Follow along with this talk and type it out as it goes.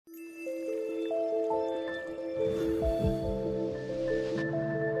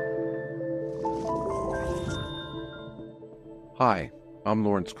Hi, I'm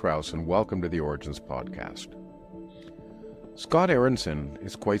Lawrence Krauss, and welcome to the Origins Podcast. Scott Aaronson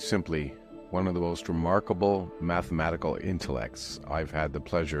is quite simply one of the most remarkable mathematical intellects I've had the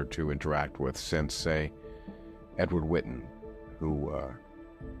pleasure to interact with since, say, Edward Witten, who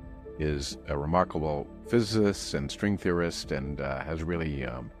is a remarkable physicist and string theorist, and has really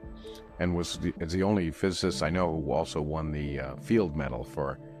is the only physicist I know who also won the Field Medal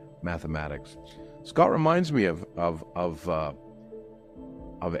for mathematics. Scott reminds me of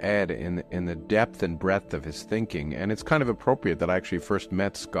Ed in the depth and breadth of his thinking, and it's kind of appropriate that I actually first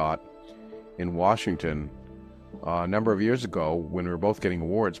met Scott in Washington a number of years ago when we were both getting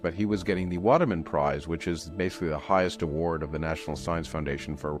awards, but he was getting the Waterman Prize, which is basically the highest award of the National Science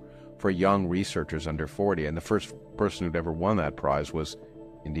Foundation for young researchers under 40, and the first person who'd ever won that prize was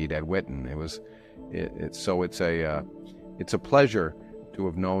indeed Ed Witten. It's a pleasure to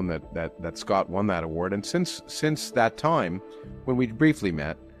have known that Scott won that award, and since that time, when we briefly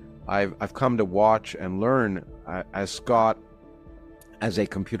met, I've come to watch and learn as Scott, as a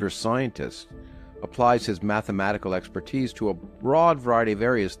computer scientist, applies his mathematical expertise to a broad variety of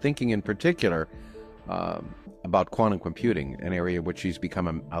areas, thinking in particular about quantum computing, an area which he's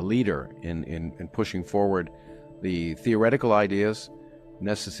become a leader in pushing forward the theoretical ideas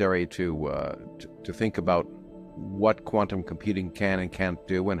necessary to think about what quantum computing can and can't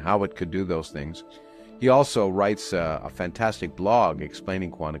do and how it could do those things. He also writes a fantastic blog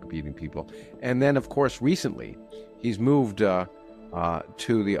explaining quantum computing people. And then, of course, recently, he's moved to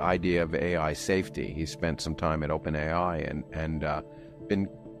the idea of AI safety. He spent some time at OpenAI and been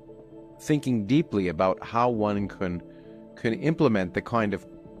thinking deeply about how one can implement the kind of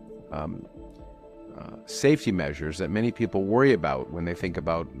safety measures that many people worry about when they think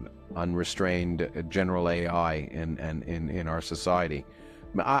about unrestrained general AI in our society.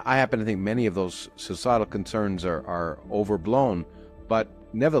 I happen to think many of those societal concerns are overblown, but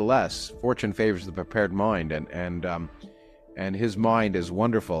nevertheless, fortune favors the prepared mind, and his mind is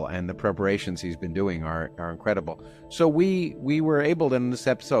wonderful, and the preparations he's been doing are incredible. So we were able in this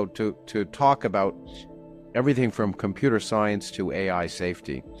episode to talk about everything from computer science to AI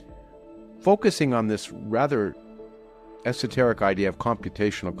safety, focusing on this rather esoteric idea of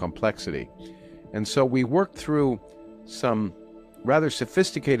computational complexity. And so we worked through some rather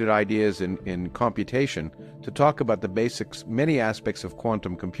sophisticated ideas in computation to talk about the basics, many aspects of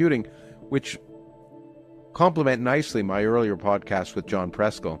quantum computing, which complement nicely my earlier podcast with John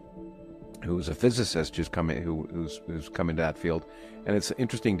Preskill, who's a physicist who's come into that field. And it's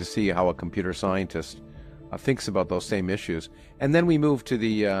interesting to see how a computer scientist thinks about those same issues. And then we move to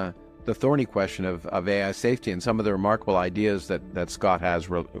the thorny question of AI safety and some of the remarkable ideas that Scott has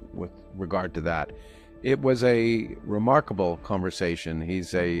with regard to that. It was a remarkable conversation.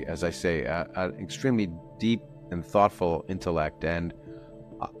 He's as I say, an extremely deep and thoughtful intellect, and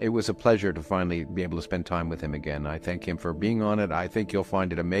it was a pleasure to finally be able to spend time with him again. I thank him for being on it. I think you'll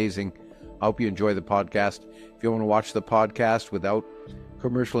find it amazing. I hope you enjoy the podcast. If you want to watch the podcast without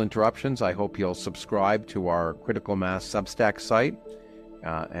commercial interruptions, I hope you'll subscribe to our Critical Mass Substack site.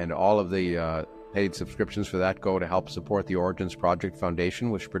 And all of the paid subscriptions for that go to help support the Origins Project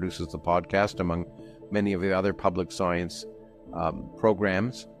Foundation, which produces the podcast, among many of the other public science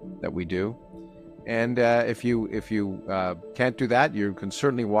programs that we do. And if you can't do that, you can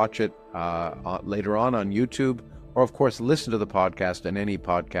certainly watch it later on YouTube, or of course listen to the podcast on any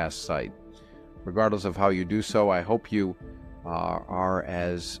podcast site. Regardless of how you do so, I hope you are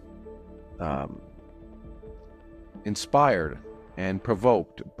as inspired and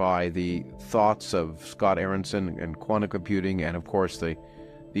provoked by the thoughts of Scott Aaronson and quantum computing, and of course the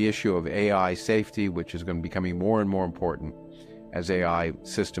issue of AI safety, which is going to be becoming more and more important as AI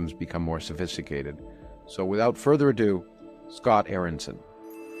systems become more sophisticated. So without further ado, Scott Aaronson.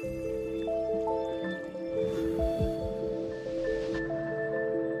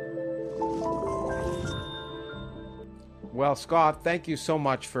 Well, Scott, thank you so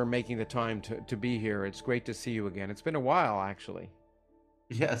much for making the time to be here. It's great to see you again. It's been a while, actually.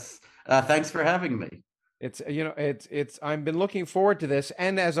 Yes. Thanks for having me. I've been looking forward to this,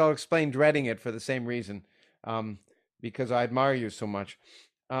 and as I'll explain, dreading it for the same reason, because I admire you so much.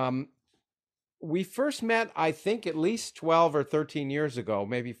 We first met, I think, at least 12 or 13 years ago,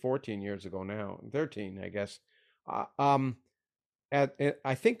 maybe 14 years ago now, 13, I guess. I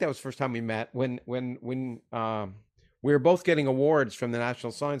think that was the first time we met when we were both getting awards from the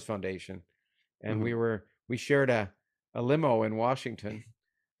National Science Foundation, and we shared a limo in Washington,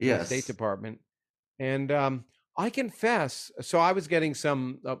 Yes. in the State Department. And I confess, so I was getting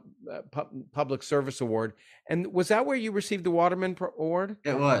some public service award, and was that where you received the Waterman Award?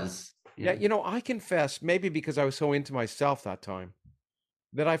 It was. Yeah, Yeah. I confess, maybe because I was so into myself that time,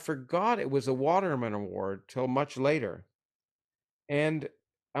 that I forgot it was a Waterman Award till much later. And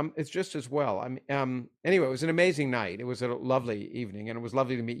it's just as well. Anyway, it was an amazing night. It was a lovely evening, and it was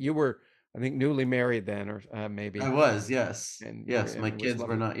lovely to meet you. Were, I think, newly married then, or I maybe, was, yes. and Yes, and my it was kids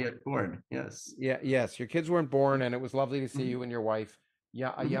were lovely. not yet born. Yes. Yeah, yes, your kids weren't born, and it was lovely to see Hmm. you and your wife.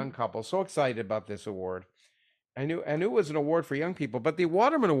 Yeah, a young Hmm. couple. So excited about this award. I knew it was an award for young people, but the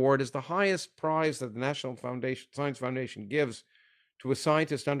Waterman Award is the highest prize that the National Foundation Science Foundation gives to a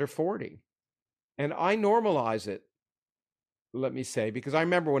scientist under 40. And I normalize it, let me say, because I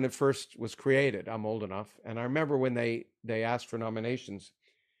remember when it first was created. I'm old enough, and I remember when they asked for nominations.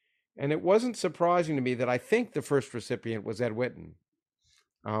 And it wasn't surprising to me that I think the first recipient was Ed Whitten,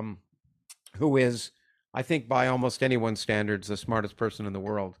 um, who is, I think, by almost anyone's standards, the smartest person in the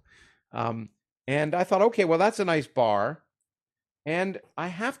world. Um, and I thought, okay, well, that's a nice bar. And I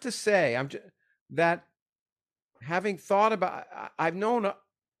have to say, that having thought about, I've known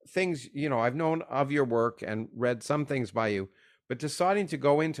things, I've known of your work and read some things by you, but deciding to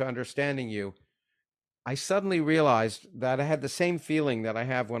go into understanding you, I suddenly realized that I had the same feeling that I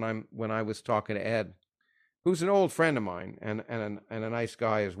have when I was talking to Ed, who's an old friend of mine and a nice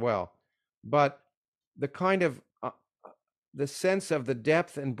guy as well. But the kind of the sense of the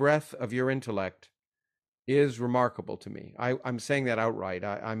depth and breadth of your intellect is remarkable to me. I'm saying that outright.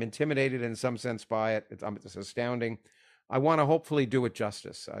 I'm intimidated in some sense by it. It's astounding. I want to hopefully do it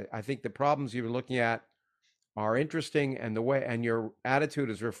justice. I think the problems you're looking at are interesting, and the way and your attitude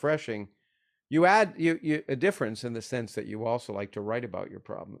is refreshing. You add a difference in the sense that you also like to write about your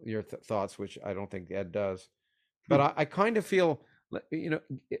problem, your thoughts, which I don't think Ed does. But I kind of feel,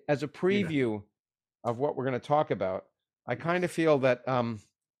 as a Yeah. preview of what we're going to talk about, I kind of feel that Well,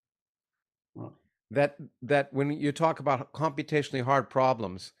 that when you talk about computationally hard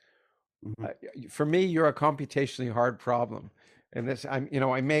problems, mhm. for me, you're a computationally hard problem, and this I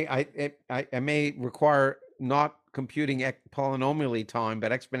may require not computing polynomially time,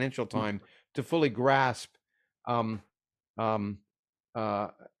 but exponential time to fully grasp um, um, uh,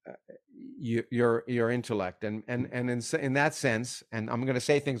 your intellect, and in that sense, and I'm going to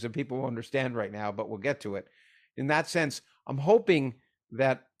say things that people will understand right now, but we'll get to it. In that sense, I'm hoping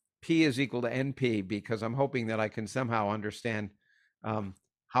that P is equal to NP, because I'm hoping that I can somehow understand um,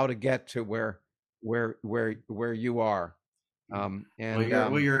 how to get to where you are. Well, And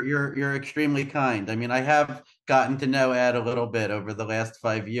you're extremely kind. I mean, I have gotten to know Ed a little bit over the last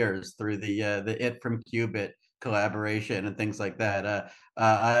 5 years through the It from Qubit collaboration and things like that.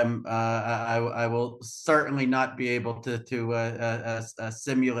 I will certainly not be able to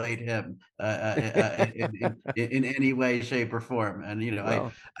simulate him in any way, shape, or form. And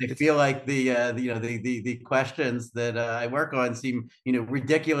well, I it's feel like the questions that I work on seem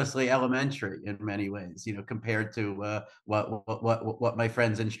ridiculously elementary in many ways. Compared to what my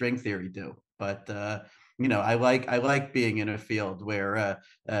friends in string theory do. But I like being in a field where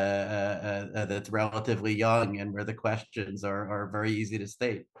that's relatively young and where the questions are very easy to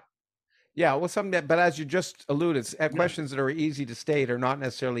state. Yeah, well, something that, but as you just alluded, Yeah. questions that are easy to state are not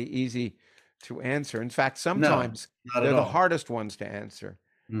necessarily easy to answer. In fact, No, sometimes not at they're the all. hardest ones to answer.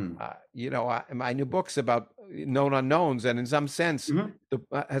 Mm. My new book's about known unknowns, and in some sense, Hmm.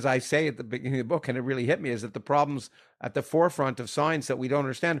 as I say at the beginning of the book, and it really hit me, is that the problems at the forefront of science that we don't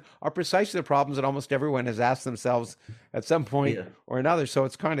understand are precisely the problems that almost everyone has asked themselves at some point Yeah. or another. So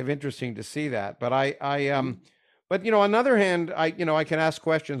it's kind of interesting to see that. But on the other hand, I can ask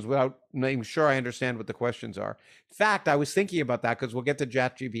questions without making sure I understand what the questions are. In fact, I was thinking about that because we'll get to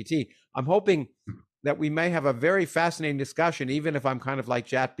ChatGPT. I'm hoping that we may have a very fascinating discussion, even if I'm kind of like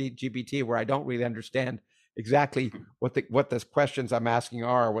ChatGPT, where I don't really understand exactly what the questions I'm asking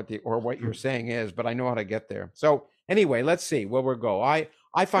are, or what you're saying is, but I know how to get there. So anyway, let's see where we'll go. I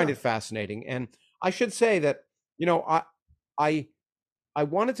find it Sure. fascinating, and I should say that I I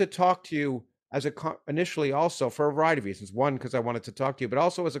wanted to talk to you as initially also for a variety of reasons. One, because I wanted to talk to you, but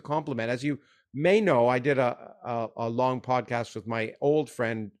also as a compliment. As you may know, I did a long podcast with my old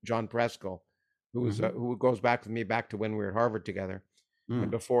friend John Preskill, Hmm. who goes back with me back to when we were at Harvard together, and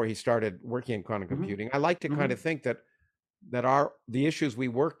Mm. before he started working in quantum Hmm. computing. I like to kind Hmm. of think that the issues we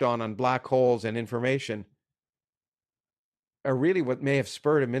worked on black holes and information are really what may have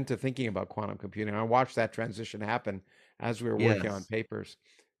spurred him into thinking about quantum computing. I watched that transition happen as we were working on Yes. papers.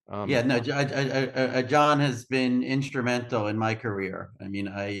 Yeah, Um, no, John has been instrumental in my career. I mean,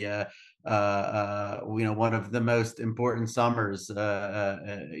 one of the most important summers, that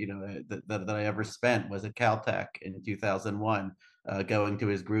I ever spent was at Caltech in 2001, going to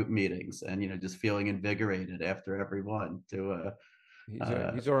his group meetings and, just feeling invigorated after every one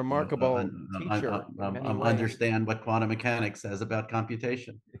He's a remarkable teacher in many ways. understand what quantum mechanics says about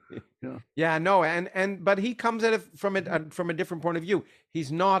computation. Yeah, Yeah, no, but he comes at it from a different point of view. He's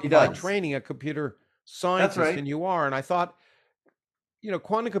he not by does. training a computer That's scientist, right. and you are. And I thought,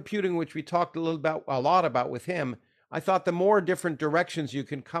 quantum computing, which we talked a lot about with him, I thought the more different directions you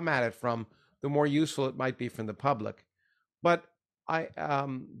can come at it from, the more useful it might be from the public. But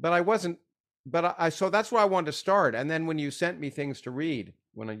but I wasn't, so that's where I wanted to start. And then when you sent me things to read,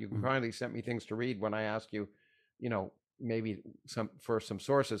 when you Mm. finally sent me things to read, when I asked you, maybe some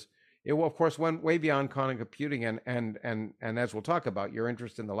sources, it of course went way beyond quantum computing, and as we'll talk about, your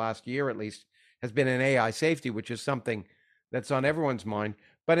interest in the last year at least has been in AI safety, which is something that's on everyone's mind.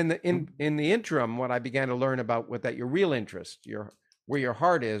 But in the interim, what I began to learn about your real interest, where your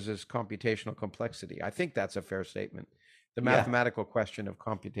heart is computational complexity. I think that's a fair statement. The Yeah, mathematical question of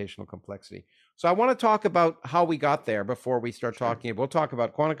computational complexity. So I want to talk about how we got there before we start sure. talking. We'll talk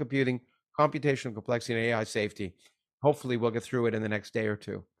about quantum computing, computational complexity, and AI safety. Hopefully, we'll get through it in the next day or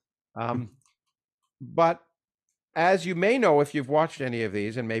two. But as you may know, if you've watched any of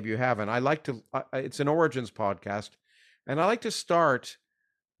these, and maybe you haven't, it's an origins podcast, and I like to start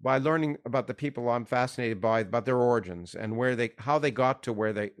by learning about the people I'm fascinated by, about their origins and how they got to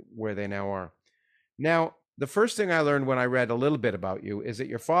where they now are. Now, the first thing I learned when I read a little bit about you is that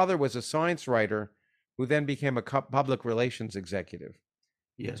your father was a science writer who then became a public relations executive.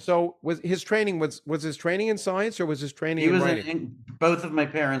 Yes. So was his training in science, or was his training in writing? Both of my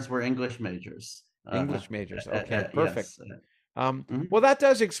parents were English majors. English majors. Okay, perfect. Yes. Mhm. Well, that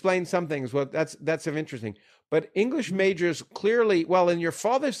does explain some things. Well, that's interesting. But English majors clearly, well, in your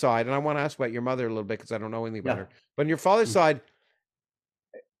father's side, and I want to ask about your mother a little bit because I don't know anything about Yeah. her. But on your father's Mm. side,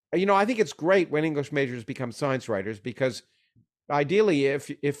 I think it's great when English majors become science writers, because ideally, if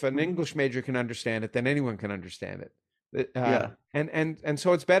an Mhm. English major can understand it, then anyone can understand it. Yeah. And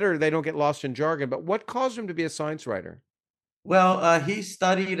so it's better they don't get lost in jargon. But what caused him to be a science writer? Well, he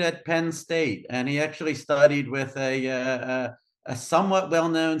studied at Penn State, and he actually studied with a somewhat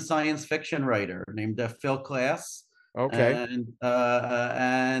well-known science fiction writer named Phil Klass, Okay.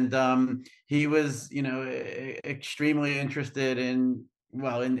 and he was, extremely interested in,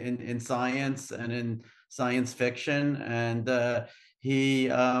 well, in science and in science fiction, and he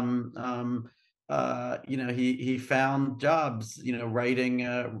he found jobs, writing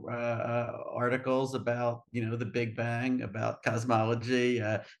articles about, the Big Bang, about cosmology.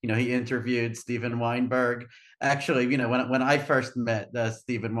 He interviewed Steven Weinberg. Actually, when I first met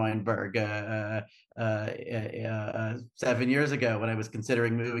Steven Weinberg 7 years ago, when I was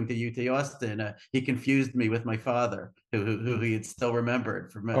considering moving to UT Austin, he confused me with my father, who he had still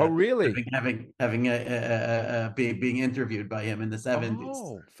remembered from Oh, really? being interviewed by him in the 70s.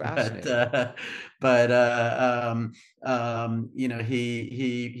 Oh, But fascinating.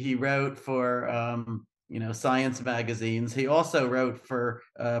 he wrote for science magazines. He also wrote for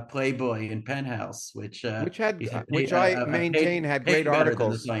Playboy and Penthouse, which Which I maintain had great paid better than the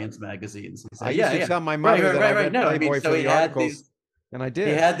articles. science magazines. So I used yeah, to yeah, tell my right, mother right, that I right, right. read No, I mean, Playboy so for the articles, and I he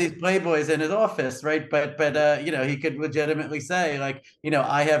did. had these playboys in his office, right? But he could legitimately say, like,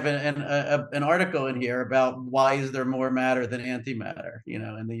 I have an article in here about why is there more matter than antimatter, in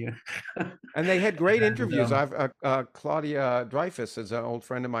the And they had great and interviews. I've Claudia Dreyfus is an old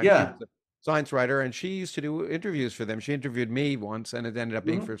friend of mine. She yeah. was a science writer, and she used to do interviews for them. She interviewed me once, and it ended up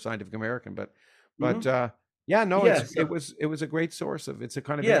being Hmm. for Scientific American. But Hmm. yeah, no, Yeah. it was a great source of. It's a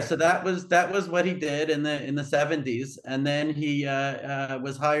kind of Yeah, so interesting. that was what he did in the 70s, and then he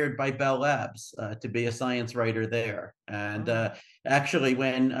was hired by Bell Labs to be a science writer there. And Oh, actually,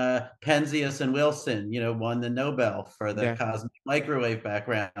 when Penzias and Wilson, won the Nobel for the yeah. cosmic microwave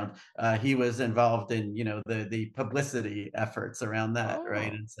background, he was involved in, the publicity efforts around that,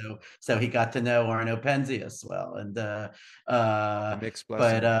 right? Oh, And so he got to know Arno Penzias well, and a uh, mixed but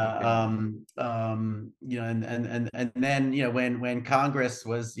blessing. Okay. and then, when Congress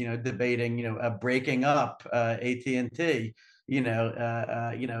was, debating, breaking up AT&T,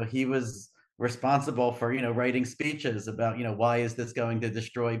 he was responsible for, writing speeches about, why is this going to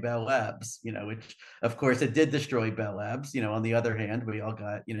destroy Bell Labs, which of course it did destroy Bell Labs. On the other hand, we all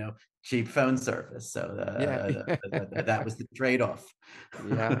got, cheap phone service, so Yeah. that was the trade-off.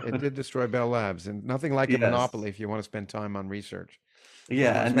 Yeah, it did destroy Bell Labs, and nothing like a Yes. monopoly if you want to spend time on research. If you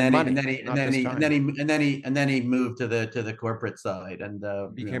Yeah, want to and spend then he and money, then he and not then just he and then time. he and then he and then he moved to the corporate side, and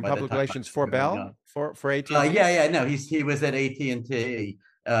Became by the public time I relations was for growing Bell, up, for AT&T. yeah, yeah, no, he was at AT&T,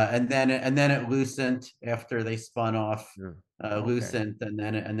 and then at Lucent after they spun off Yeah. Okay. Lucent, and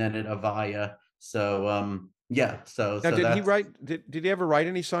then at Avaya. So yeah, so Now, so that's did he ever write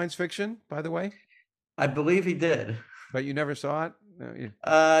any science fiction, by the way? I believe he did. But you never saw it?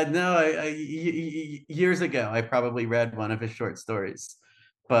 No, years ago, I probably read one of his short stories,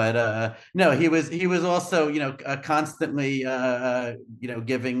 but no, he was also, constantly,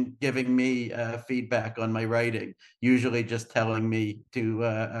 giving me feedback on my writing, usually just telling me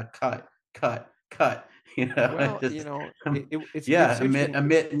to cut, cut, cut. Well, Just it's yeah, interesting.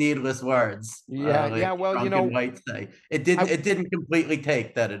 omit needless words, Yeah, like yeah. Well, Drunken White say. It I didn't. It didn't completely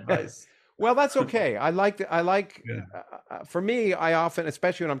take that advice. well, that's okay. I like. Yeah. For me, I often,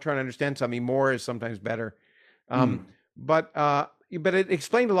 especially when I'm trying to understand something, more is sometimes better. Um, Mm, but it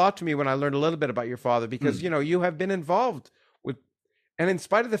explained a lot to me when I learned a little bit about your father, because mm. you have been involved with, and in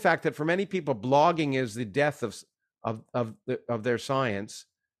spite of the fact that for many people blogging is the death of their science.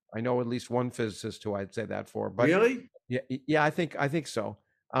 I know at least one physicist who I'd say that for, but Really? yeah, yeah, I think so.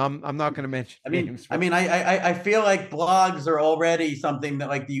 I'm not going to mention I mean, names, I but mean, I feel like blogs are already something that,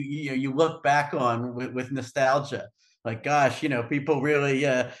 like, you look back on with nostalgia. Like, gosh, people really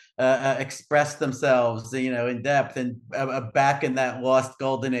express themselves, in depth, and back in that lost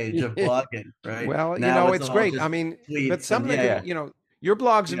golden age of blogging, right? well, Now it's it's all great. I just mean, but tweets some and of the yeah, good, yeah, your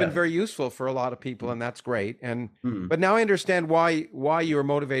blogs have been yeah. very useful for a lot of people, and that's great. And Mm, but now I understand why you were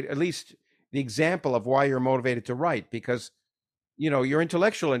motivated, at least the example of why you're motivated to write, because your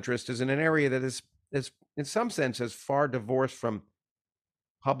intellectual interest is in an area that is in some sense as far divorced from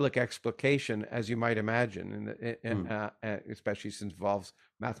public explication as you might imagine, mm, especially since it involves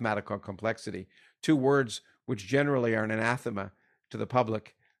mathematical complexity, two words which generally are an anathema to the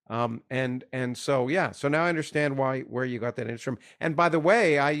public. And so yeah, so now I understand where you got that interest from. And by the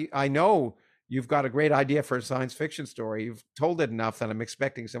way, I know you've got a great idea for a science fiction story. You've told it enough that I'm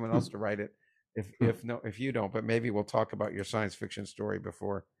expecting someone else mm, to write it. If mm. if no if you don't, but maybe we'll talk about your science fiction story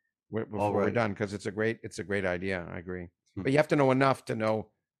All we're right. done, because it's a great idea. I agree, Mm, but you have to know enough to know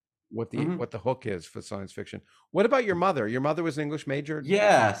mhm. what the hook is for science fiction. What about your mother? Your mother was an English major.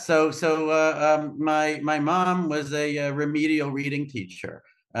 Yeah, my mom was a, remedial reading teacher,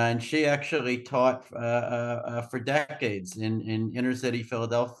 and she actually taught for decades in inner city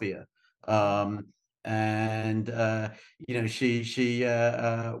Philadelphia. Um, and she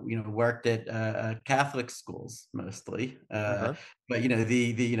worked at Catholic schools mostly. Uh-huh. But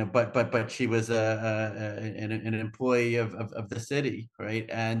the but she was an employee of the city, right?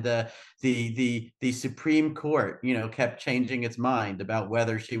 And the Supreme Court, kept changing its mind about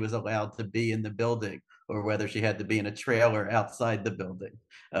whether she was allowed to be in the building or whether she had to be in a trailer outside the building.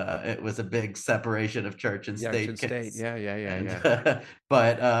 It was a big separation of church and Yeah, state State. case. Yeah, yeah, yeah, And yeah.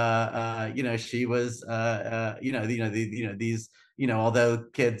 but she was these although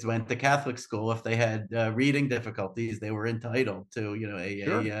kids went to Catholic school, if they had reading difficulties, they were entitled to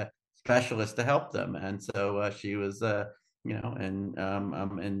Sure. specialist to help them. And so she was and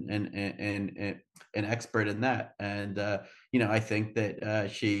an expert in that. And I think that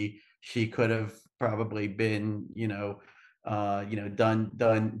she could have probably been,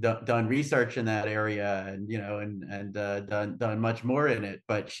 done research in that area, and done much more in it.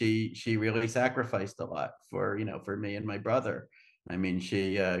 But she really sacrificed a lot for me and my brother. I mean,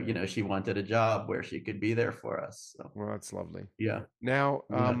 she wanted a job where she could be there for us. So Well, that's lovely. yeah, Now,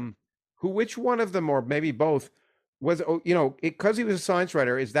 yeah. which one of them, or maybe both, was, because he was a science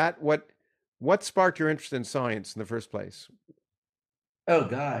writer, is that what sparked your interest in science in the first place? Oh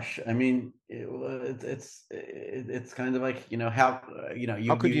gosh, I mean, it's kind of like, how How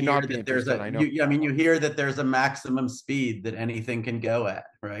you could you hear not be that there's interested? a I know, you I mean, you hear that there's a maximum speed that anything can go at,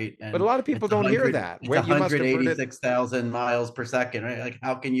 right? but a And lot of people don't hear that. it's Where you must have heard it. 186,000 miles per second, right? Like,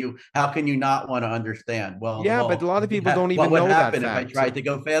 how can you not want to understand? Well, Yeah, but a lot of people don't what even would know that happen if I fact. So tried to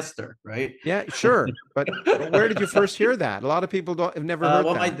go faster, right? yeah, sure, but where did you first hear that? A lot of people don't have never heard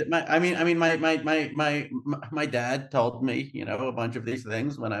Well, that. my dad told me, a bunch of these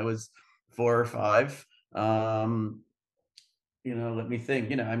things when I was 4 or 5. Um, Let me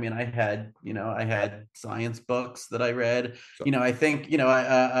think. I had science books that I read. So I think,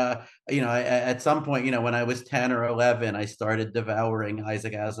 at some point, when I was 10 or 11, I started devouring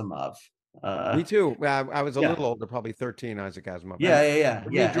Isaac Asimov. me Uh, too. I was a yeah, little older, probably 13, Isaac Asimov, and yeah, yeah, yeah, me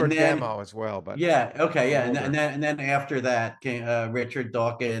and yeah. And George then Gamow as well, but yeah, okay, a yeah, little and older. then after that came Richard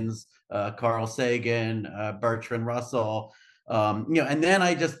Dawkins, Carl Sagan, Bertrand Russell, and then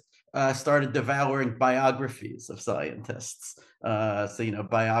I just started devouring biographies of scientists. So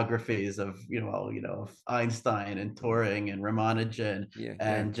biographies of of Einstein and Turing and Ramanujan, Yeah, yeah.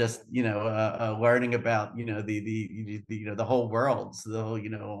 and just learning about the whole world, so the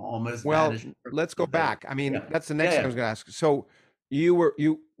whole almost Well, vanished let's go of things. back. I mean, Yeah, that's the yeah, next thing I yeah. was going to ask. So you were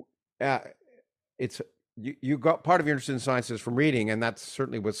you uh, it's you got part of your interest in sciences from reading, and that's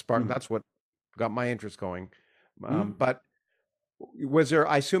certainly what sparked. Mm, That's what got my interest going. mm. But Was there?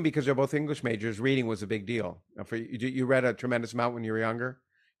 I assume because they're both English majors, reading was a big deal for you. You read a tremendous amount when you were younger.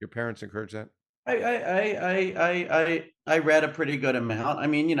 Your parents encouraged that. I read a pretty good amount. I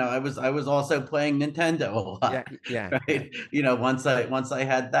mean, I was also playing Nintendo a Yeah, lot, yeah, yeah. right? Once I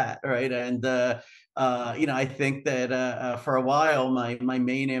had that, right? And I think that for a while my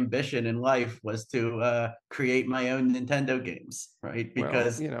main ambition in life was to create my own Nintendo games, right? Well,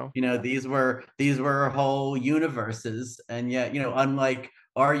 Because these were whole universes, and yet, unlike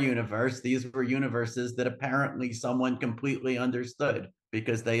our universe, these were universes that apparently someone completely understood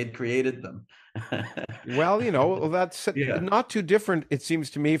because they had created them. well, that's Yeah. not too different, it seems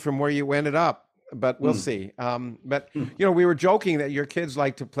to me, from where you ended up. But we'll Mm. see. But Mm. we were joking that your kids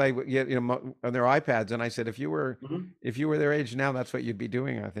like to play with, on their iPads, and I said Mhm. if you were their age now, that's what you'd be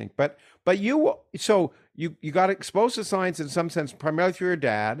doing, I think. But you got exposed to science in some sense, primarily through your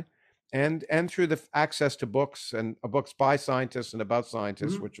dad, and through the access to books and books by scientists and about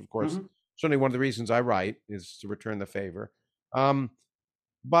scientists, Mhm. which of course Mhm. certainly one of the reasons I write is to return the favor. Um,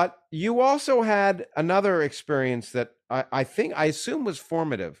 But you also had another experience that I assume was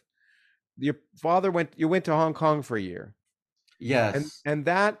formative. Your father you went to Hong Kong for a year, and Yes. and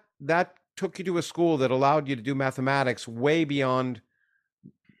that took you to a school that allowed you to do mathematics way beyond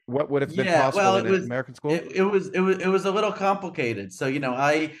what would have been Yeah, possible well, in an American school. it was a little complicated. So,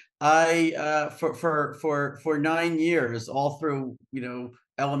 I for 9 years, all through,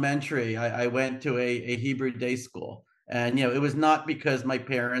 elementary, I went to a Hebrew day school. And it was not because my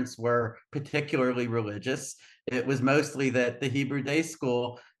parents were particularly religious. It was mostly that the Hebrew day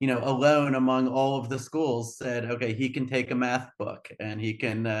school, alone among all of the schools, said, okay, he can take a math book and he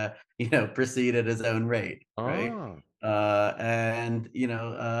can proceed at his own rate, right? Ah, And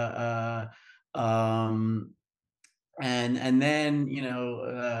and then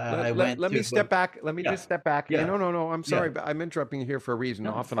I let went me to step back. Let me yeah, just step back. And yeah, no, I'm yeah. sorry, but I'm interrupting you here for a reason.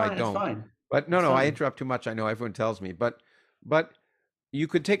 No, it's Often I fine. It's don't. fine. But It's no, I fine. interrupt too much. I know everyone tells me, but you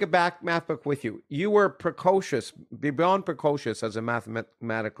could take a back math book with you. You were precocious, beyond precocious as a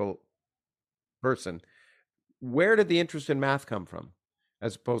mathematical person. Where did the interest in math come from,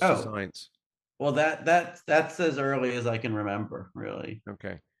 as opposed to Oh, science? well, that's as early as I can remember, really.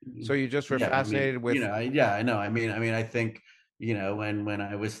 Okay, so Mhm. you just were Yeah, I mean, fascinated with. yeah, I know. I mean, I think, when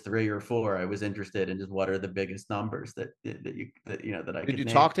I was 3 or 4, I was interested in just what are the biggest numbers that I Did could you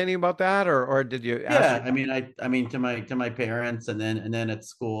name. talk to any about that, or did you ask Yeah, your? I mean, to my parents, and then at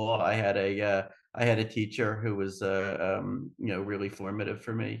school, I had a teacher who was really formative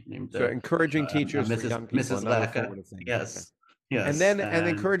for me, named So encouraging teachers for Mrs. young people, Mrs. another Lacka. formative thing. Okay. Yes, And yes, then and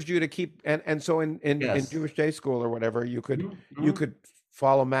encouraged you to keep and so in yes. Jewish day school or whatever Mhm, you mhm. could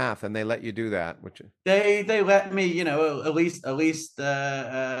follow math and they let you do that, which They let me, at least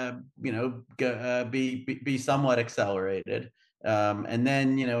be somewhat accelerated. And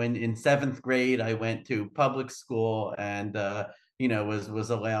then, in seventh grade, I went to public school, and was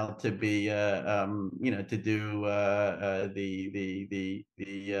allowed to be to do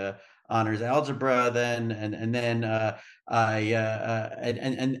the honors algebra then. And then I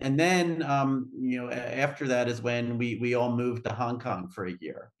and then after that is when we all moved to Hong Kong for a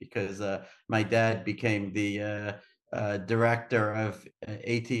year, because my dad became the director of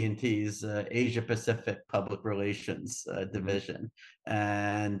AT&T's Asia Pacific Public Relations Mhm. division,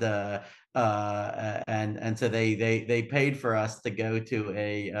 and so they paid for us to go to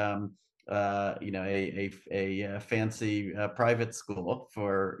a fancy private school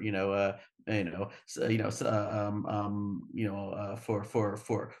for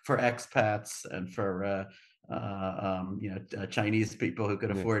for expats and for Chinese people who could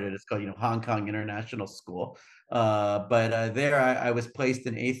Yeah. afford it. It's called, Hong Kong International School. But there I was placed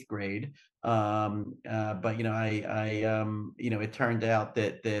in eighth grade. But it turned out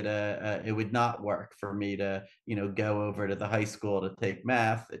that it would not work for me to go over to the high school to take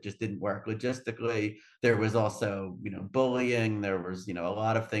math. It just didn't work logistically. There was also bullying. There was a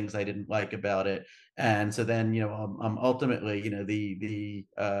lot of things I didn't like about it. And so then, ultimately,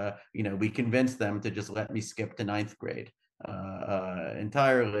 we convinced them to just let me skip to ninth grade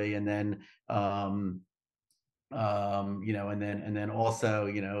entirely. And then, and then also,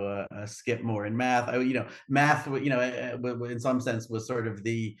 skip more in math. Math, in some sense was sort of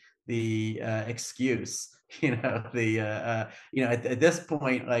the excuse. At this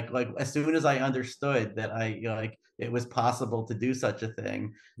point, like as soon as I understood that it was possible to do such a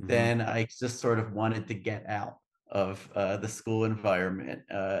thing, Mhm. then I just sort of wanted to get out the school environment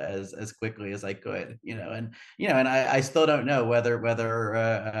as quickly as I could, and I still don't know whether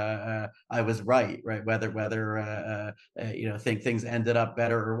I was right, whether think things ended up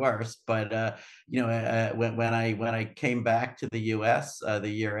better or worse. But when I came back to the U.S. The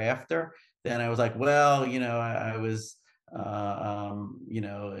year after, then I was like, well, I was in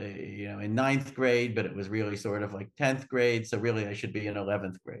ninth grade, but it was really sort of like 10th grade. So really I should be in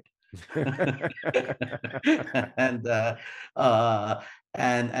 11th grade. and uh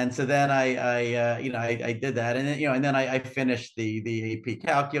and so then I did that, and then I finished the AP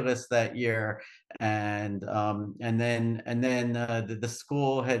calculus that year, and then the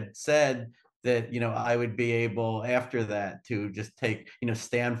school had said that I would be able after that to just take,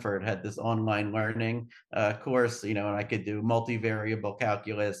 Stanford had this online learning course, and I could do multivariable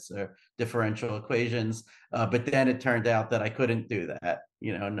calculus or differential equations, but then it turned out that I couldn't do that,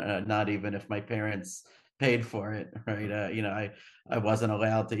 not even if my parents paid for it, right? I wasn't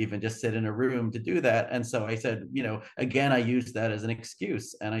allowed to even just sit in a room to do that. And so I said, again, I used that as an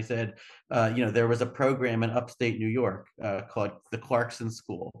excuse. And I said, there was a program in upstate New York called the Clarkson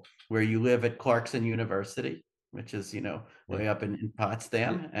School, where you live at Clarkson University, which is, way up in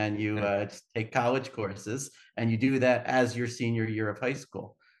Potsdam, and you just take college courses, and you do that as your senior year of high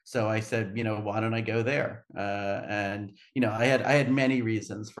school. So I said, why don't I go there? And I had many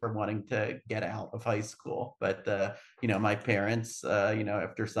reasons for wanting to get out of high school, but my parents,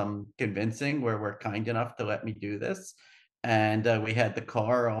 after some convincing, were kind enough to let me do this. And we had the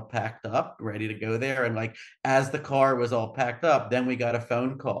car all packed up, ready to go there. And like as the car was all packed up, then we got a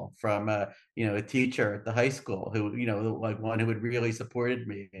phone call from a teacher at the high school who, like one who had really supported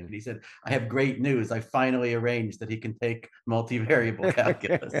me. And he said, I have great news. I finally arranged that he can take multivariable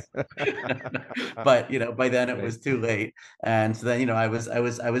calculus. But by then it was too late. And so then, I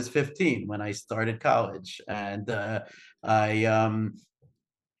was 15 when I started college. And I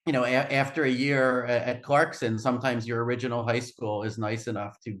after a year at Clarkson, sometimes your original high school is nice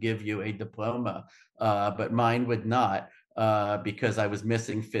enough to give you a diploma, but mine would not, because I was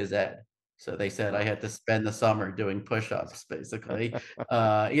missing phys ed. So they said I had to spend the summer doing push-ups, basically.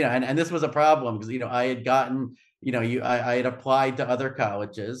 And this was a problem because I had gotten, I had applied to other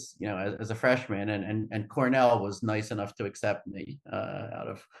colleges, as a freshman, and Cornell was nice enough to accept me out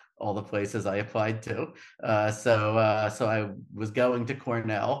of all the places I applied to. So I was going to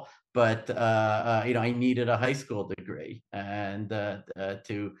Cornell, but I needed a high school degree and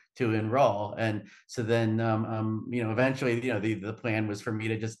to enroll. And so then eventually the plan was for me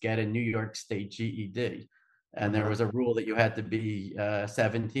to just get a New York State GED. And there was a rule that you had to be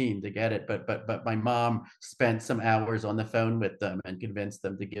 17 to get it, but my mom spent some hours on the phone with them and convinced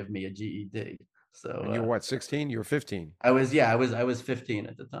them to give me a GED. So And you were what, 16? You were 15. I was 15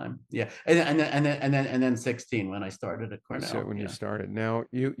 at the time. Yeah. And then 16 when I started at Cornell. So when you Yeah. started. Now,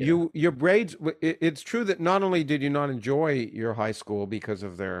 Yeah. your grades, it's true that not only did you not enjoy your high school because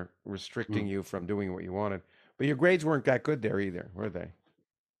of their restricting Mm. you from doing what you wanted, but your grades weren't that good there either, were they?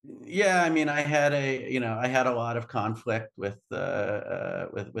 Yeah, I mean, I had a lot of conflict with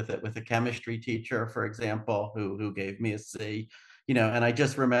a chemistry teacher, for example, who gave me a C. And I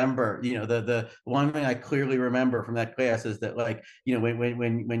just remember, the one thing I clearly remember from that class is that, like,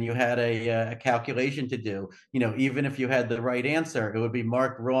 when you had a calculation to do, even if you had the right answer, it would be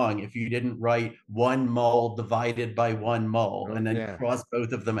marked wrong if you didn't write 1 mole divided by 1 mole Oh, and then yeah. cross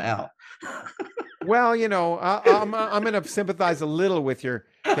both of them out. Well, I'm going to sympathize a little with your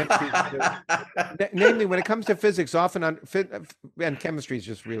chemistry teacher. Namely, when it comes to physics, often and chemistry is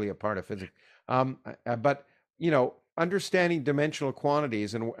just really a part of physics. But understanding dimensional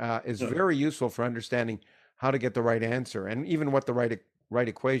quantities and is very useful for understanding how to get the right answer and even what the right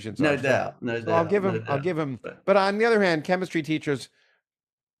equations No are. So, doubt, no so I'll doubt, give no him. I'll doubt. give him. But But on the other hand, chemistry teachers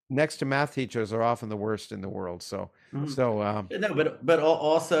next to math teachers are often the worst in the world. So, mhm. so No, but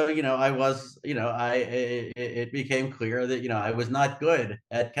also, I was, it became clear that I was not good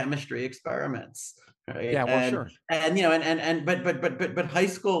at chemistry experiments, right? yeah, well, sure. And but high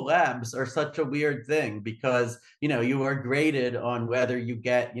school labs are such a weird thing because you are graded on whether you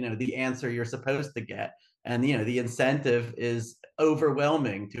get the answer you're supposed to get, and the incentive is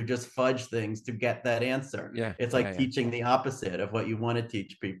overwhelming to just fudge things to get that answer. Yeah, It's yeah, like yeah. teaching the opposite of what you want to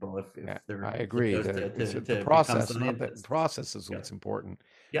teach people if Yeah, I they're agree. supposed to It's to, the to become process, not the scientists. process is Yeah, what's important.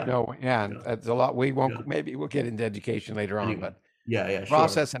 yeah, No, yeah, and yeah, it's a lot. We yeah. won't, maybe we'll get into education later on, Anyway, but yeah, yeah, sure.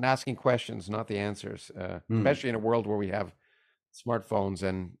 process and asking questions, not the answers, Mm, especially in a world where we have smartphones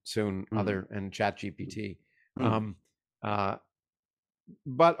and soon mm, other and chat GPT. mm. Um, uh,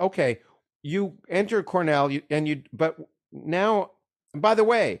 but okay, you enter Cornell, but now. And by the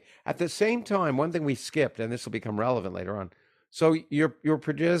way, at the same time, one thing we skipped, and this will become relevant later on. So you're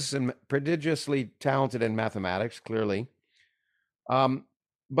prodigiously talented in mathematics, clearly. Um,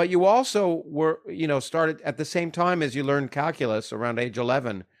 but you also were, started at the same time as you learned calculus around age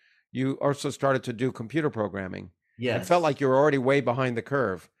 11. You also started to do computer programming. It felt Yes. like you were already way behind the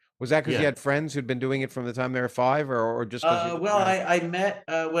curve. Was that because you Yeah. had friends who'd been doing it from the time they were five, or just because you Well, around? I met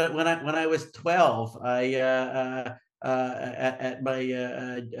when I was 12. At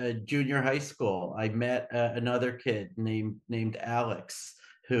my junior high school, I met another kid named Alex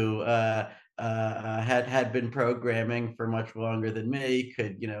who had been programming for much longer than me.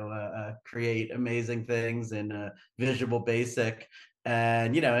 Could create amazing things in Visual Basic,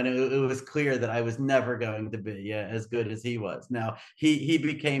 and it was clear that I was never going to be as good as he was. Now he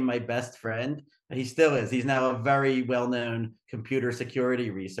became my best friend. He still is. He's now a very well-known computer security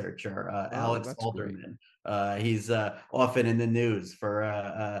researcher, Oh, Alex that's great. Alderman. He's often in the news for,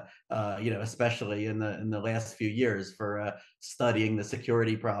 especially in the last few years for studying the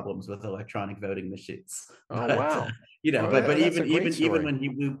security problems with electronic voting machines. Oh, But wow. Oh, but that's a great even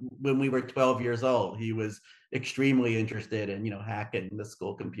story. when we were 12 years old, he was extremely interested in hacking the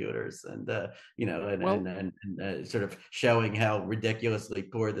school computers and Well, sort of showing how ridiculously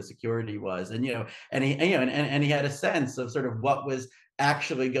poor the security was, and he had a sense of sort of what was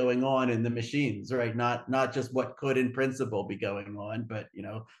actually going on in the machines, right? Not just what could in principle be going on,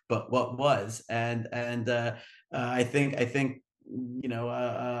 but what was. I think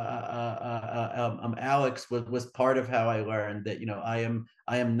Alex was part of how I learned that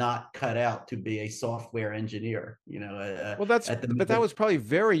I am not cut out to be a software engineer. well, that's At but that was probably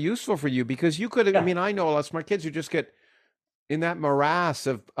very useful for you because you could have. I yeah. mean, I know a lot of smart kids who just get in that morass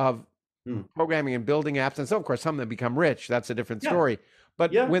of Mm. programming and building apps, and so of course some of them become rich. That's a different Yeah. story.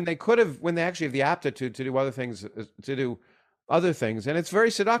 But Yeah. when they actually have the aptitude to do other things, and it's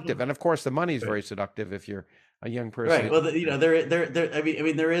very seductive. And of course, the money is Right. very seductive if you're a young person. Right. Well, there. I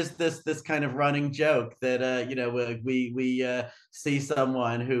mean, there is this kind of running joke that we see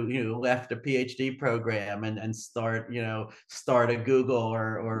someone who left a PhD program and start a Google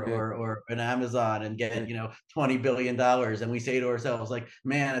Yeah, or an Amazon and yeah, get $20 billion, and we say to ourselves like,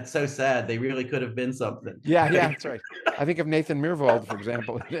 man, it's so sad. They really could have been something. yeah, yeah. That's right. I think of Nathan Myhrvold, for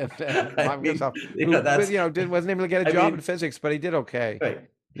example, at I mean, Microsoft, who that's. wasn't able to get a I job in mean, physics, but he did okay. right.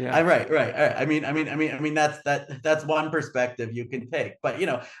 Yeah. Right. I mean, that's one perspective you can take. But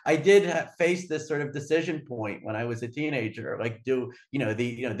I did face this sort of decision point when I was a teenager. Like,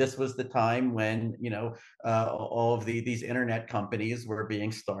 this was the time when all of these internet companies were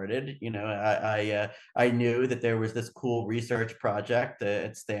being started. I knew that there was this cool research project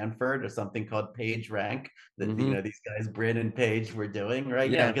at Stanford or something called PageRank that Hmm. these guys Brin and Page were doing,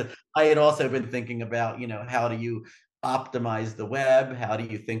 right? Yeah. Because I had also been thinking about how do you optimize the web? How do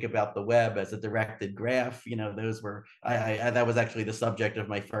you think about the web as a directed graph? Those were that was actually the subject of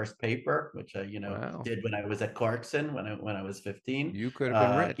my first paper, which I Wow. did when I was at Clarkson when I was 15. You could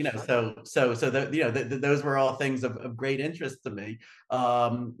have been rich. Those were all things of great interest to me.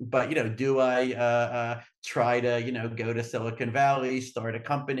 But do I try to go to Silicon Valley, start a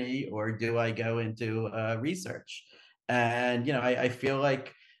company, or do I go into research? And I feel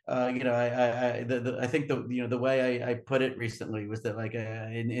like I think the way I put it recently was that like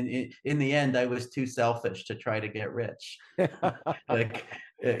in the end I was too selfish to try to get rich. Like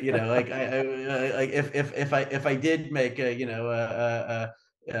like like if I did make a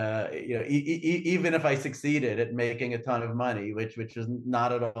even if I succeeded at making a ton of money, which was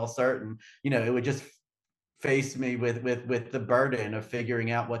not at all certain, it would just face me with the burden of figuring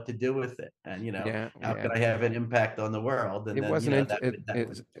out what to do with it, and Yeah, how yeah. could I have an impact on the world, and It then wasn't int that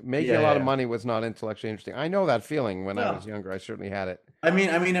would. making a Yeah, lot of yeah. money was not intellectually interesting. I know that feeling when I was No, younger. I certainly had it. I mean,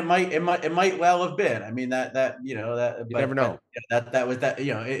 it might well have been. I mean, You never but know. yeah, that was that.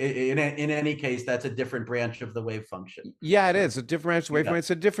 In any case, that's a different branch of the wave function. Yeah, it So is a different away from yeah. it.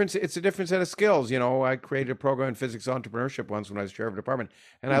 It's a different set of skills. I created a program in physics entrepreneurship once when I was chair of a department,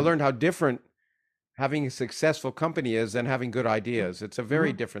 and I Hmm. learned how different having a successful company is than having good Mhm. ideas. It's a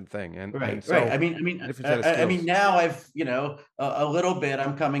very Mhm. different thing, and Right. so a different set of I mean, skills. now I've, a little bit.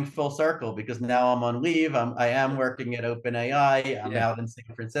 I'm coming full circle because now I'm on leave. I am working at OpenAI. I'm Yeah. out in San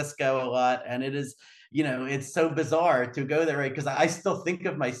Francisco a lot, and it's so bizarre to go there, right? Because I still think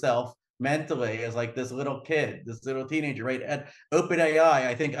of myself mentally as like this little kid, this little teenager, right? At OpenAI,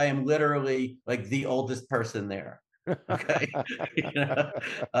 I think I am literally like the oldest person there. Okay.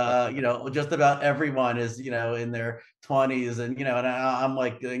 Just about everyone is, in their 20s, and I'm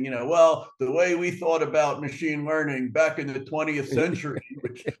like, well, the way we thought about machine learning back in the 20th century,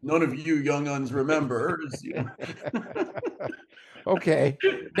 which none of you young uns remember, is. Okay.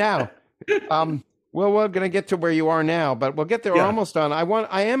 Now, um, well, we're going to get to where you are now, but we'll get there. We're Yeah. almost done.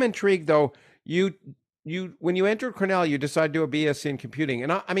 I am intrigued though. You, when you entered Cornell, you decided to do a BSc in computing,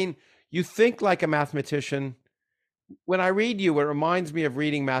 and I mean, you think like a mathematician. When I read you, it reminds me of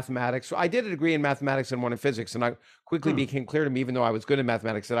reading mathematics. So I did a degree in mathematics and one in physics, and I quickly Hmm. became clear to me, even though I was good in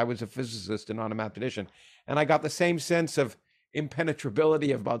mathematics, that I was a physicist and not a mathematician. And I got the same sense of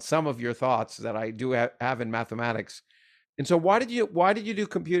impenetrability about some of your thoughts that I do have in mathematics. And so, why did you do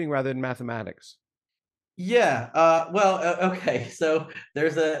computing rather than mathematics? Yeah. Well, okay. So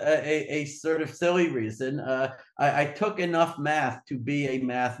there's a sort of silly reason. I took enough math to be a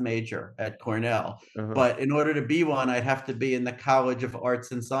math major at Cornell, Uh-huh. but in order to be one, I'd have to be in the College of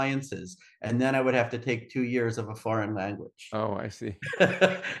Arts and Sciences, and then I would have to take 2 years of a foreign language. Oh, I see.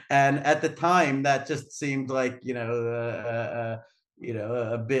 And at the time, that just seemed like a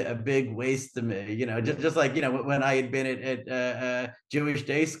big waste to me. Yeah. Just like when I had been at Jewish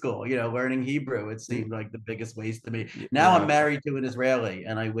day school, learning Hebrew, it Y- seemed like the biggest waste to me. Now I'm Yeah. married to an Israeli,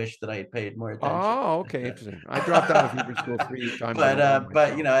 and I wish that I had paid more attention. Oh, okay, interesting. I dropped out of Hebrew school three times in a row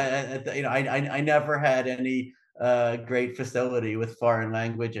But myself. I never had any great facility with foreign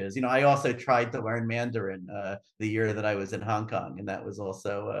languages. I also tried to learn Mandarin the year that I was in Hong Kong, and that was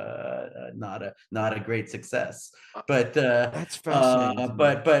also not a great success. Uh, But That's fascinating to me.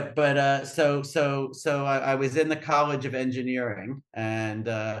 so I was in the College of Engineering, and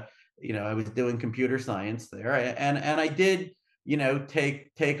I was doing computer science there, and I did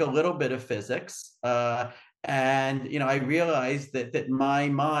take a little bit of physics. And I realized that my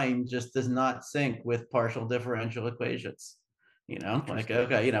mind just does not sync with partial differential equations. Like, Interesting.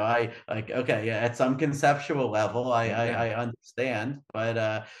 okay, I like, okay, yeah, at some conceptual level, Yeah. I understand, but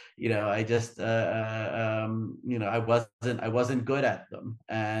I just I wasn't good at them.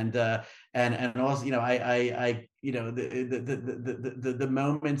 And also, the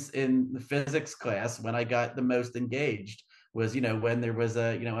moments in the physics class when I got the most engaged was when there was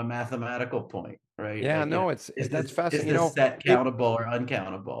a mathematical point, right? Yeah, Like, no, is that's this is fascinating. this set It countable or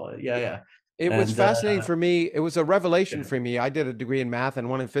uncountable? Yeah, it, yeah. it was And fascinating for me. It was a revelation yeah. for me. I did a degree in math and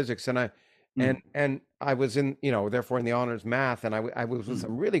one in physics, and Mm, I was in, therefore in the honors math, and I was with mm,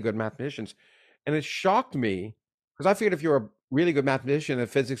 some really good mathematicians, and it shocked me because I figured if you're a really good mathematician, that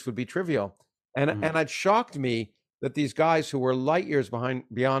physics would be trivial, and mm, it shocked me that these guys who were light years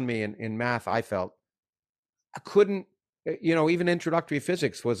beyond me in math, I felt I couldn't, even introductory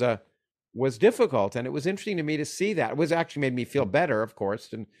physics was difficult, and it was interesting to me to see that. It was actually made me feel mm. better, of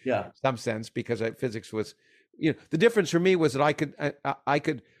course, in Yeah. some sense, because physics was, the difference for me was that I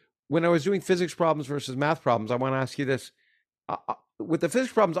could, when I was doing physics problems versus math problems. I want to ask you this: with the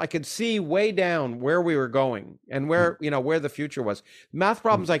physics problems, I could see way down where we were going and Mm, where the future was. Math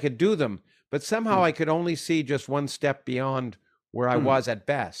problems, mm, I could do them, but somehow I mm, could only see just one step beyond where I mm. was at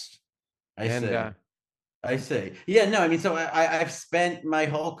best, I and see. I see. Yeah, no, I mean, so I've spent my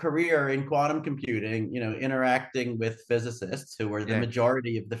whole career in quantum computing, interacting with physicists who are the yeah.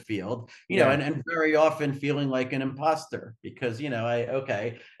 majority of the field, Yeah. and very often feeling like an imposter because,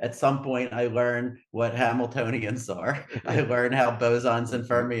 at some point I learn what Hamiltonians are. I learn how bosons and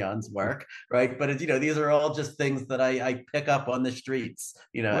fermions work, right? But these are all just things that I pick up on the streets,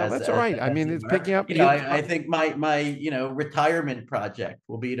 Well, that's all right. I as mean, it it's were. picking up you. I think my retirement project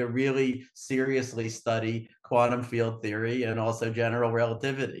will be to really seriously study quantum field theory and also general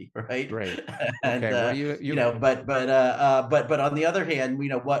relativity, right? Great. And Okay. Well, but on the other hand,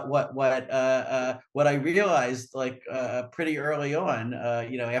 what I realized like pretty early on,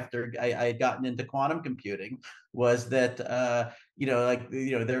 after I had gotten into quantum computing, was that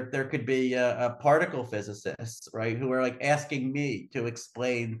there could be particle physicists, right, who are like asking me to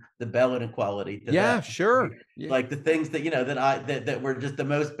explain the Bell inequality to yeah, them. sure. Yeah. Like the things that that were just the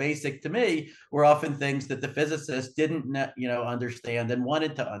most basic to me were often things that the physicists didn't understand and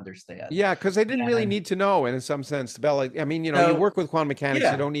wanted to understand. Yeah, because they didn't really And need to know, and in some sense, Bell. I mean, you so work with quantum mechanics,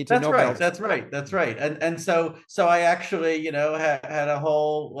 you yeah, don't need to that's know right. Bell's. That's right. That's right. And so I actually, had a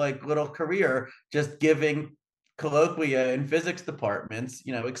whole like little career just giving colloquia in physics departments,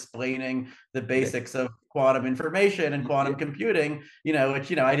 explaining the Yeah. basics of quantum information and Yeah. quantum computing,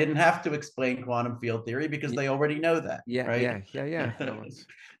 which, I didn't have to explain quantum field theory because they already know that, Yeah. right? Yeah. Yeah. Yeah. No, it's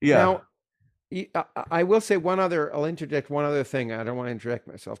Yeah. now. I will say one other. I'll interject one other thing. I don't want to interject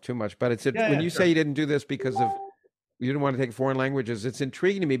myself too much, but Yeah, when yeah, you say sure. you didn't do this because of you didn't want to take foreign languages, it's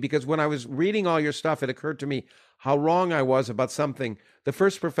intriguing to me because when I was reading all your stuff, it occurred to me how wrong I was about something. The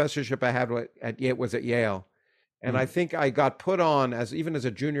first professorship I had was at Yale, and I Mm, think I got put on as even as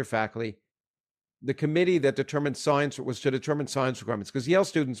a junior faculty. The committee that determined science was to determine science requirements because Yale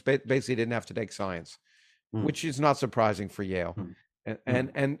students basically didn't have to take science. Mm. which is not surprising for Yale. Mm.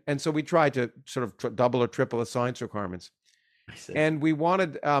 And Mm. so we tried to sort of double or triple the science requirements. I see. And we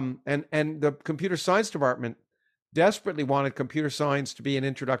wanted and the computer science department desperately wanted computer science to be an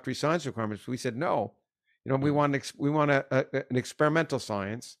introductory science requirement. So we said no. We Mm. want an experimental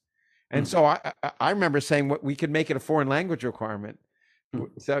science. And Mm. so I remember saying what we could make it a foreign language requirement. Mm.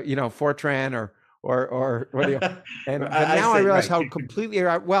 So Fortran or what do you but I now I say, realize right. how completely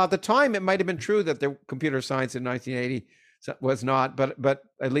well, at the time it might have been true that the computer science in 1980 was not, but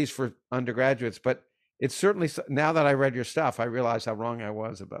at least for undergraduates. But it's certainly, now that I read your stuff, I realize how wrong I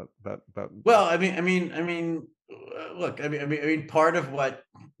was about. Well, look, part of what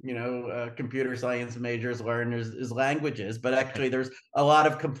computer science majors learn is languages, but actually, there's a lot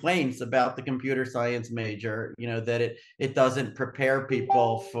of complaints about the computer science major, that it doesn't prepare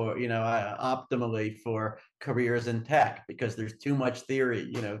people for, optimally for careers in tech because there's too much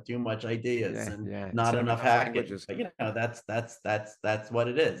theory, too much ideas Yeah, and yeah, not instead of enough enough hacking. languages. But that's what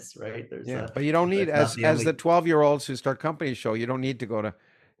it is, right? Yeah, but you don't need, It's not the as the only. 12-year-olds who start companies show, you don't need to go to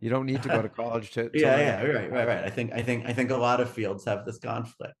college to Yeah, learn. yeah, right. I think a lot of fields have this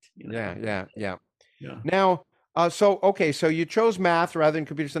conflict, Yeah, yeah, yeah. Yeah. Now, okay, so you chose math rather than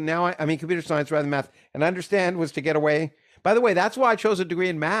computer science. Now, I mean computer science rather than math, and I understand was to get away. By the way, that's why I chose a degree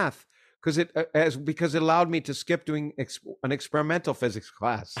in math, because it allowed me to skip doing an experimental physics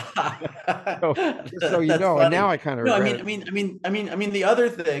class. So just so you That's know, and now funny. I kind of No, regret it. the other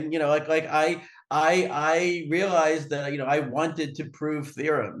thing, I realized that I wanted to prove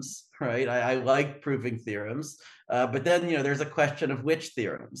theorems, right? I like proving theorems, but then there's a question of which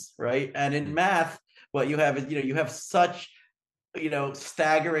theorems, right? And in math, what you have is you have such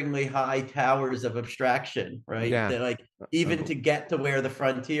staggeringly high towers of abstraction, right? Yeah, That like even to get to where the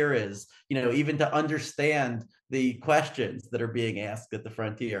frontier is, even to understand the questions that are being asked at the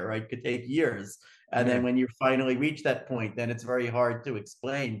frontier, right, could take years. And yeah, then when you finally reach that point, then it's very hard to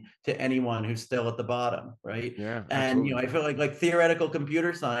explain to anyone who's still at the bottom, right? yeah, And absolutely. I feel like theoretical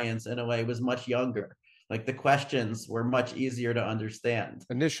computer science in a way was much younger. Like the questions were much easier to understand,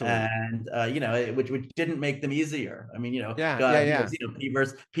 Initially, and which didn't make them easier. I mean, yeah, yeah, God, yeah,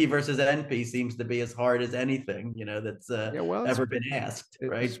 P versus NP seems to be as hard as anything that's yeah. Well, ever been asked,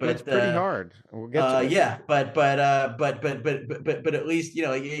 right? it's pretty hard. We'll get to it. Yeah, but at least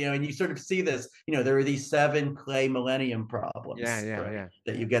and you sort of see this. There are these 7 Clay Millennium Yeah, problems, yeah, right? yeah,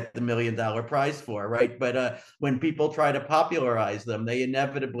 That you get the $1 million prize for, right? But when people try to popularize them, they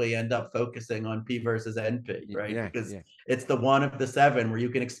inevitably end up focusing on P versus NP, right? yeah, Because yeah, it's the one of the 7 where you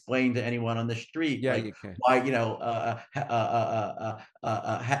can explain to anyone on the street, yeah. like You can. why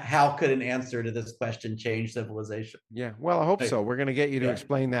how could an answer to this question change civilization? Yeah. Well, I hope Right. so. We're going to get you to Yeah.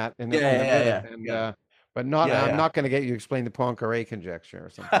 explain that in Yeah, a yeah, minute, yeah, and yeah, but not. yeah, I'm yeah. not going to get you to explain the Poincare conjecture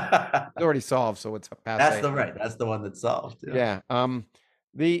or something. It's already solved, so it's passe. That's the one that's solved. Yeah. Yeah.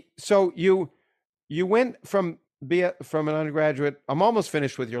 So you went from an undergraduate. I'm almost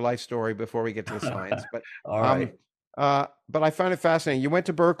finished with your life story before we get to the science, All um, right. but I find it fascinating. You went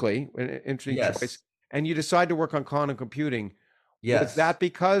to Berkeley, an interesting choice, Yes. and you decided to work on quantum computing. Was Yes. that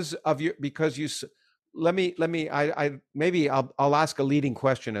because of you? Because you? Let me. I maybe I'll ask a leading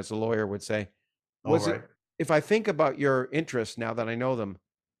question, as a lawyer would say. All Was it? right. If I think about your interests now that I know them,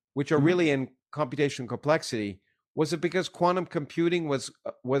 which are Mhm. really in computation complexity, was it because quantum computing was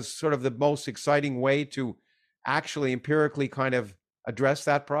sort of the most exciting way to actually empirically kind of address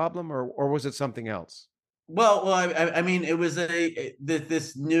that problem, or was it something else? I mean, it was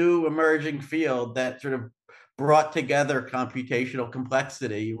this new emerging field that sort of brought together computational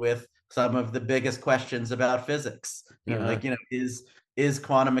complexity with some of the biggest questions about physics. Uh-huh. Is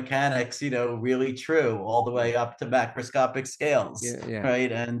quantum mechanics, really true all the way up to macroscopic scales, Yeah, yeah,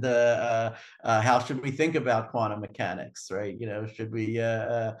 right? And how should we think about quantum mechanics, right? Should we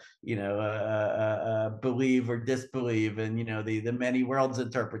believe or disbelieve in the many worlds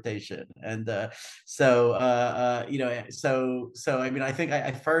interpretation? And I mean, I think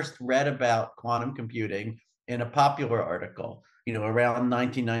I first read about quantum computing in a popular article, around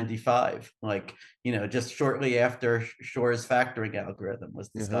 1995, like, just shortly after Shor's factoring algorithm was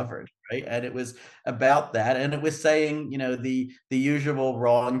uh-huh. discovered, right? And it was about that, and it was saying, the usual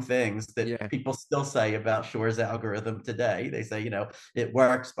wrong things that Yeah, people still say about Shor's algorithm today. They say, it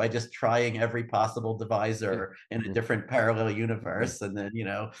works by just trying every possible yeah, divisor in a yeah, different parallel yeah, universe, and then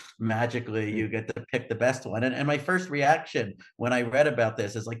magically yeah. you get to pick the best one. And my first reaction when I read about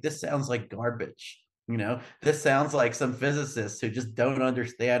this is like, this sounds like garbage. This sounds like some physicists who just don't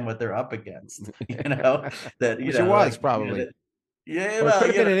understand what they're up against. That Which it was like probably. Yeah, Well, it well, could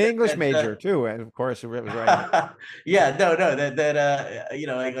have you been know an English that. major too, and of course, it was right. Yeah, no,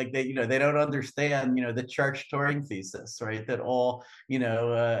 like they, they don't understand, the church Turing thesis, right? That all,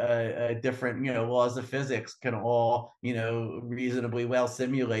 different, laws of physics can all, reasonably well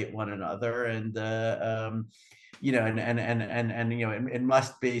simulate one another, and it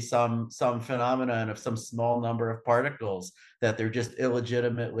must be some phenomenon of some small number of particles that they're just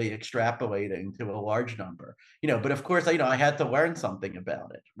illegitimately extrapolating to a large number. But of course, I had to learn something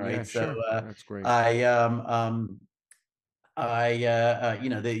about it, Yeah, right? So sure. That's great. I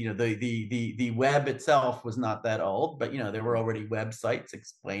the web itself was not that old, but there were already websites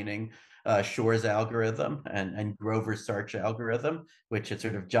explaining Shor's algorithm and Grover's search algorithm, which had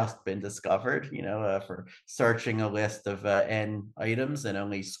sort of just been discovered, for searching a list of n items and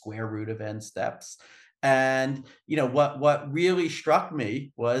only square root of n steps. And what really struck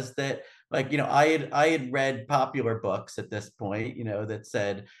me was that, like, I had read popular books at this point, that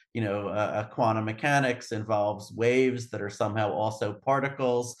said, quantum mechanics involves waves that are somehow also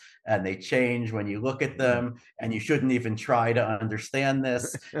particles, and they change when you look at Mm. them, and you shouldn't even try to understand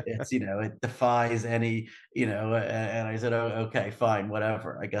this. It's, it defies any, and I said, oh, okay, fine,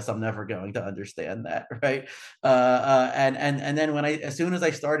 whatever. I guess I'm never going to understand that, right? And then as soon as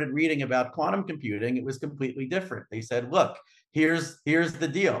I started reading about quantum computing, it was completely different. They said, look, here's the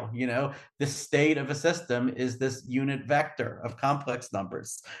deal, the state of a system is this unit vector of complex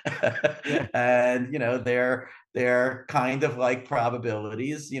numbers. Yeah. And they're kind of like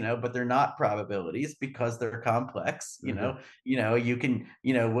probabilities, but they're not probabilities because they're complex. Hmm. You can,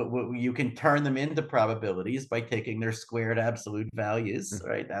 you can turn them into probabilities by taking their squared absolute values,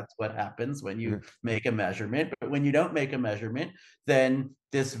 right? That's what happens when you make a measurement. But when you don't make a measurement, then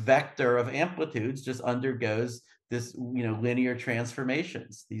this vector of amplitudes just undergoes this, linear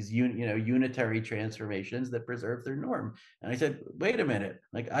transformations, these unitary transformations that preserve their norm. And I said, wait a minute,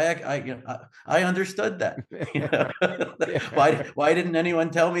 like I understood that. Yeah. Why didn't anyone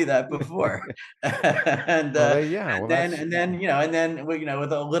tell me that before? and Well, uh, yeah. Well, and then that's and then and then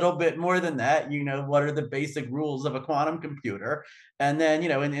with a little bit more than that, what are the basic rules of a quantum computer? And then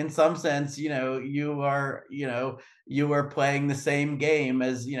in some sense, you are playing the same game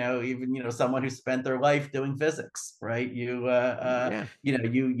as even someone who spent their life doing physics, right? yeah.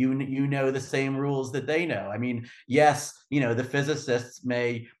 You know the same rules that they know. I mean, yes, the physicists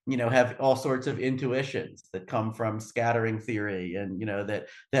may have all sorts of intuitions that come from scattering theory, and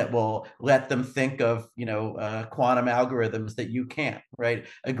that will let them think of quantum algorithms that you can't, right?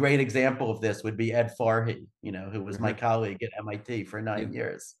 A great example of this would be Ed Farhi, who was my Uh-huh. colleague at MIT for Yeah. 9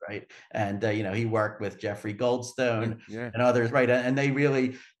 years, right? And he worked with Jeffrey Goldstone Yeah. and others, right? And they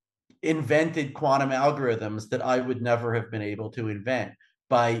really invented quantum algorithms that I would never have been able to invent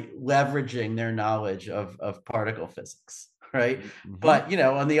by leveraging their knowledge of particle physics, right? Mm-hmm. But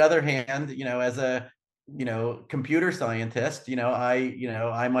on the other hand, as a computer scientist,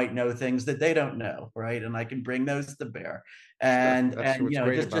 I might know things that they don't know, right? And I can bring those to bear. Sure. And That's what's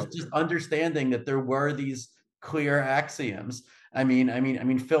great about. just understanding that there were these clear axioms. I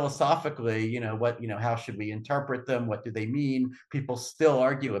mean, philosophically, how should we interpret them? What do they mean? People still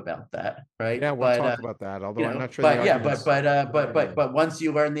argue about that, right? Yeah, we'll talk about that. Although I'm not sure the But yeah, but arguments. but uh, but Yeah. but but once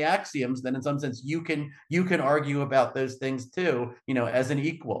you learn the axioms, then in some sense you can argue about those things too, as an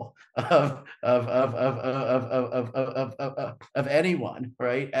equal of anyone,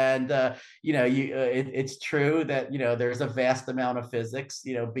 right? And it's true that there's a vast amount of physics,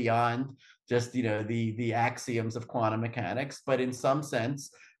 beyond just the axioms of quantum mechanics, but in some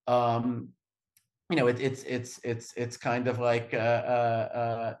sense, it's kind of like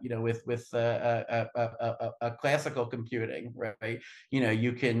with classical computing, right?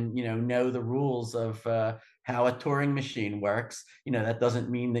 You can know the rules of how a Turing machine works. That doesn't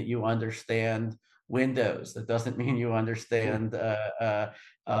mean that you understand Windows. That doesn't mean you understand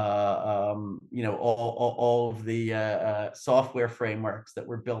all of the software frameworks that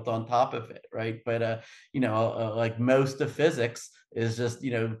were built on top of it, right? But like most of physics is just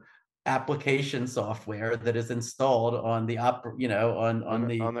application software that is installed on the on the On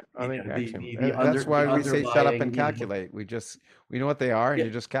the axiom. the That's why the we say shut up and underlying calculate. We know what they are, and yeah,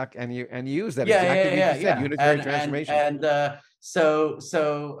 you just and you use that yeah, exactly yeah, what you yeah, just said. yeah. Unitary And transformation. and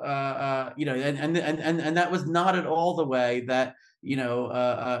and that was not at all the way that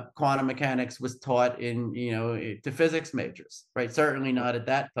quantum mechanics was taught in to physics majors, right? Certainly not at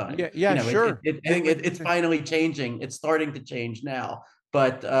that time. Yeah. Yeah. Sure. I think it's finally changing. It's starting to change now,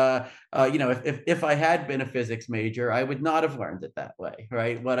 But if I had been a physics major, I would not have learned it that way,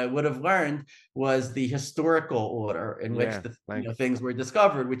 right? What I would have learned was the historical order in which Yeah, the thanks. things were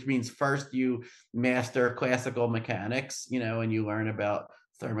discovered, which means first you master classical mechanics, and you learn about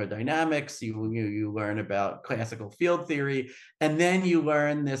thermodynamics, you learn about classical field theory, and then you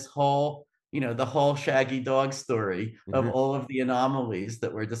learn this whole the whole Shaggy Dog story of Hmm. all of the anomalies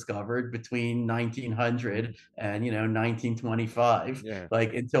that were discovered between 1900 and 1925, Yeah.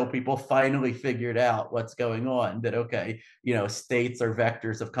 like until people finally figured out what's going on, that okay, states are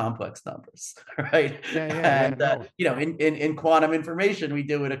vectors of complex numbers, right? Yeah, yeah, yeah. And No. in quantum information, we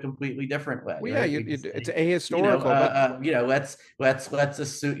do it a completely different way, Well, yeah, right? We just it's say, ahistorical, but let's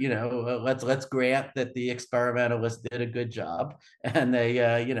assume, let's grant that the experimentalists did a good job, and they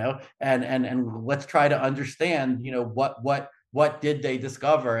and let's try to understand, what did they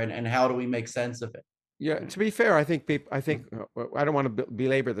discover, and how do we make sense of it. yeah, to be fair, I think I don't want to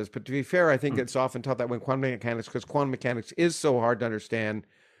belabor this, but to be fair, I think Mm. it's often taught that when quantum mechanics, because quantum mechanics is so hard to understand,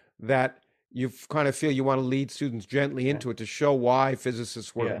 that you kind of feel you want to lead students gently Yeah. into it to show why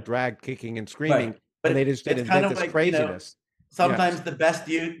physicists were Yeah. dragged kicking and screaming Right. when they But just didn't it's kind invent of this like, craziness. Yeah, sometimes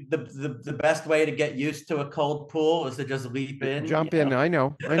the best way to get used to a cold pool is to just leap in, jump in. I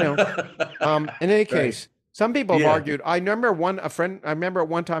know, I know. In any Right. case, some people have Yeah. argued. I remember a friend. I remember at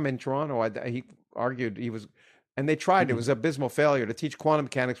one time in Toronto, he argued he was, and they tried. It was Mhm. an abysmal failure to teach quantum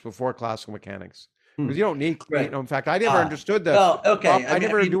mechanics before classical mechanics because Hmm. you don't need. Right. In fact, I never understood Well, okay. I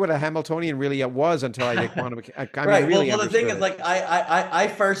never knew what a Hamiltonian really was until I did quantum. I mean, Right. Well, really the thing understood is, it. like, I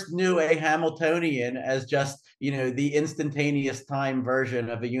first knew a Hamiltonian as just, the instantaneous time version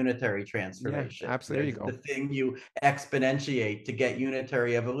of a unitary Yeah, transformation. absolutely. There you The go. thing you exponentiate to get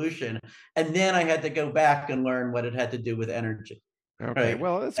unitary evolution, and then I had to go back and learn what it had to do with energy, Okay, right?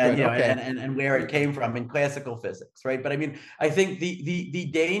 well, that's And good. Okay. where it came from in classical physics, right? But I mean, I think the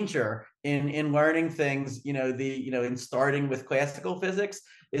danger in learning things, in starting with classical physics,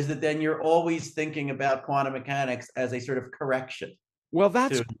 is that then you're always thinking about quantum mechanics as a sort of correction Well,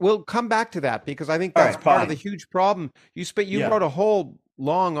 to. we'll come back to that because I think All that's right, part of the fine. huge problem. You Yeah. wrote a whole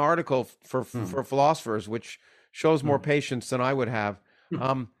long article Mm. for philosophers, which shows more Mm. patience than I would have.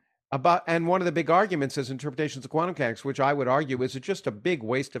 Um, about and one of the big arguments is interpretations of quantum mechanics, which I would argue is just a big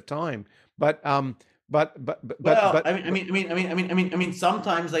waste of time. But Well,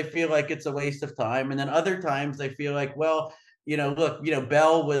 sometimes I feel like it's a waste of time, and then other times I feel like, well, look,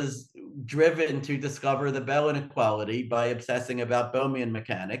 Bell was driven to discover the Bell inequality by obsessing about Bohmian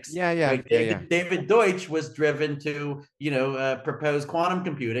mechanics, yeah, yeah, right? yeah, yeah, David Deutsch was driven to, propose quantum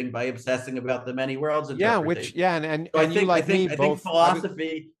computing by obsessing about the many worlds yeah. interpretation. So And you like me I think both.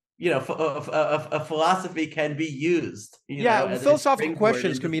 philosophy, a philosophy can be used, Yeah, as a philosophical springboard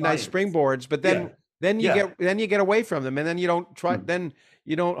questions can into be nice science. springboards, but Yeah, yeah, then you get away from them, and then you don't try. mm, Then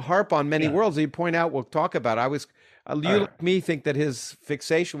you don't harp on many yeah. worlds. You point out. We'll talk about. All You right. like me think that his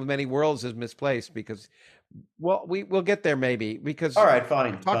fixation with many worlds is misplaced because, well, we'll get there maybe All because right, I've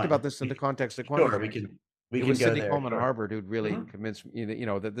fine, talked about fine. this in the context of quantum Sure, mechanics. we It can was go Sidney there. Coleman at Sure. Harvard who'd really Mhm. convinced me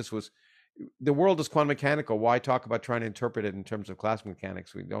that that this was the world is quantum mechanical. Why talk about trying to interpret it in terms of classical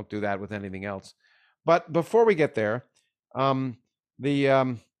mechanics? We don't do that with anything else. But before we get there, um, the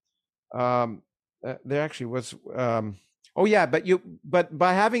there actually was. Oh yeah, but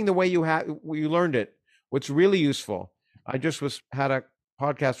by having the way you learned it, what's really useful. I just had a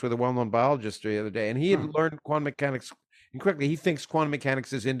podcast with a well-known biologist the other day, and he had Hmm. learned quantum mechanics incorrectly. He thinks quantum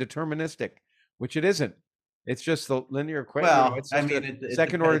mechanics is indeterministic, which it isn't. It's just the linear equation. Well, It's I just a mean,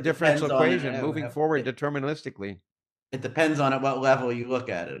 second order it differential depends on equation moving forward deterministically. it depends on at what level you look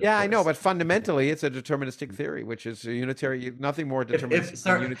at it, of Yeah, I know, course. but fundamentally, it's a deterministic theory, which is a unitary, nothing more If deterministic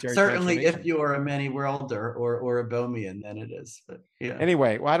than unitary certainly if transformation. you are a many worlder or a Bohmian, then it is. But yeah.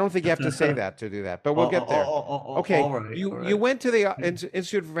 Anyway, well, I don't think you have to say that to do that, but we'll get there. Okay, All right, all you right. went to the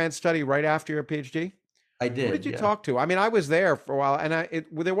Institute for Advanced Study right after your PhD. I Who did did, you yeah. talk to? I mean, I was there for a while, and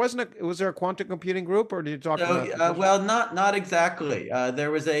there wasn't was there a quantum computing group, or did you talk to So, mathematicians? well, not exactly. There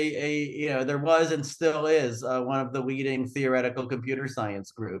was there was and still is one of the leading theoretical computer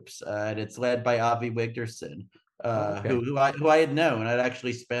science groups, and it's led by Avi Wigderson, Oh, okay. who I had known. I'd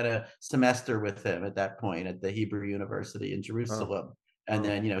actually spent a semester with him at that point at the Hebrew University in Oh, Jerusalem, and oh,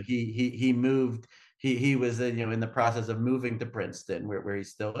 then he moved. He was in the process of moving to Princeton, where he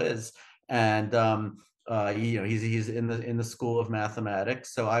still is, and he's in the School of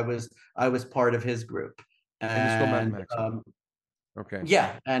Mathematics. So I was part of his group, in the school of and mathematics. Okay.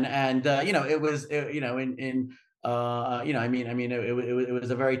 yeah, and it was in it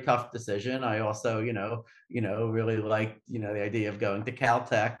was a very tough decision. I also, really liked, the idea of going to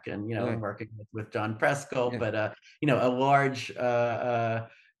Caltech and, Yeah, and working with John Prescott, yeah. but,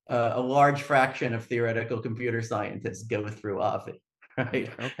 a large fraction of theoretical computer scientists go through Avi, right?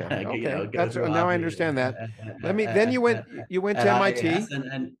 Okay, Go That's through now I Avi understand that. Let me. Then you went at to IAS,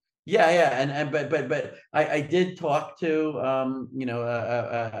 MIT. yeah, but I did talk to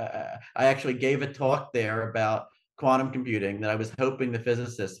I actually gave a talk there about quantum computing that I was hoping the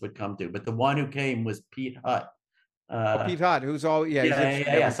physicists would come to, but the one who came was Pete Hutt. Oh, Uh, Pete Todd, who's all he's yeah, interested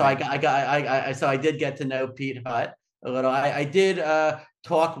yeah, in yeah. So everything. so I did get to know Pete Hutt a little. I did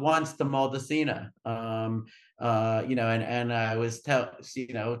talk once to Maldacena, and I was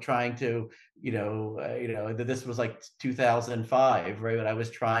trying to, that this was like 2005, right? But I was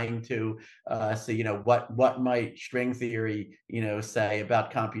trying to see, what might string theory, say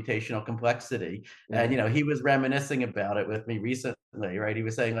about computational complexity, Yeah. and he was reminiscing about it with me recently, right? He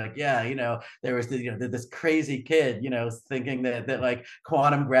was saying like, yeah, there was this crazy kid, thinking that like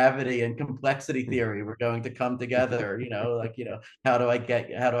quantum gravity and complexity theory were going to come together. Like how do I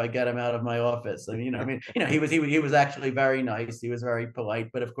get him out of my office? I mean, he was actually very nice. He was very polite,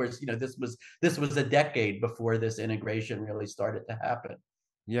 but of course, this was a decade before this integration really started to happen.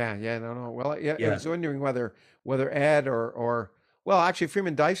 Yeah, no, no. Well, yeah, I Yeah. was wondering whether Ed or well, actually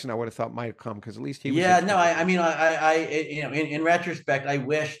Freeman Dyson, I would have thought might have come because at least he was Yeah, no, interested. in retrospect, I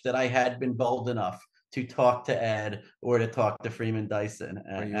wish that I had been bold enough to talk to Ed or to talk to Freeman Dyson,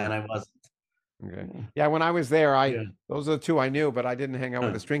 But you and were I wasn't. okay. Yeah, when I was there, I Yeah. those are the two I knew, but I didn't hang out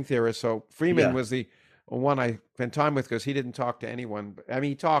with the Huh. string theorists. So Freeman Yeah. was the one I spent time with because he didn't talk to anyone. I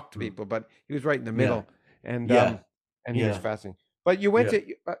mean, he talked to Hmm. people, but he was right in the Yeah. middle, and Yeah. um, and he was Yeah. fascinating. But you went Yeah.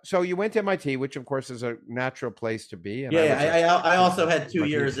 to so you went to MIT, which of course is a natural place to be, and Yeah, I yeah. was a I also had two MIT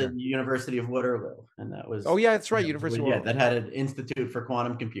years at sure. the University of Waterloo, and Oh yeah, that's right, University of yeah, World. that had an institute for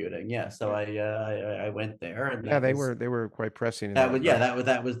quantum computing. Yeah, so Yeah, I went there, and yeah, they were quite pressing in that that was yeah regard.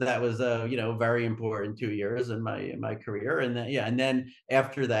 that was very important 2 years in my career, and then and then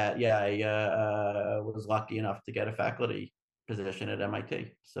after that, yeah, I was lucky enough to get a faculty position at MIT.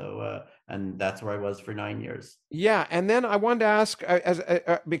 So and that's where I was for 9 years. Yeah, and then I wanted to ask,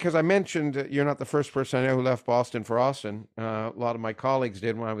 because I mentioned you're not the first person I know who left Boston for Austin. A lot of my colleagues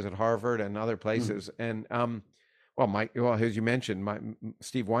did when I was at Harvard and other Mm, places. And well, as you mentioned,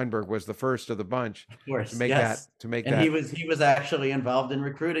 Steve Weinberg was the first of the bunch of course, yes, to make and that. he was actually involved in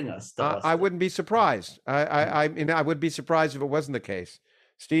recruiting us to I Austin. wouldn't be surprised. Mm, I mean, I would be surprised if it wasn't the case.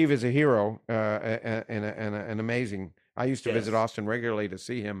 Steve is a hero, and amazing. I used to visit yes. Austin regularly to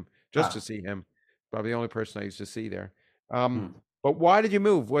see him, just to Ah. see him. Probably the only person I used to see there. Um, Mm. but why did you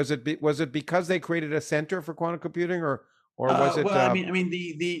move? Was it because they created a center for quantum computing, or was it? Well,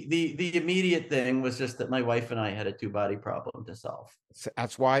 the immediate thing was just that my wife and I had a two-body problem to solve.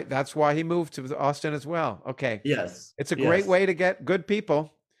 That's why he moved to Austin as well. Okay, Yes, it's a great yes. way to get good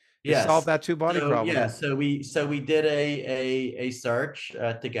people to solve Yes. that two body So problem. yeah, so we did a search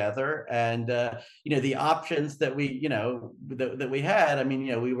together, and the options that that we had. I mean,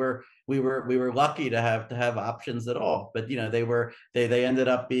 we were lucky to have options at all, but they ended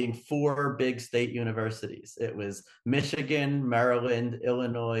up being four big state universities. It was Michigan, Maryland,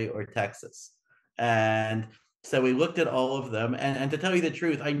 Illinois, or Texas, and so we looked at all of them, and to tell you the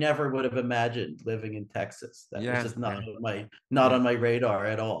truth, I never would have imagined living in Texas. That was Yeah, just not yeah, on yeah, my radar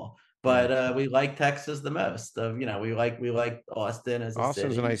at all. yeah. But we like Texas the most. We like Austin as a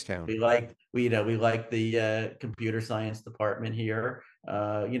Austin's a city. nice town. We like the computer science department here.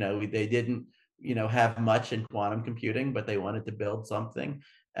 They didn't have much in quantum computing, but they wanted to build something,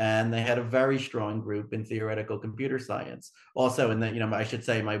 and they had a very strong group in theoretical computer science. Also, and then I should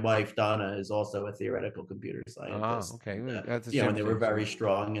say my wife Donna is also a theoretical computer Ah, scientist. okay. And, That's and they were interesting. So, very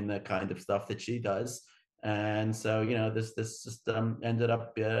strong in the kind of stuff that she does. And so this just ended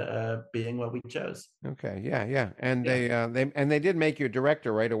up being what we chose. okay, yeah, and Yeah. they did make you a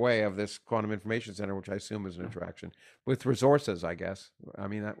director right away of this quantum information center, which I assume is an attraction with resources. I guess. I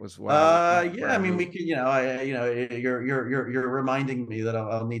mean, that was why Yeah. I I mean, we moved. could. You're reminding me that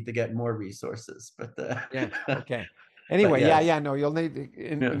I'll need to get more resources, but Yeah. Okay. but Anyway, yes. yeah. No, you'll need.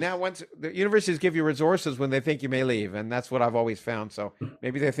 Now, Yes. once the universities give you resources when they think you may leave, and that's what I've always found. So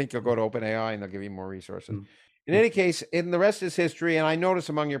maybe they think you'll go to OpenAI and they'll give you more resources. In any case, in the rest is history, and I notice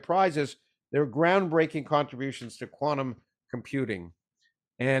among your prizes there are groundbreaking contributions to quantum computing,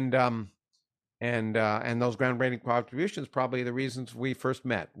 and and those groundbreaking contributions probably the reasons we first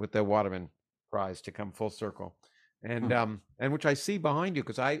met with the Waterman Prize to come full circle, and which I see behind you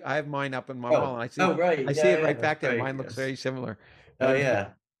because I have mine up in my wall Oh, and oh, right. I see Yeah, it right yeah, back there. right. Mine looks Yes. very similar. Oh, Uh, yeah.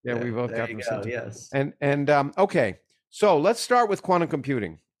 Yeah, we both There got you them same go. time. Yes. And okay, so let's start with quantum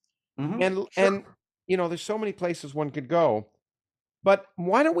computing. And Sure. there's so many places one could go, but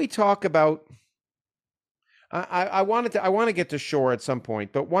why don't we talk about? I want to get to shore at some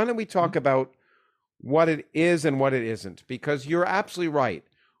point, but why don't we talk Mhm. about what it is and what it isn't? Because you're absolutely right.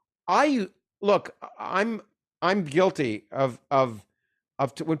 I look, I'm guilty of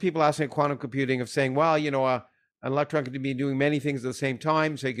when people ask me quantum computing of saying, well, an electron can be doing many things at the same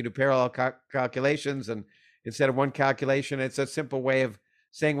time, so you can do parallel calculations, and instead of one calculation, it's a simple way of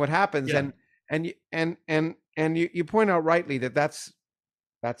saying what happens. Yeah. And you point out rightly that that's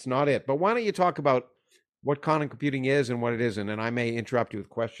not it. But why don't you talk about what quantum computing is and what it isn't? And I may interrupt you with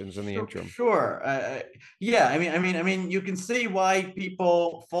questions in the Sure, interim. sure. Yeah, you can see why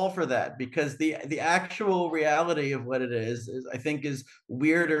people fall for that because the actual reality of what it is I think is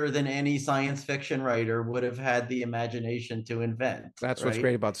weirder than any science fiction writer would have had the imagination to invent, That's what's right?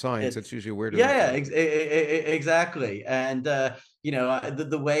 great about science. It's It's usually weirder than yeah, science. exactly. And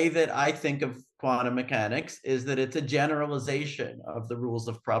the way that I think of quantum mechanics is that it's a generalization of the rules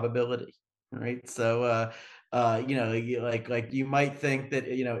of probability, right? So like you might think that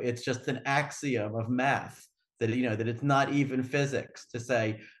it's just an axiom of math that that it's not even physics to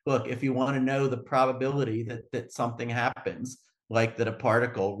say, look, if you want to know the probability that something happens, like that a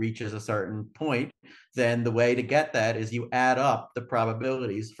particle reaches a certain point, then the way to get that is you add up the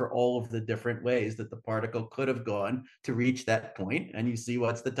probabilities for all of the different ways that the particle could have gone to reach that point, and you see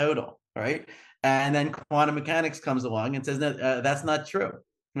what's the total, right? And then quantum mechanics comes along and says, no, that's not true,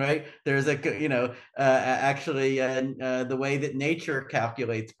 right? There's actually the way that nature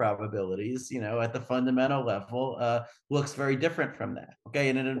calculates probabilities, at the fundamental level, looks very different from that. Okay,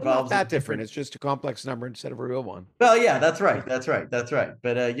 and it Well, not involves a that different. different. It's just a complex number instead of a real one. Well, yeah, that's right, that's right.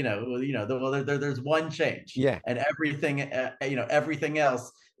 But there's one change, Yeah. and everything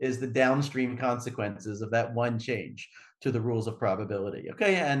else is the downstream consequences of that one change to the rules of probability.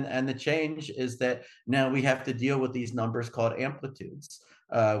 Okay, and the change is that now we have to deal with these numbers called amplitudes,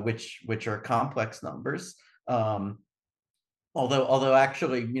 which are complex numbers. Um, although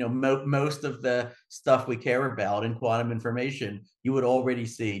actually, most of the stuff we care about in quantum information, you would already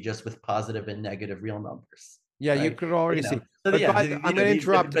see just with positive and negative real numbers, Yeah, you right? could already You know, see. so But yeah, I'm going to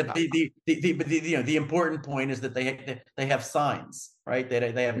interrupt. but the important point is that they have signs, right?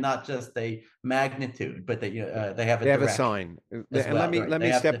 They have not just a magnitude, but they have a They have a direction sign. as And let well, me right? let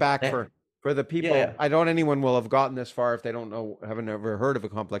me step back They, for the yeah, people. yeah. I don't anyone will have gotten this far if they don't know, haven't ever heard of a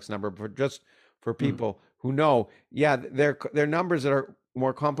complex number. But just for Mm, people who know, yeah, they're numbers that are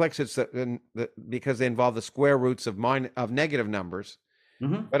more complex. Because they involve the square roots of negative numbers.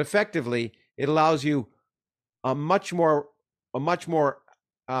 mhm. But effectively, it allows you a much more a much more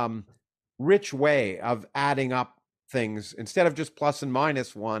um, rich way of adding up things instead of just plus and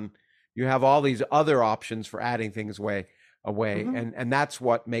minus one. You have all these other options for adding things away, Mhm. and that's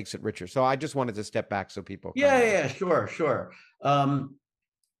what makes it richer. So I just wanted to step back so people kind Yeah, of yeah, understand. yeah, sure, sure. Um,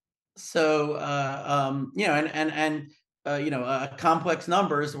 complex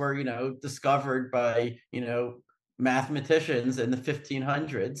numbers were discovered by mathematicians in the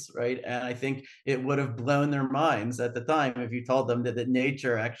 1500s, right? And I think it would have blown their minds at the time if you told them that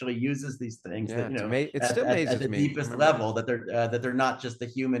nature actually uses these things, that Yeah, it still at amazes the me. I deepest remember. level, that they're not just a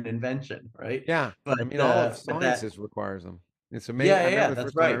human invention, right? Yeah, but I mean, all of but that sciences requires them. It's amazing. Yeah, I yeah, yeah, remember the that's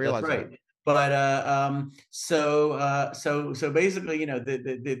first time I right. That's realized that. right. But so basically,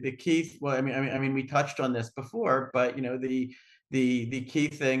 the key. Well, I mean, we touched on this before, but the key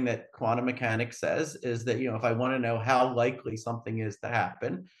thing that quantum mechanics says is that if I want to know how likely something is to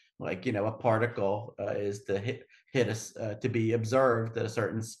happen, like a particle is to hit us to be observed at a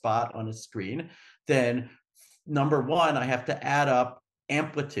certain spot on a screen, then number one, I have to add up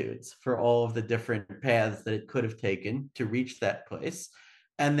amplitudes for all of the different paths that it could have taken to reach that place.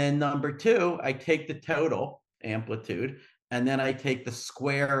 And then number two, I take the total amplitude and then I take the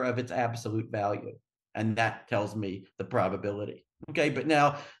square of its absolute value. And that tells me the probability. Okay, but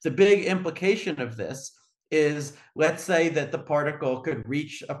now the big implication of this is, let's say that the particle could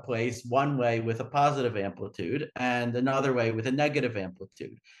reach a place one way with a positive amplitude and another way with a negative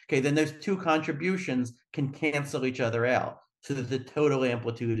amplitude. Okay, then those two contributions can cancel each other out so that the total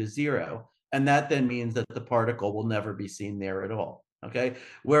amplitude is zero. And that then means that the particle will never be seen there at all. Okay.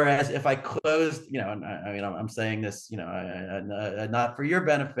 Whereas if I closed, I'm saying this, not for your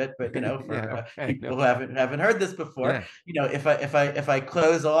benefit, but Yeah, for okay, people no, who haven't heard this before, yeah, if I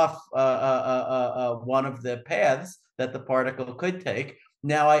close off one of the paths that the particle could take,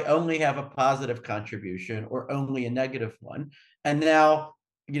 now I only have a positive contribution or only a negative one, and now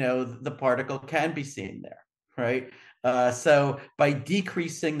the particle can be seen there, right? So by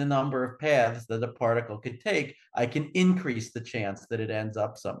decreasing the number of paths that a particle could take, I can increase the chance that it ends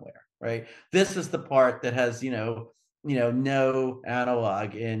up somewhere, right? This is the part that has, no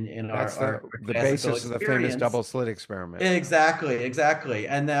analog in That's our the classical basis of the famous experience. double slit experiment. Exactly, exactly.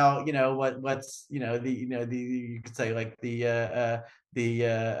 And now, what's the you could say like the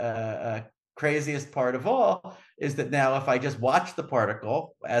craziest part of all is that now if I just watch the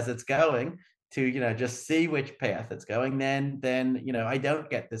particle as it's going to just see which path it's going, then I don't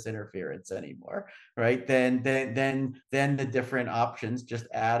get this interference anymore, right? Then the different options just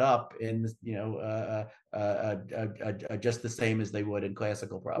add up in just the same as they would in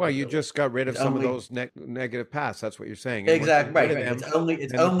classical Well, you probability. just got rid of It's some of only those negative paths. That's what you're saying. And once you Exactly, get rid right, of right. them, It's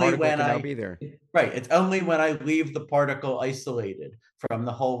then the only particle when can now be there. right. It's only when I leave the particle isolated from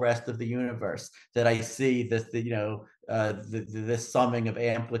the whole rest of the universe that I see this summing of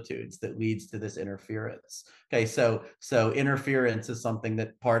amplitudes that leads to this interference. Okay, so interference is something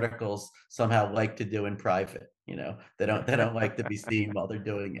that particles somehow like to do in private. They don't like to be seen while they're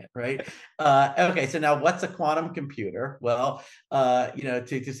doing it, right? Okay, so now what's a quantum computer? Well,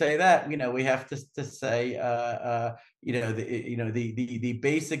 to say that, we have to say the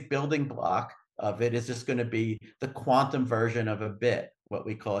basic building block of it is just going to be the quantum version of a bit, what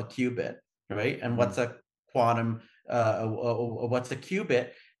we call a qubit, right? And Mm. what's a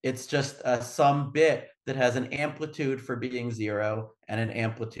qubit? It's just some bit that has an amplitude for being 0 and an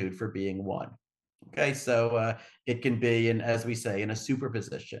amplitude for being 1. Okay, so it can be in, as we say, in a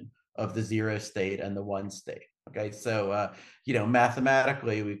superposition of the 0 state and the 1 state. Okay, so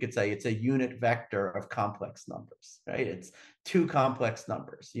mathematically, we could say it's a unit vector of complex numbers, right? It's two complex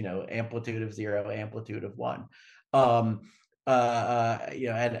numbers, amplitude of 0, amplitude of 1. But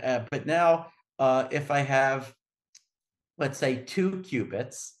now, if I have, let's say, 2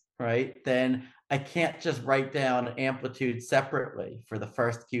 qubits, right? Then I can't just write down amplitude separately for the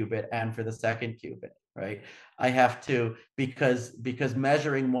first qubit and for the second qubit, right? I have to, because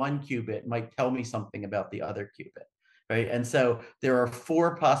measuring 1 qubit might tell me something about the other qubit, right? And so there are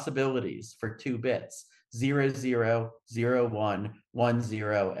 4 possibilities for 2 bits: 0, 0, 0, 1, 1,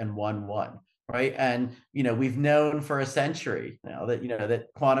 0, and 1, 1. Right. And, we've known for a century now that, that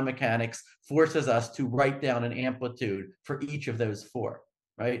quantum mechanics forces us to write down an amplitude for each of those 4.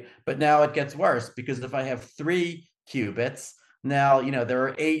 Right. But now it gets worse, because if I have 3 qubits, now, there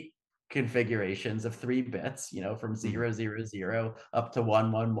are 8 configurations of 3 bits, from 0, 0, 0 up to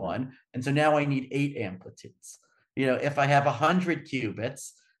 1, 1, 1. And so now I need 8 amplitudes. If I have 100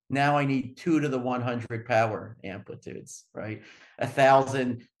 qubits, now I need 2 to the 100 power amplitudes, right?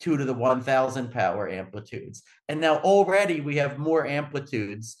 1,000, 2 to the 1,000 power amplitudes. And now already we have more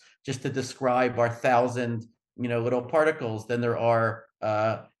amplitudes just to describe our 1,000, little particles than there are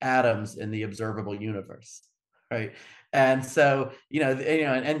atoms in the observable universe, right? And so,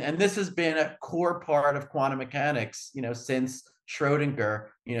 and this has been a core part of quantum mechanics, since Schrodinger,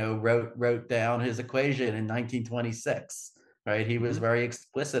 wrote down his equation in 1926. Right, he was very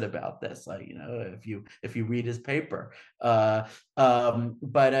explicit about this. Like, if you read his paper, but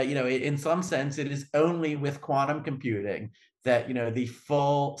in some sense, it is only with quantum computing that the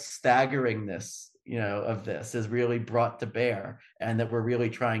full staggerings of this is really brought to bear, and that we're really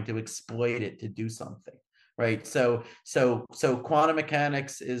trying to exploit it to do something. Right. So quantum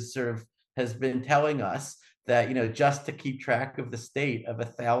mechanics has been telling us that just to keep track of the state of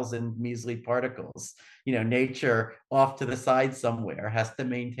 1,000 measly particles, nature off to the side somewhere has to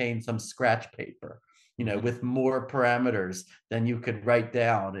maintain some scratch paper, with more parameters than you could write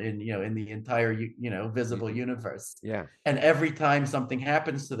down in the entire visible universe. Yeah. And every time something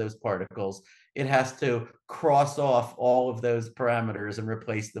happens to those particles, it has to cross off all of those parameters and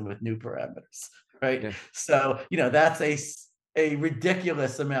replace them with new parameters. Right. Yeah. So that's a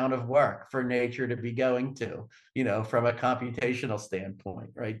ridiculous amount of work for nature to be going to, from a computational standpoint,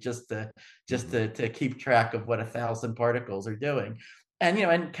 right? Just to keep track of what 1,000 particles are doing. And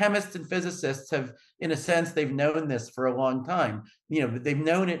and chemists and physicists have, in a sense, they've known this for a long time. They've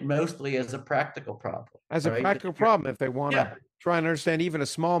known it mostly as a practical problem. As a Right? practical problem, if they want to Yeah. try and understand even a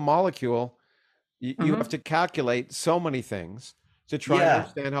small molecule, you have Mm-hmm. to calculate so many things to try and Yeah.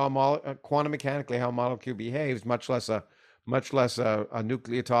 understand how quantum mechanically how a molecule behaves, much less a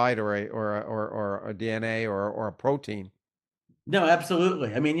nucleotide or a DNA or a protein. No,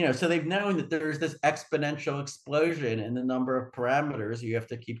 absolutely. I mean, so they've known that there's this exponential explosion in the number of parameters you have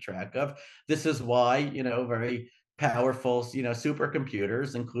to keep track of. This is why, very powerful,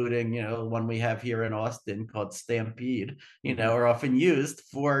 supercomputers, including, one we have here in Austin called Stampede, are often used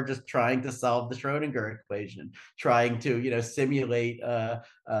for just trying to solve the Schrodinger equation, trying to, simulate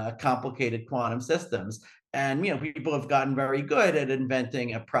complicated quantum systems. and people have gotten very good at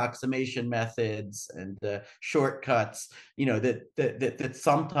inventing approximation methods and shortcuts, that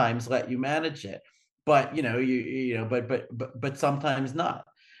sometimes let you manage it, but but sometimes not.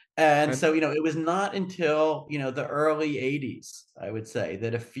 And And so, it was not until, the early 80s, I would say,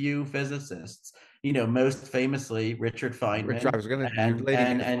 that a few physicists, most famously Richard Richard, I Feynman was going to, you're and leading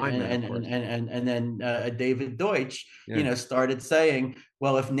and into and Feynman, of and and course. and then David Deutsch, Yeah. started saying,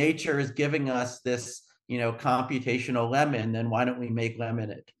 well, if nature is giving us this, computational lemon, then why don't we make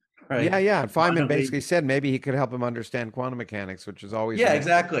lemonade, Yeah, right? yeah. And Why Feynman don't we basically said maybe he could help him understand quantum mechanics, which is always Yeah, an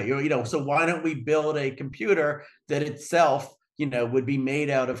exactly. So why don't we build a computer that itself, would be made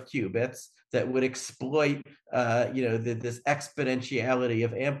out of qubits that would exploit, this exponentiality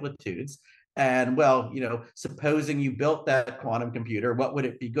of amplitudes. And well, supposing you built that quantum computer, what would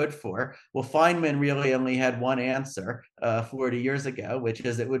it be good for? Well, Feynman really only had one answer 40 years ago, which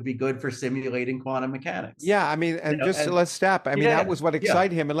is it would be good for simulating quantum mechanics. Yeah, I mean, and just And let's step. I mean, that yeah, was what yeah,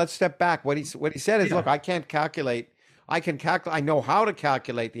 excited him. And let's step back. What he said is, look, yeah, I can't calculate. I can calculate. I know how to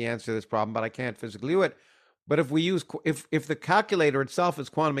calculate the answer to this problem, but I can't physically do it. But if we use if the calculator itself is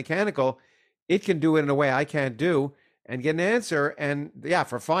quantum mechanical, it can do it in a way I can't do and get an answer. And yeah,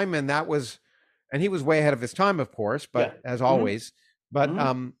 for Feynman, that was, and he was way ahead of his time, of course, yeah. but as Hmm. always, but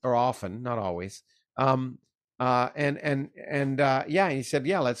Hmm. or often, not always. Um, yeah, and he said,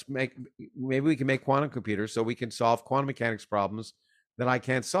 yeah, let's make, maybe we can make quantum computers so we can solve quantum mechanics problems that I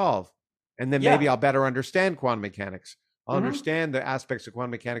can't solve. And then maybe Yeah. I'll better understand quantum mechanics. I'll Hmm. understand the aspects of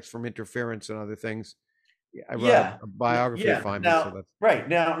quantum mechanics from interference and other things. Yeah, I wrote Yeah, a biography of yeah. Feynman, so Now, that's right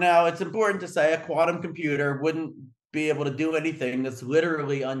now, it's important to say a quantum computer wouldn't be able to do anything that's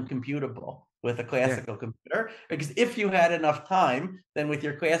literally uncomputable with a yeah, classical computer. Because if you had enough time, then with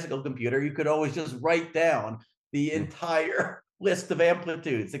your classical computer, you could always just write down the yeah, entire list of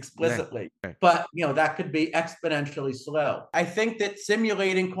amplitudes yeah, explicitly. yeah. But that could be exponentially slow. I think that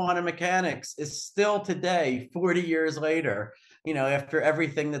simulating quantum mechanics is still today, 40 years later, after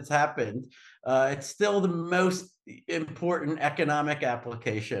everything that's happened, it's still the most important economic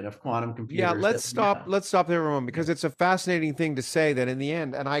application of quantum Yeah, computers that let's we stop. have. Let's stop there for a moment Yeah. because it's a fascinating thing to say that in the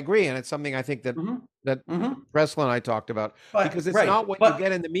end, and I agree, and it's something I think that Hmm. that Hmm. Pressler and I talked about But because it's right, not what you but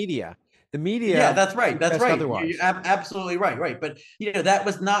get in the media. The yeah, media that's right. That's suggests right. You're otherwise. absolutely right. Right, but that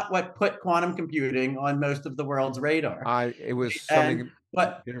was not what put quantum computing on most of the world's radar. It was And something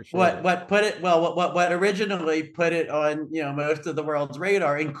what Peter showed what us. what put it well what originally put it on most of the world's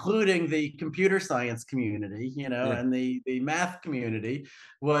radar, including the computer science community, Yeah. and the math community,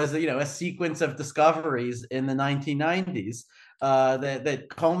 was a sequence of discoveries in the 1990s that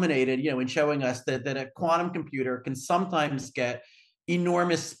culminated in showing us that a quantum computer can sometimes get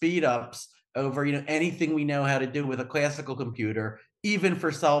enormous speed ups over anything we know how to do with a classical computer, even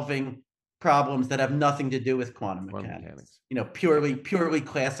for solving problems that have nothing to do with quantum Quantum mechanics, mechanics. purely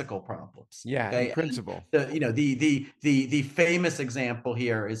classical problems. Yeah, in Okay. And principle. the famous example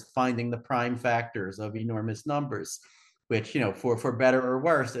here is finding the prime factors of enormous numbers, which for better or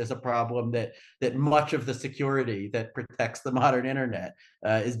worse is a problem that much of the security that protects the modern internet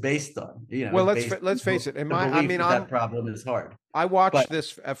is based on. Well, Is based let's face on it. In the my, I belief mean, that that problem is hard. I watched But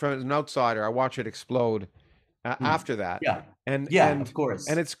this from an outsider. I watch it explode after that, yeah, and yeah, and of and course,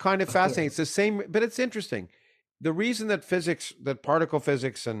 it's kind of of fascinating. course. It's the same, but it's interesting. The reason that particle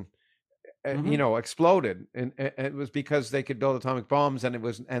physics and Hmm. exploded, and it was because they could build atomic bombs, and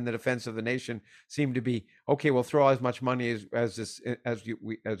the defense of the nation seemed to be okay. We'll throw as much money as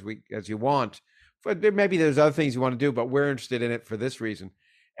you want, but maybe there's other things you want to do, but we're interested in it for this reason.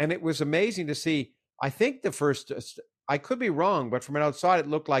 And it was amazing to see. I think the first, I could be wrong, but from an outside, it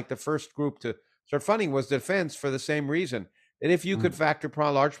looked like the first group to start funding was defense for the same reason. That if you could factor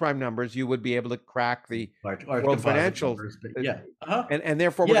large prime numbers, you would be able to crack the Large world composite financial, numbers, but uh, yeah, uh-huh. and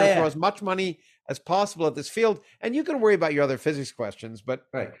therefore we're Yeah, going to throw yeah, as much money as possible at this field. And you can worry about your other physics questions, but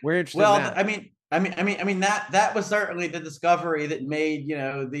right. we're interested in Well, that. that was certainly the discovery that made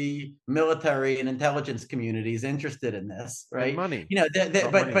the military and intelligence communities interested in this, And right? money, That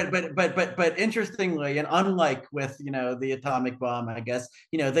about money. but interestingly, and unlike with the atomic bomb, I guess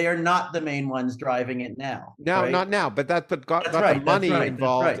they are not the main ones driving it now, Now, right? not now, but That's got the right. That's money right. That's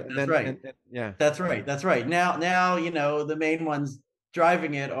involved, right. and That's then right. and yeah, That's right. That's right. Now, the main ones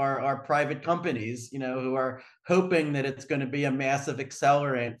driving it are private companies, who are hoping that it's going to be a massive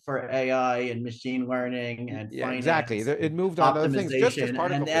accelerant for AI and machine learning and Yeah, exactly. finance It and moved on to other things, just as optimization,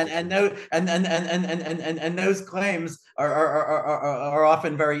 particle physics and is. those and those claims are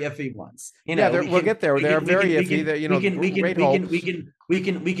often very iffy ones. You Yeah, know, we'll get there. They're very iffy. That, great hopes.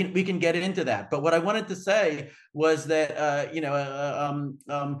 we can get into that. But what I wanted to say was that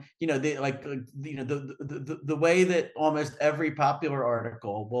the way that almost every popular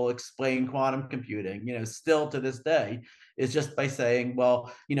article will explain quantum computing, still to this day, is just by saying,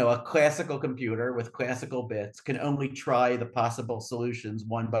 well, a classical computer with classical bits can only try the possible solutions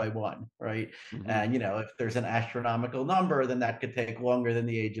one by one, right? Mm-hmm. And if there's an astronomical number, then that could take longer than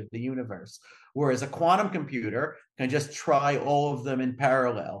the age of the universe. Whereas a quantum computer can just try all of them in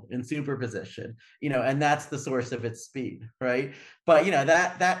parallel, in superposition, and that's the source of its speed, right? But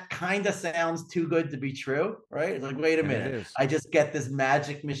that kind of sounds too good to be true, right? It's like, wait a And it minute, is. I just get this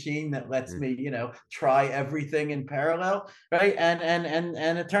magic machine that lets me, try everything in parallel, right?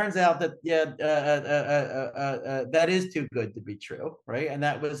 And it turns out that that is too good to be true, right? And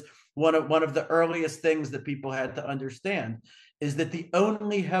that was one of the earliest things that people had to understand, is that the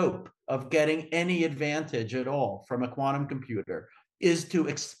only hope of getting any advantage at all from a quantum computer is to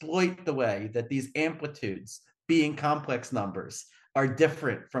exploit the way that these amplitudes, being complex numbers, are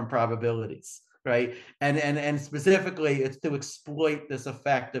different from probabilities, right? And specifically, it's to exploit this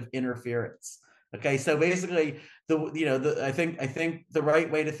effect of interference. Okay, so basically, I think the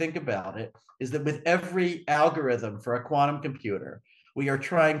right way to think about it is that with every algorithm for a quantum computer, we are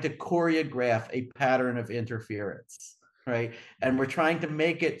trying to choreograph a pattern of interference, right? And we're trying to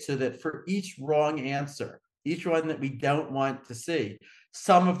make it so that for each wrong answer, each one that we don't want to see,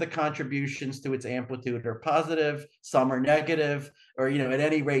 some of the contributions to its amplitude are positive, some are negative, or at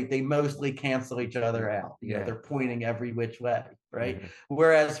any rate, they mostly cancel each other out. They're pointing every which way, right? Mm-hmm.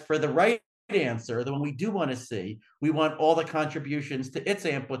 Whereas for the right answer, the one we do want to see, we want all the contributions to its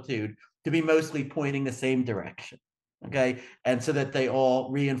amplitude to be mostly pointing the same direction. Okay, and so that they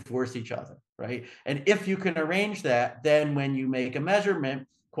all reinforce each other, right? And if you can arrange that, then when you make a measurement,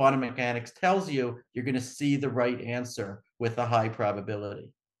 quantum mechanics tells you you're going to see the right answer with a high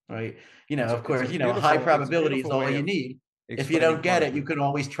probability, right? Of course, a high probability is all you need. If you don't get it, you can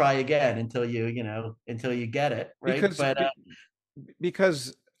always try again until you get it, right?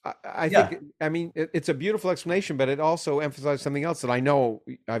 Because I think, I mean, it's a beautiful explanation, but it also emphasizes something else that I know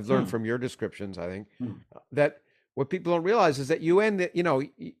I've learned from your descriptions. I think that what people don't realize is that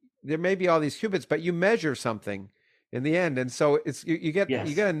there may be all these qubits, but you measure something in the end, and so it's you get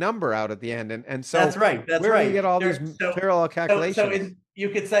a number out at the end, and so that's right. Where do you get all these parallel calculations? So you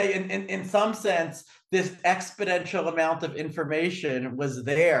could say, in some sense, this exponential amount of information was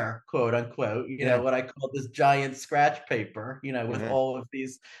there, quote unquote. What I call this giant scratch paper. With all of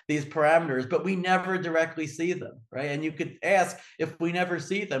these parameters, but we never directly see them, right? And you could ask, if we never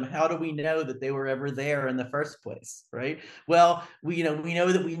see them, how do we know that they were ever there in the first place, right? Well, we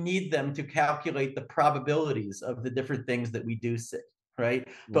know that we need them to calculate the probabilities of the different things that we do see, right?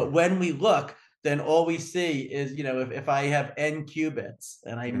 But when we look, then all we see is, if I have n qubits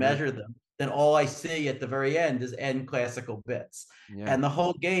and I measure them, then all I see at the very end is n classical bits. And the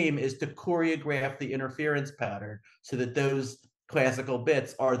whole game is to choreograph the interference pattern so that those classical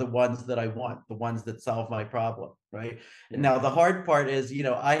bits are the ones that I want, the ones that solve my problem, right? And now the hard part is,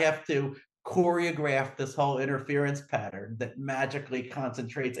 I have to choreograph this whole interference pattern that magically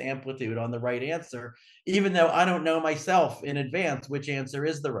concentrates amplitude on the right answer, even though I don't know myself in advance which answer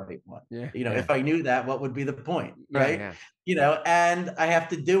is the right one. If I knew that, what would be the point, right? And I have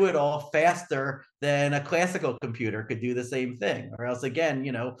to do it all faster than a classical computer could do the same thing. Or else again,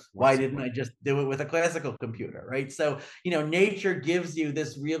 why didn't I just do it with a classical computer, right? So, nature gives you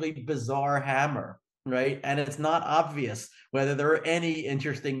this really bizarre hammer, right? And it's not obvious whether there are any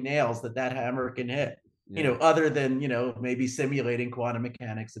interesting nails that hammer can hit, other than, maybe simulating quantum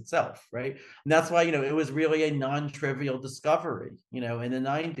mechanics itself, right? And that's why, it was really a non-trivial discovery, in the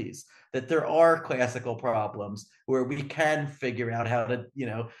 90s, that there are classical problems where we can figure out how to,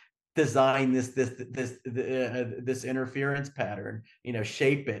 design this interference pattern,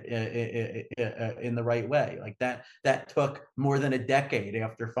 shape it in the right way. Like that took more than a decade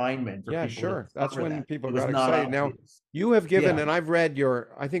after Feynman for people to That's when that. people got excited. Now you have given, and I've read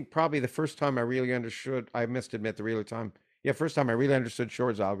I think probably the first time I really understood, I must admit first time I really understood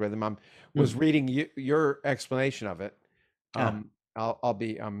Shor's algorithm, was reading your explanation of it. I'll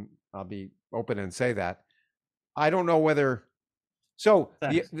be open and say that I don't know whether. So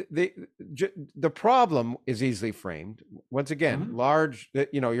the problem is easily framed. Once again, large.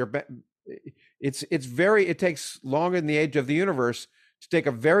 It takes longer than the age of the universe to take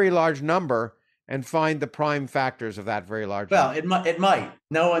a very large number and find the prime factors of that very large Well, number. it might.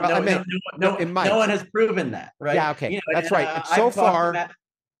 No one, Well, I no, no, mean, no, no, no, it no might. one has proven that, right? Yeah, okay, You know, that's and right. So far,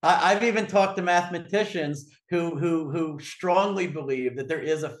 I've even talked to mathematicians who strongly believe that there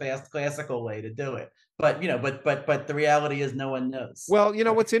is a fast classical way to do it. But but the reality is no one knows. well, you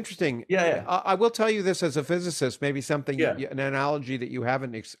know Right? what's interesting? Yeah, yeah, I will tell you this as a physicist, maybe something, yeah. an analogy that you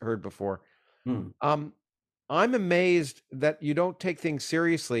haven't heard before. Hmm. Um, I'm amazed that you don't take things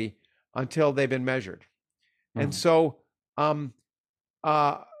seriously until they've been measured. And Hmm. so, um,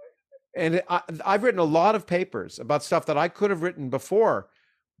 uh, I've written a lot of papers about stuff that I could have written before,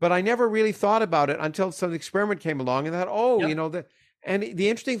 but I never really thought about it until some experiment came along and thought, oh, Yep. and the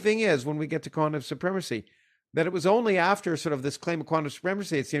interesting thing is when we get to quantum supremacy, that it was only after sort of this claim of quantum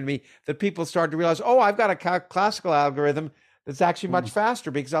supremacy, it seemed to me, that people started to realize, oh, I've got a classical algorithm that's actually much Hmm. faster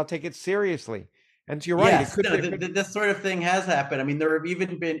because I'll take it seriously. And you're right, it Yes, could no, be, it could, this sort of thing has happened. I mean, there have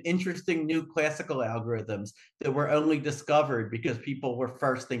even been interesting new classical algorithms that were only discovered because people were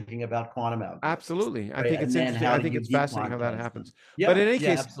first thinking about quantum algorithms, absolutely. I right? think it's And then interesting. how I do think you it's fascinating how that dequantize happens. them? But Yeah, in any yeah,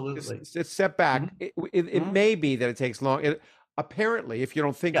 case, absolutely. step Hmm. back. It Hmm. may be that it takes long. Apparently, if you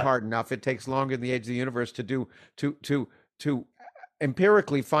don't think Yeah, hard enough, it takes longer in the age of the universe to to to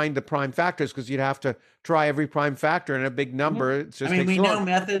empirically find the prime factors because you'd have to try every prime factor and a big mhm. number. It I just mean, takes we too know long.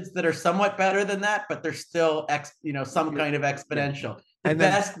 methods that are somewhat better than that, but they're still some Yeah, kind of yeah. exponential. The And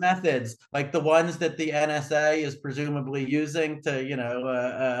then best methods, like the ones that the NSA is presumably using to,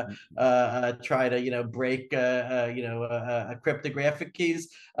 try to, break, cryptographic keys,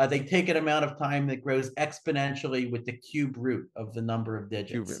 they take an amount of time that grows exponentially with the cube root of the number of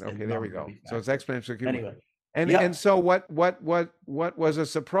digits Cuban. in Okay, the there we number to go. be So it's factored. exponential Cuban. Anyway, And yep. so what was a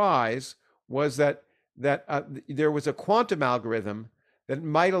surprise was that there was a quantum algorithm that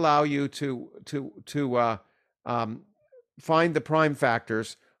might allow you to um, find the prime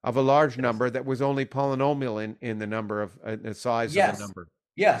factors of a large Yes. number that was only polynomial in the number of the size of the Yes. number.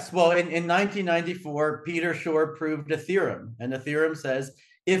 Yes. Well, in 1994, Peter Shor proved a theorem, and the theorem says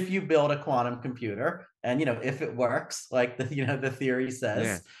if you build a quantum computer, and if it works, like the theory Yeah,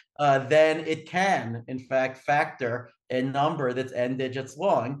 says, then it can, in fact, factor a number that's n digits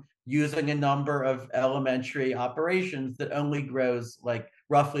long using a number of elementary operations that only grows like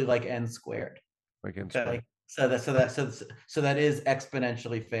roughly like n squared. like n Okay. squared. So that is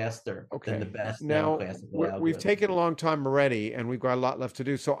exponentially faster than the Okay. best known Now classical we've algorithm. taken a long time already, and we've got a lot left to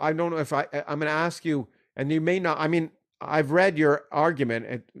do. So I don't know if I'm going to ask you, and you may not. I mean, I've read your argument.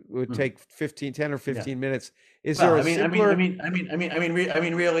 It would Hmm. take 10 or Yeah. 15 minutes. Is Well, there a simpler?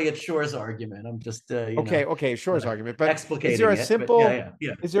 really, it's Shore's argument. I'm just, Okay, okay, Shore's argument, but is there explicating a it. But yeah, simple? yeah,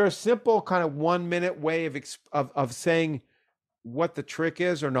 yeah. Is there a simple kind of 1 minute way of saying what the trick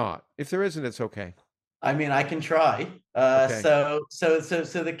is or not? If there isn't, it's okay. I mean, I can try. Okay. So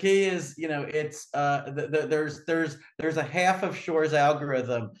the key is, it's there's a half of Shore's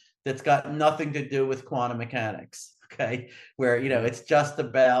algorithm that's got nothing to do with quantum mechanics. Okay, where Okay. it's just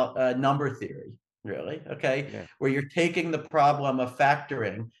about number theory, really. Okay, Yeah. where you're taking the problem of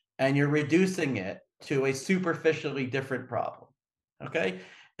factoring and you're reducing it to a superficially different problem. Okay,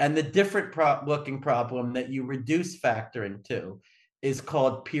 and the different looking problem that you reduce factoring to is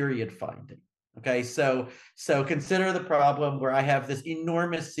called period finding. Okay, so consider the problem where I have this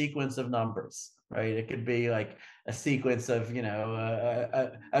enormous sequence of numbers, right? It could be like a sequence of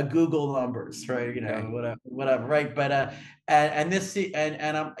a Google numbers, right? Okay. Whatever, right? But and this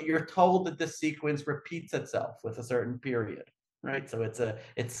you're told that this sequence repeats itself with a certain period, right? So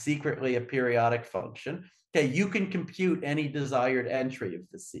it's secretly a periodic function. Okay, you can compute any desired entry of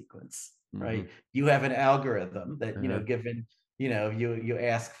the sequence, Mm-hmm. right? You have an algorithm that Uh-huh. given you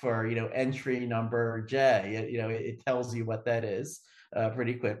ask for entry number J, it tells you what that is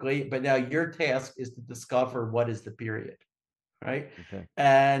pretty quickly. But now your task is to discover what is the period, right? Okay.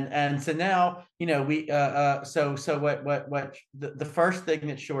 And so now we so what the first thing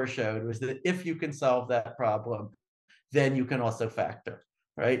that Shor showed was that if you can solve that problem, then you can also factor,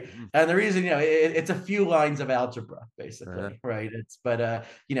 right? Mhm. And the reason, it's a few lines of algebra, Uh-huh. basically, right? It's but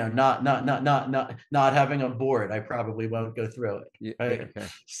not having a board, I probably won't go through it, Yeah, yeah, right? okay.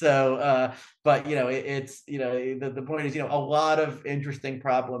 So, but it's the point is, a lot of interesting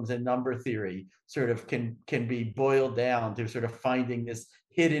problems in number theory sort of can be boiled down to sort of finding this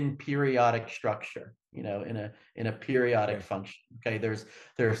hidden periodic structure, in a periodic Okay. function. Okay, there's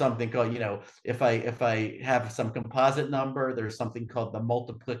something called, if I have some composite number, there's something called the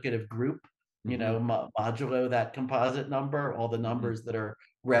multiplicative group, Mm-hmm. modulo that composite number, all the Mm-hmm. numbers that are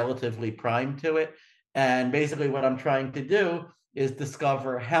relatively prime to it. And basically what I'm trying to do is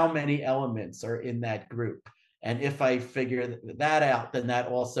discover how many elements are in that group. And if I figure that out, then that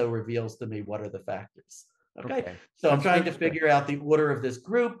also reveals to me what are the factors. Okay. Okay. So I'm That's trying to interesting. figure out the order of this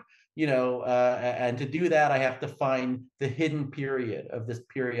group, and to do that, I have to find the hidden period of this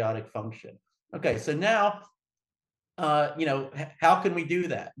periodic function. Okay. So now, how can we do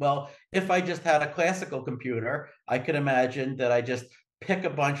that? Well, if I just had a classical computer, I could imagine that I just pick a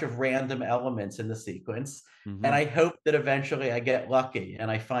bunch of random elements in the sequence, and Mm-hmm. I hope that eventually I get lucky and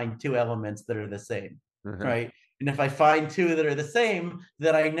I find two elements that are the same, Uh-huh. right? And if I find two that are the same,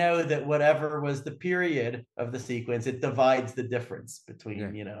 then I know that whatever was the period of the sequence, it divides the difference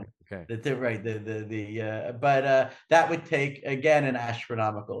between, Yeah. Okay. the right, but that would take again an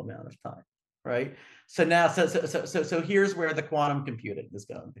astronomical amount of time, right? So now, so here's where the quantum computing is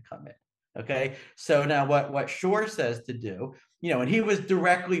going to come in. Okay, so now what Shor says to do, and he was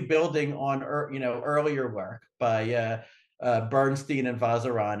directly building on earlier work by Bernstein and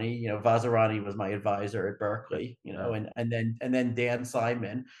Vazirani. Vazirani was my advisor at Berkeley. Uh, And then Dan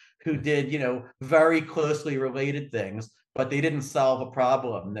Simon, who did very closely related things, but they didn't solve a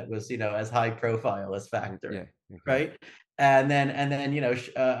problem that was as high profile as factoring, yeah. Okay. right? And then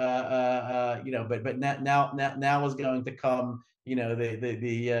but now is going to come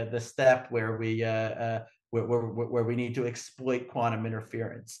the step where we need to exploit quantum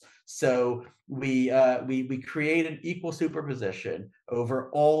interference. So we create an equal superposition over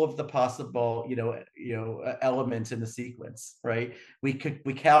all of the possible elements in the sequence, right? We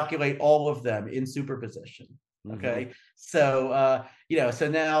calculate all of them in superposition. Mm-hmm. Okay, so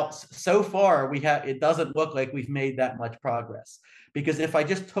now so far it doesn't look like we've made that much progress, because if I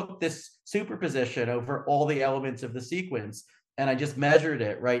just took this superposition over all the elements of the sequence and I just measured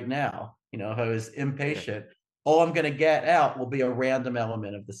it right now, if I was Yeah. impatient, all I'm going to get out will be a random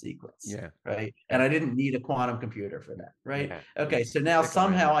element of the sequence, Yeah. right? And Yeah. I didn't need a quantum computer for that, right? Yeah. Okay, so Just now pick a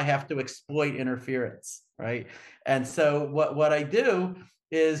somehow random. I have to exploit interference, right? And so what I do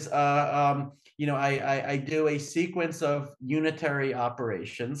is I do a sequence of unitary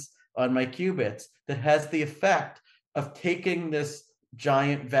operations on my qubits that has the effect of taking this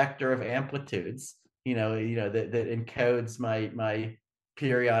giant vector of amplitudes, that encodes my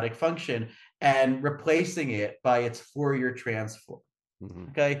periodic function, and replacing it by its Fourier transform. Mm-hmm.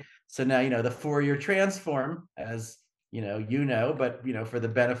 Okay, so now the Fourier transform, as but for the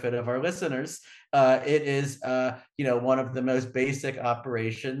benefit of our listeners, it is one of the most basic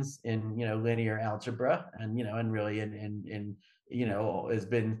operations in linear algebra, and really in has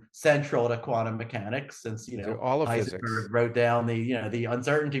been central to quantum mechanics since To all of Heisenberg physics. wrote down the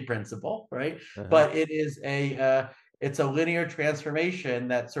uncertainty principle, right? Uh-huh. But it's a linear transformation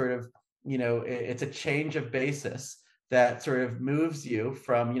that sort of it's a change of basis that sort of moves you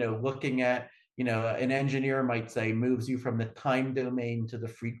from looking at an engineer might say moves you from the time domain to the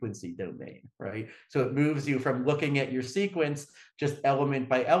frequency domain, right? So it moves you from looking at your sequence just element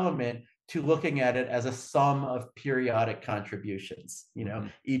by element to looking at it as a sum of periodic contributions, Mm-hmm.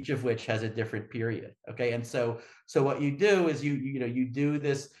 each of which has a different period. Okay, and so what you do is you do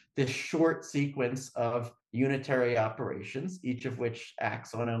this short sequence of unitary operations, each of which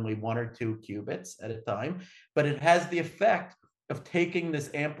acts on only one or two qubits at a time, but it has the effect of taking this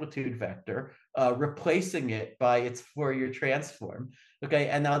amplitude vector, replacing it by its Fourier transform. Okay,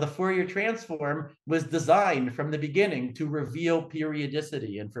 and now the Fourier transform was designed from the beginning to reveal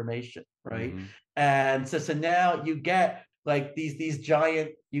periodicity information, right? Mm-hmm. And so now you get like these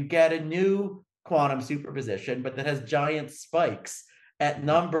giant, you get a new quantum superposition, but that has giant spikes at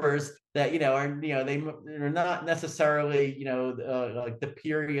numbers that they're not necessarily like the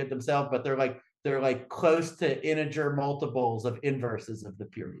period themselves, but they're like close to integer multiples of inverses of the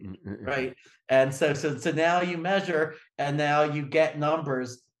period, Mm-hmm. right? And so now you measure, and now you get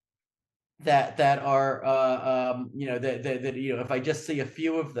numbers that are that if I just see a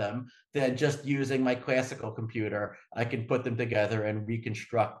few of them, then just using my classical computer, I can put them together and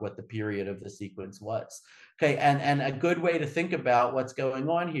reconstruct what the period of the sequence was. Okay, and a good way to think about what's going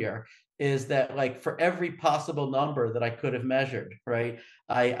on here is that, like, for every possible number that I could have measured, right,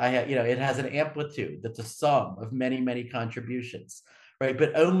 I have, it has an amplitude that's a sum of many contributions, right?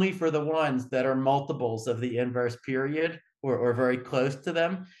 But only for the ones that are multiples of the inverse period, or very close to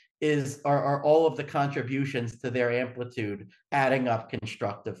them, are all of the contributions to their amplitude adding up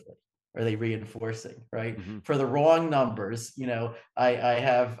constructively? Are they reinforcing, right? Mm-hmm. For the wrong numbers, I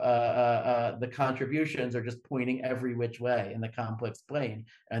have the contributions are just pointing every which way in the complex plane,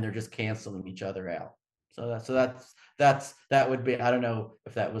 and they're just canceling each other out. That would be, I don't know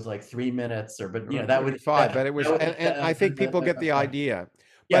if that was like 3 minutes, or but Well, that maybe would five, but it was, that would and I think people get the idea.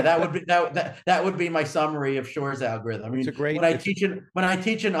 yeah, but that would be that would be my summary of Shor's algorithm. I it's a mean, great. when I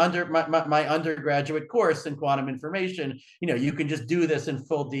teach an my undergraduate course in quantum information, you can just do this in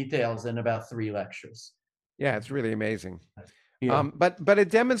full details in about 3 lectures. Yeah, it's really amazing. Yeah. But it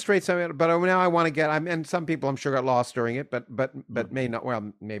demonstrates something. But now I want to get. And some people I'm sure got lost during it, but may not.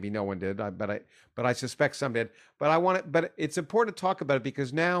 Well, maybe no one did. But I suspect some did. But I want it. But it's important to talk about it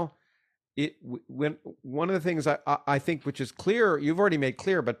because now when one of the things I think which is clear, you've already made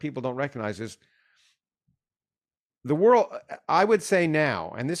clear, but people don't recognize is the world. I would say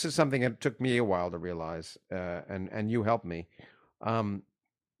now, and this is something that took me a while to realize, and you helped me,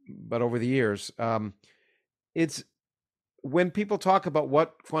 but over the years, it's when people talk about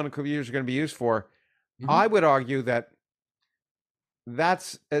what quantum computers are going to be used for, I would argue that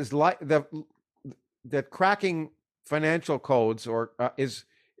that's as like that cracking financial codes or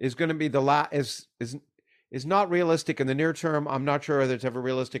is going to be is not realistic in the near term. I'm not sure whether it's ever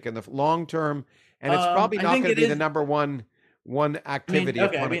realistic in the long term, and it's probably not going to be the number one activity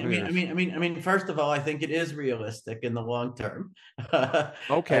of quantum computers. First of all, I think it is realistic in the long term.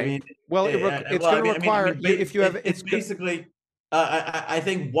 Okay. Well, it's going to require if you have it's basically. I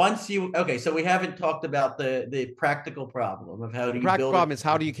think once okay, so we haven't talked about the practical problem of how do you build. The practical problem is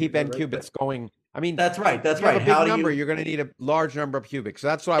how do you keep n qubits going? I mean, that's right. That's if you right. have a big number, you're going to need a large number of cubics. So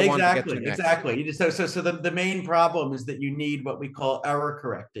that's what I wanted to get to next. Exactly. So the main problem is that you need what we call error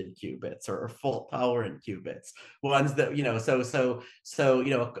corrected qubits or fault tolerant qubits. Ones that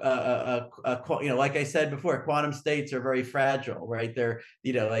like I said before, quantum states are very fragile, right? They're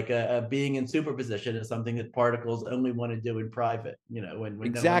like being in superposition is something that particles only want to do in private. When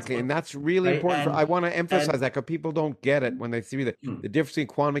exactly, and that's really important. I want to emphasize that because people don't get it when they see the difference between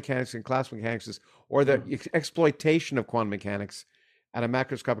quantum mechanics and classical mechanics is, or the exploitation of quantum mechanics at a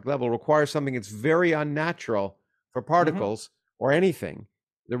macroscopic level requires something that's very unnatural for particles or anything.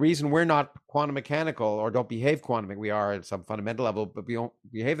 The reason we're not quantum mechanical or don't behave quantum, we are at some fundamental level, but we don't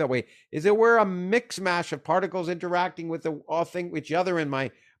behave that way, is that we're a mix mash of particles interacting with each other in my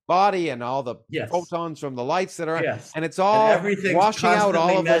body and all the photons from the lights that are, and it's all washing out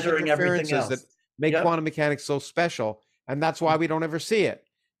all of those interferences that make quantum mechanics so special, and that's why we don't ever see it.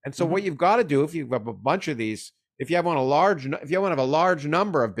 And so what you've got to do if you have a bunch of these, if you want to have a large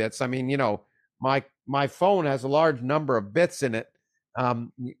number of bits, I mean, my phone has a large number of bits in it,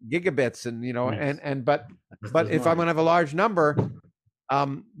 gigabits, and but if I'm going to have a large number,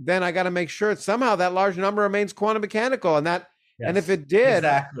 then I got to make sure that somehow that large number remains quantum mechanical, and if it did,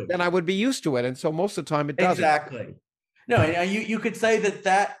 then I would be used to it. And so most of the time it doesn't. Exactly. No, and you could say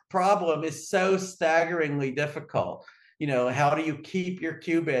that problem is so staggeringly difficult. How do you keep your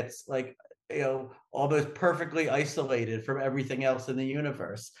qubits almost perfectly isolated from everything else in the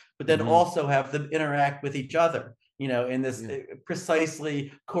universe, but then also have them interact with each other, in this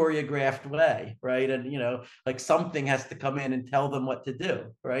precisely choreographed way, right? And, something has to come in and tell them what to do,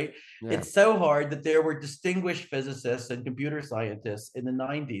 right? Yeah. It's so hard that there were distinguished physicists and computer scientists in the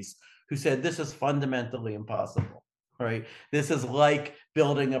 90s who said this is fundamentally impossible. Right. This is like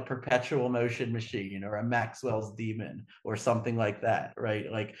building a perpetual motion machine or a Maxwell's demon or something like that.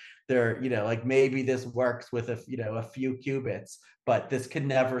 Right. Like like maybe this works with a few qubits, but this can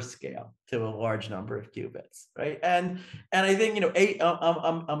never scale to a large number of qubits. Right. And I think,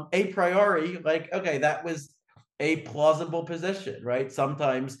 a priori, okay, that was a plausible position. Right.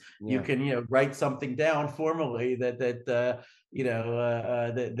 Sometimes you can, write something down formally that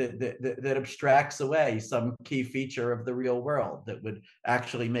abstracts away some key feature of the real world that would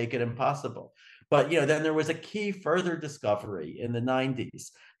actually make it impossible. But then there was a key further discovery in the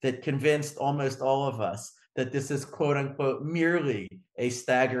 90s that convinced almost all of us that this is quote unquote merely a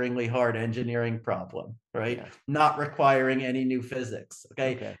staggeringly hard engineering problem, right? Yeah. Not requiring any new physics.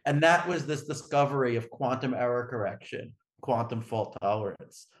 Okay. And that was this discovery of quantum error correction, quantum fault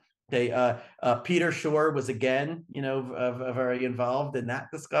tolerance. Okay, Peter Shor was again, very involved in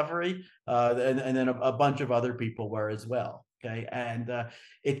that discovery, and then a bunch of other people were as well. Okay, and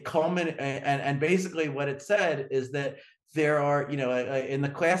it culminated, and basically what it said is that there are, in the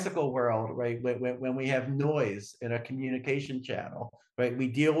classical world, right, when we have noise in a communication channel, right, we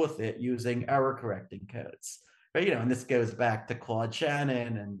deal with it using error correcting codes. Right, and this goes back to Claude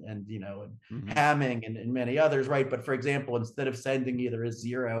Shannon and Hamming and many others, right? But for example, instead of sending either a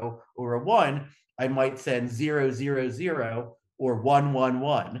 0 or a 1, I might send 0, 0, 0 or 1, 1,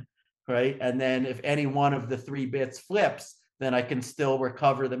 1, right? And then if any one of the 3 bits flips, then I can still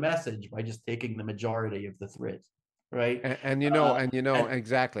recover the message by just taking the majority of the 3. right?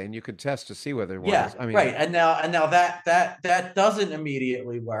 Exactly, and you could test to see whether one Yeah, is. I mean, right. And now that doesn't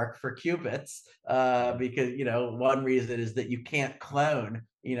immediately work for qubits, because one reason is that you can't clone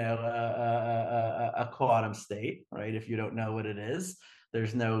a quantum state, right? If you don't know what it is,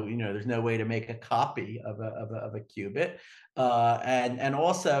 there's no way to make a copy of a qubit, and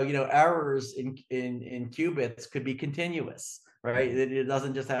also errors in qubits could be continuous. Right, it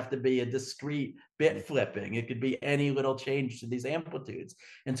doesn't just have to be a discrete bit flipping. It could be any little change to these amplitudes.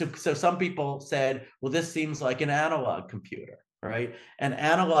 And so some people said, well, this seems like an analog computer, right? And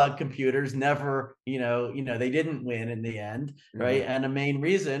analog computers never, they didn't win in the end, right? And the main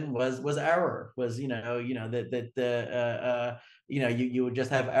reason was error, was you would just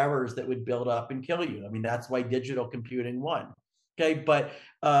have errors that would build up and kill you. I mean, that's why digital computing won. Okay, but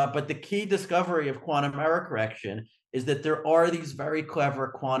the key discovery of quantum error correction is that there are these very clever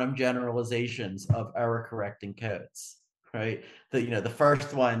quantum generalizations of error correcting codes, right? The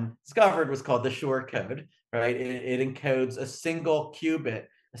first one discovered was called the Shor code, right? It encodes a single qubit,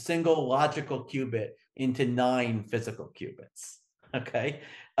 a single logical qubit into 9 physical qubits. Okay,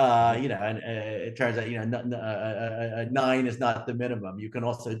 and it turns out 9 is not the minimum. You can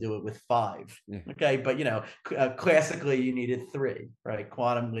also do it with 5. Okay, but classically you needed 3, right?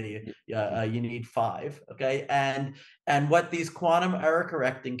 Quantumly, you need 5. Okay, and what these quantum error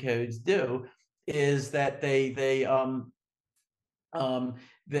correcting codes do is that they allow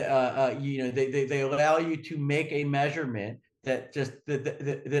you to make a measurement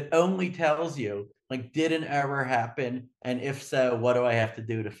that only tells you, like, did an error happen, and if so, what do I have to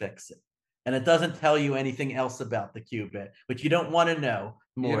do to fix it? And it doesn't tell you anything else about the qubit, which you don't want to know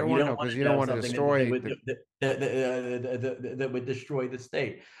you more. don't You want to don't know want because to you don't know want to something destroy that would destroy the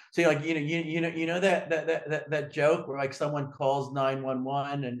state. So like that joke where like someone calls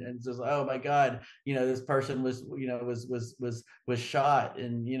 911 and says, "Oh my God, this person was shot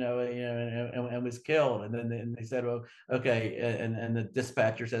and was killed," and then they said, "Well, okay," and the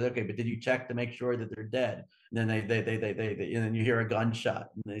dispatcher says, "Okay, but did you check to make sure that they're dead?" And then and then you hear a gunshot,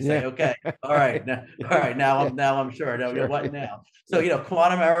 and they say, "Okay, all right, now I'm sure. Sure. What now?" So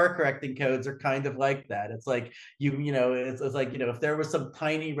quantum error correcting codes are kind of like that. It's like it's like if there was some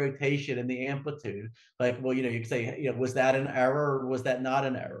tiny rotation in the amplitude, like, well, you could say, was that an error or was that not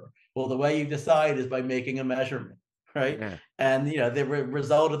an error? Well, the way you decide is by making a measurement, right? Yeah. And the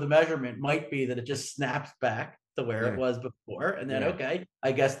result of the measurement might be that it just snaps back to where it was before, and then okay,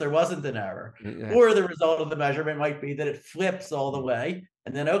 I guess there wasn't an error. Or the result of the measurement might be that it flips all the way,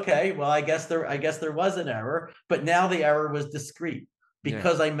 and then okay, well, I guess there was an error, but now the error was discrete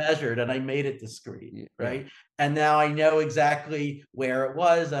because I measured and I made it discrete, right? And now I know exactly where it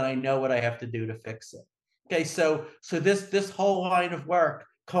was, and I know what I have to do to fix it. Okay, so this whole line of work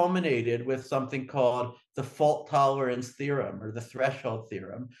culminated with something called the fault tolerance theorem, or the threshold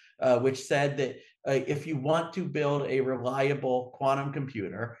theorem, which said that if you want to build a reliable quantum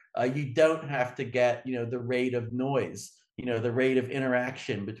computer, you don't have to get the rate of noise, the rate of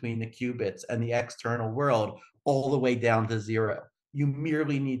interaction between the qubits and the external world all the way down to 0. You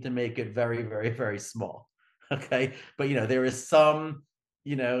merely need to make it very, very, very small. Okay, but there is some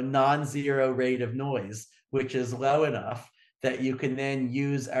non-zero rate of noise which is low enough that you can then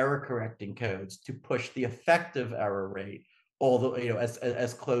use error correcting codes to push the effective error rate all the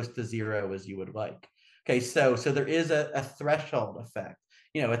as close to 0 as you would like. Okay, so there is a threshold effect.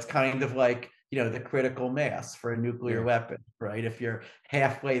 It's kind of like the critical mass for a nuclear weapon, right? If you're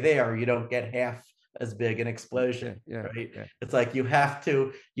halfway there, you don't get half as big an explosion, right? It's like you have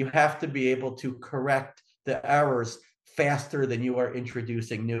to be able to correct the errors faster than you are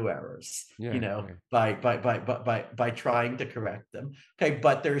introducing new errors, by trying to correct them. Okay,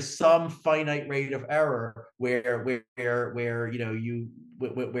 but there's some finite rate of error where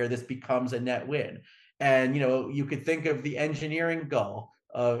this becomes a net win. And you could think of the engineering goal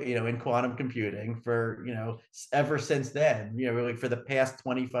of in quantum computing for ever since then, really for the past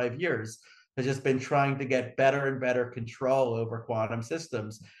 25 years, has just been trying to get better and better control over quantum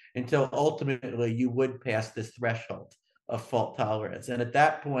systems until ultimately you would pass this threshold of fault tolerance. And at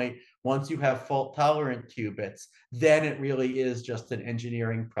that point, once you have fault tolerant qubits, then it really is just an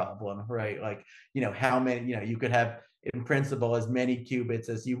engineering problem, right? Like, how many, you could have in principle as many qubits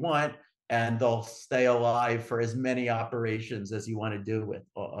as you want, and they'll stay alive for as many operations as you want to do with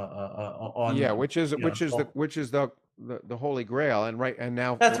on them. Which is the holy grail. And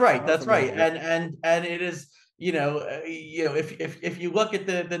now that's right. And it is, if you look at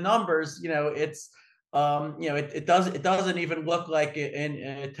the numbers, it's it doesn't even look like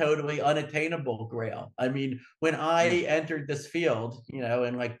a totally unattainable grail. I mean, when I Yeah. entered this field,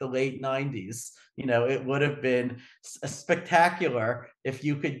 in like the late 90s, it would have been spectacular if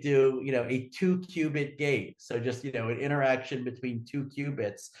you could do, a 2-qubit gate. So just, an interaction between two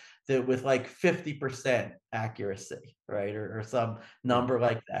qubits that with like 50% accuracy, right? Or some Yeah. number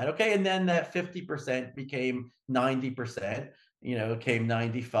like that. Okay. And then that 50% became 90%, came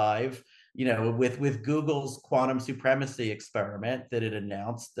 95, with Google's quantum supremacy experiment that it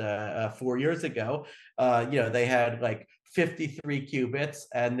announced 4 years ago. They had like 53 qubits,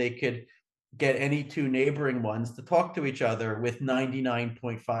 and they could get any two neighboring ones to talk to each other with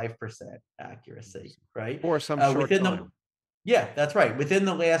 99.5% accuracy, right? For some short Within time. yeah, that's right. Within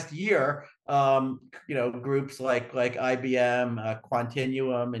the last year, groups like IBM,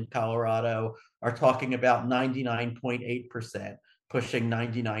 Quantinuum in Colorado are talking about 99.8%, pushing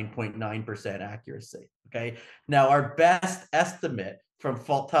 99.9% accuracy. Okay. Now, our best estimate from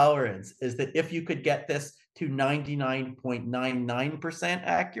fault tolerance is that if you could get this to 99.99%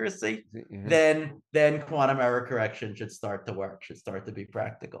 accuracy, Yeah. then quantum error correction should start to work, should start to be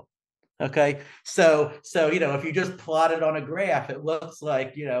practical. Okay, so if you just plot it on a graph, it looks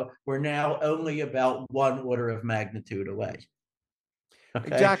like we're now only about one order of magnitude away. Okay,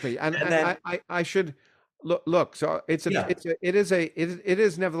 Exactly. And and and then I should look. So yeah, it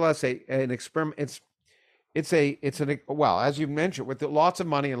is nevertheless an experiment. Well, as you mentioned, with lots of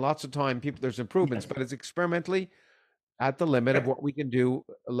money and lots of time, there's improvements, yes, but it's experimentally at the limit of right. what we can do.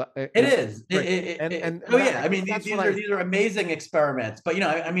 It is. Oh yeah. I I guess mean, that's what these are amazing experiments, but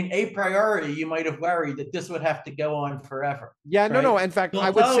I mean, a priori, you might have worried that this would have to go on forever, Yeah, no, right? no. In fact,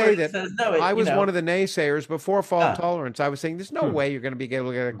 I Well, would say tolerance that says no. I was one of the naysayers before fault Yeah, tolerance. I was saying there's no way you're going to be able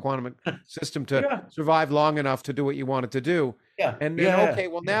to get a quantum system to yeah, survive long enough to do what you want it to do. yeah, And then, yeah, okay,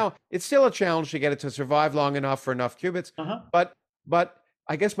 well, yeah. now it's still a challenge to get it to survive long enough for enough qubits. Uh-huh. But, but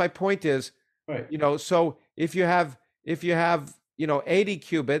I guess my point is, Right. so if you have 80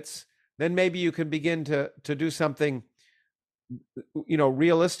 qubits, then maybe you can begin to do something,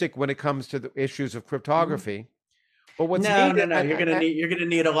 realistic when it comes to the issues of Mhm. cryptography. But what's No, no, needed, no. You're gonna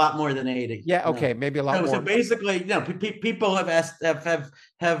need a lot more than 80. yeah, okay, No. maybe a lot No, so more. basically, people have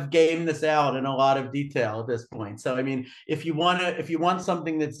gamed this out in a lot of detail at this point. So I mean, if you want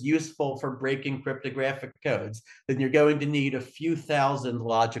something that's useful for breaking cryptographic codes, then you're going to need a few thousand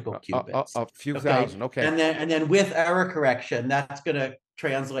logical qubits. A few Okay. thousand. Okay. And then with error correction, that's gonna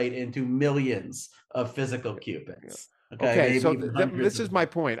translate into millions of physical Yeah. qubits. Okay, Okay. maybe So even hundreds this of is my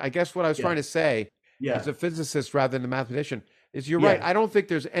them. point. I guess what I was Yeah. trying to say as Yeah. a physicist rather than a mathematician is you're right. Yeah. I don't think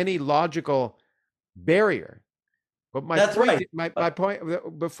there's any logical barrier. But That's right. my point,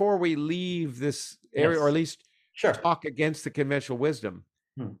 before we leave this area, or at Yes. least Sure. talk against the conventional wisdom,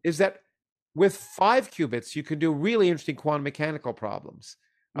 Hmm. is that with 5 qubits, you can do really interesting quantum mechanical problems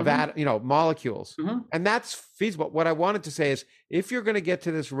of Mm-hmm. molecules, Mm-hmm. and that's feasible. What I wanted to say is, if you're going to get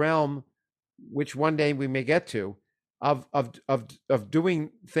to this realm, which one day we may get to, of doing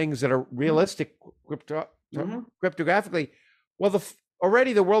things that are realistic Mm-hmm. cryptographically, well,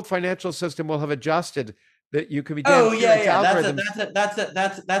 already the world financial system will have adjusted that you can be damn Oh sure yeah, its yeah.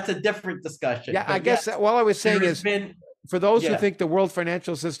 algorithms. That's a different discussion. Yeah, I But guess yes, all I was saying there's is, been for those who yeah, think the world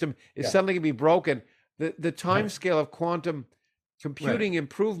financial system is yeah. suddenly going to be broken, the time Right, scale of quantum right, computing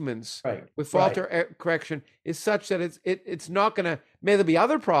improvements right, with fault right. correction is such that it's not going to. May there be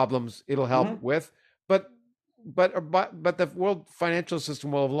other problems it'll help Mm-hmm. with, but but the world financial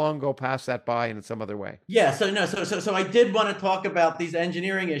system will have long go past that by in some other way. Yeah, so no, so I did want to talk about these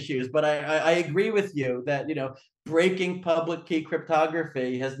engineering issues, but I agree with you that breaking public key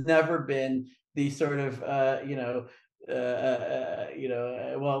cryptography has never been the sort of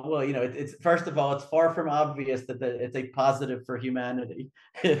it's first of all, it's far from obvious that it's a positive for humanity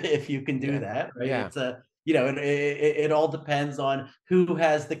if you can do Yeah, that, right? yeah, It's a it all depends on who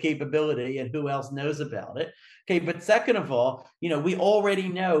has the capability and who else knows about it. Okay, but second of all, we already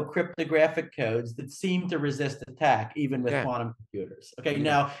know cryptographic codes that seem to resist attack, even with yeah, quantum computers. Okay, yeah,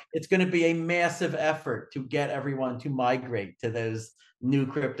 now it's going to be a massive effort to get everyone to migrate to those new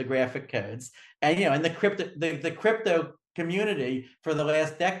cryptographic codes, and the crypto community for the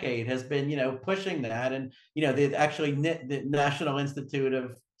last decade has been pushing that, and the National Institute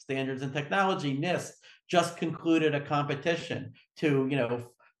of Standards and Technology, NIST, just concluded a competition to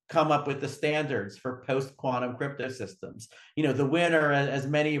come up with the standards for post-quantum crypto systems. The winner, as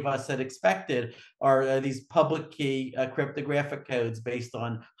many of us had expected, are these public key cryptographic codes based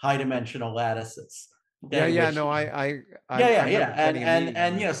on high-dimensional lattices. yeah, Okay, yeah. which No, yeah, I yeah, remember yeah, getting a meeting on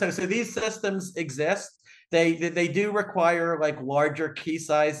and this. so these systems exist. They do require like larger key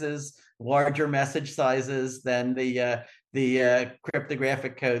sizes larger message sizes than the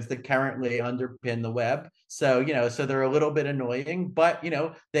cryptographic codes that currently underpin the web. So, so they're a little bit annoying, but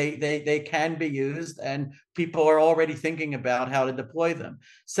they can be used, and people are already thinking about how to deploy them.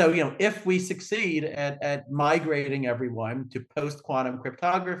 So, if we succeed at migrating everyone to post quantum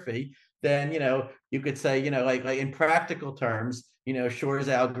cryptography, then you could say, like in practical terms, Shor's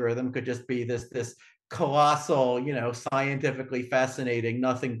algorithm could just be this colossal, scientifically fascinating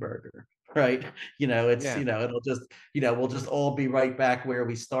nothing burger, right? It's it'll just, we'll just all be right back where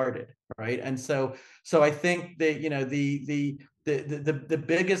we started, right? And so I think that the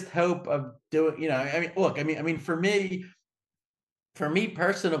biggest hope of doing, I mean, look, I mean, for me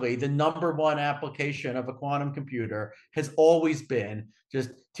personally, the number one application of a quantum computer has always been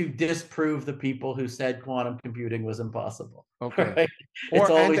just to disprove the people who said quantum computing was impossible. Okay. Right? It's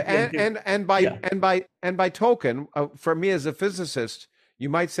Or always been and by token, for me as a physicist, you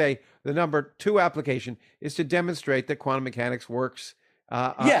might say the number two application is to demonstrate that quantum mechanics works.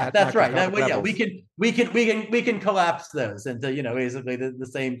 Yeah, that's right. Yeah, levels. we can collapse those into basically the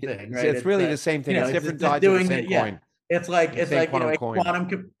same thing, right? It's really the same thing. It's different sides of the same coin. It's like quantum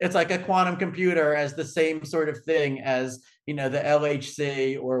coin. It's like a quantum computer as the same sort of thing as the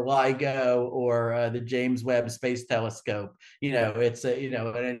LHC or LIGO or the James Webb Space Telescope. It's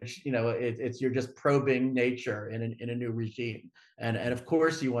it's you're just probing nature in a new regime, and of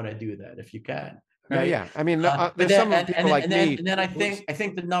course you want to do that if you can. Right? Yeah. I mean, there's some people like me. And then I think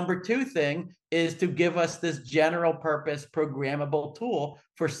the number two thing is to give us this general purpose programmable tool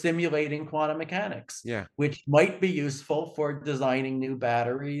for simulating quantum mechanics. Yeah. Which might be useful for designing new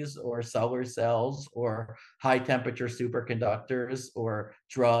batteries or solar cells or high temperature superconductors or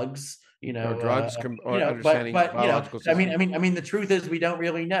drugs. Drugs, or understanding biological systems. I mean, the truth is we don't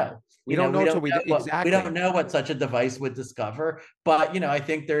really know. We don't know until exactly. We don't know what such a device would discover, but I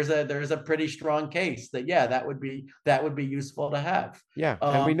think there's a pretty strong case that that would be useful to have. Yeah,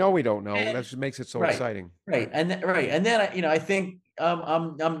 and we know we don't know. That just makes it so exciting. Right, and then I think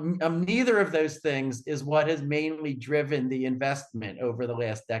neither of those things is what has mainly driven the investment over the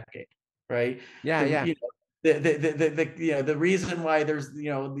last decade. Right. Yeah. The reason why there's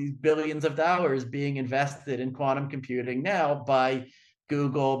these billions of dollars being invested in quantum computing now by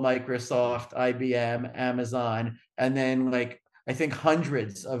Google, Microsoft, IBM, Amazon, and then I think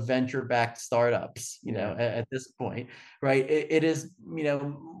hundreds of venture-backed startups, at this point, right? It is,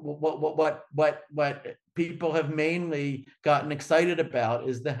 what people have mainly gotten excited about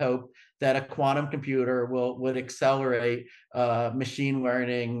is the hope that a quantum computer would accelerate machine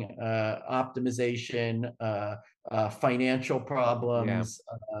learning, optimization, financial problems,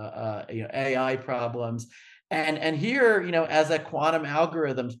 AI problems. And here, as a quantum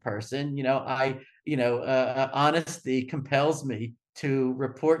algorithms person, honesty compels me to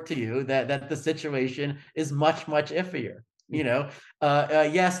report to you that the situation is much, much iffier.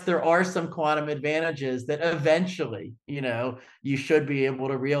 Yes, there are some quantum advantages that eventually, you should be able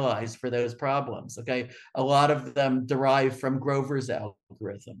to realize for those problems. Okay, a lot of them derive from Grover's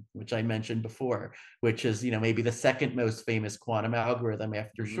algorithm, which I mentioned before, which is maybe the second most famous quantum algorithm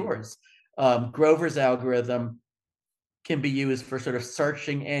after Shor's. Grover's algorithm can be used for sort of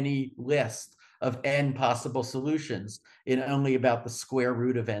searching any list of n possible solutions in only about the square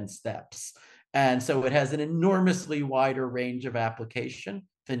root of n steps. And so it has an enormously wider range of application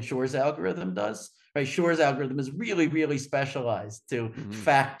than Shor's algorithm does. Right? Shor's algorithm is really, really specialized to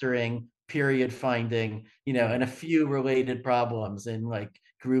factoring, period finding, and a few related problems in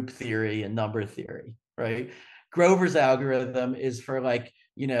group theory and number theory. Right? Grover's algorithm is for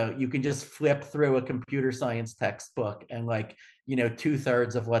you can just flip through a computer science textbook and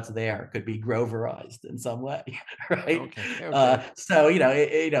 2/3 of what's there could be Groverized in some way, right? Okay. So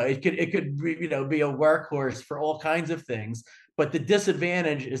it could be a workhorse for all kinds of things, but the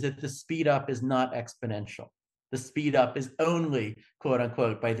disadvantage is that the speed up is not exponential. The speed up is only quote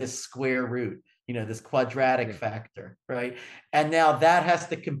unquote by this square root, this quadratic factor, right? And now that has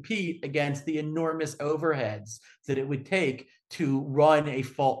to compete against the enormous overheads that it would take to run a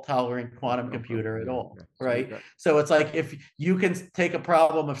fault-tolerant quantum computer at all, right? So it's like if you can take a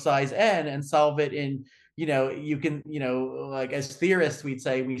problem of size n and solve it in, you can, as theorists we'd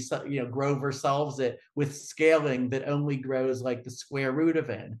say, Grover solves it with scaling that only grows the square root of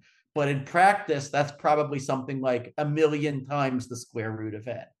n. But in practice, that's probably something like 1,000,000 times the square root of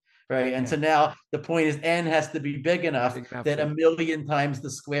n. Right. And so now the point is n has to be big enough that 1,000,000 times the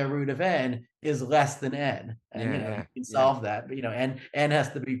square root of n is less than n. And you can solve that, but n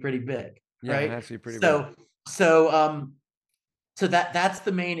has to be pretty big. Right. It has to be pretty big. So that's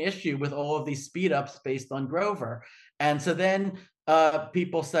the main issue with all of these speed ups based on Grover. And so then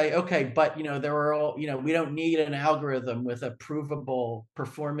people say, okay, but there are all, we don't need an algorithm with a provable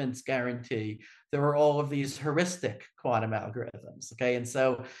performance guarantee. There are all of these heuristic quantum algorithms. Okay. And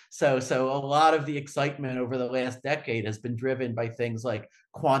so a lot of the excitement over the last decade has been driven by things like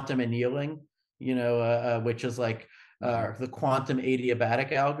quantum annealing, which is like Hmm. the quantum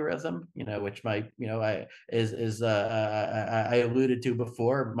adiabatic algorithm, which I alluded to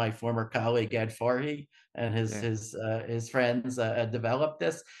before. My former colleague Ed Farhi and Yeah. his friends developed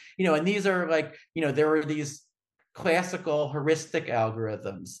this, and these are like, there are these classical heuristic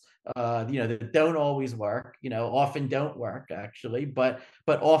algorithms, that don't always work, often don't work actually, but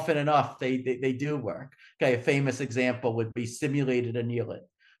often enough they do work. Okay, a famous example would be simulated annealing,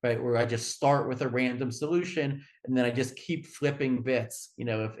 right, where I just start with a random solution and then I just keep flipping bits,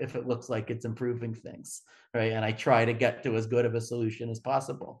 if it looks like it's improving things, right, and I try to get to as good of a solution as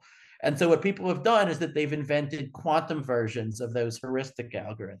possible. And so what people have done is that they've invented quantum versions of those heuristic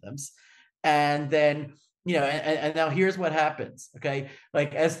algorithms. And then, and now here's what happens. Okay.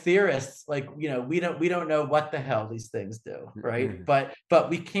 Like as theorists, like, we don't know what the hell these things do, right? But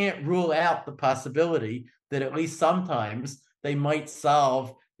we can't rule out the possibility that at least sometimes they might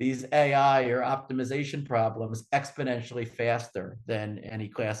solve these AI or optimization problems exponentially faster than any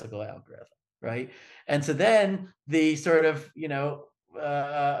classical algorithm, right? And so then the sort of,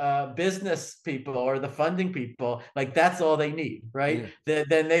 business people or the funding people, like that's all they need, right? Yeah.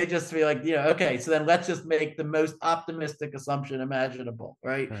 Then they just be like, okay, so then let's just make the most optimistic assumption imaginable,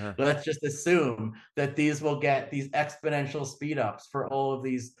 right? Uh-huh. Let's just assume that these will get these exponential speed ups for all of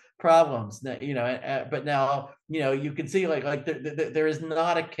these problems. But now, you can see like there is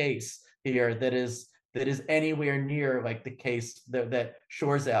not a case here that is anywhere near like the case that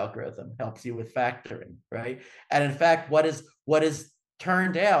Shor's algorithm helps you with factoring, right? And in fact, what is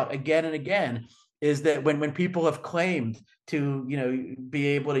turned out again and again is that when people have claimed to be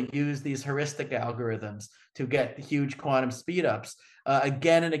able to use these heuristic algorithms to get huge quantum speedups,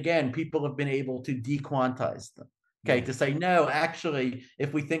 again and again people have been able to dequantize them. Okay, Yeah. to say no, actually,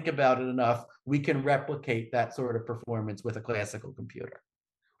 if we think about it enough, we can replicate that sort of performance with a classical computer,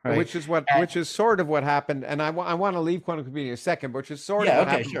 right? And, Which is sort of what happened, and I want to leave quantum computing in a second, but which is sort of yeah, what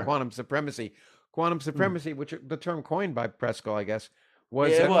okay, happened with sure. quantum supremacy. Quantum Mm. supremacy, which the term coined by Presco, I guess,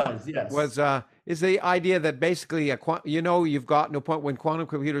 was It was, yes. is the idea that basically you've gotten to a point when quantum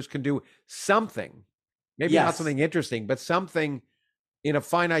computers can do something, maybe not Yes. something interesting, but something in a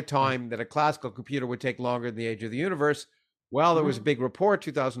finite time that a classical computer would take longer than the age of the universe. Well, there was a Mhm. big report,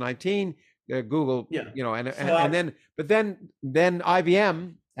 2019, Google, Yeah. So and then, but then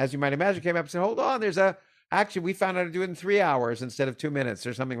IBM, as you might imagine, came up and said, hold on, actually, we found out to do it in 3 hours instead of 2 minutes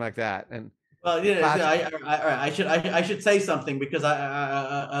or something like that. And well, the class, I should say something because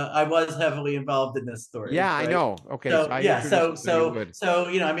I was heavily involved in this story, yeah, I right? know. Okay, so So I yeah, introduced so it, so you so would. so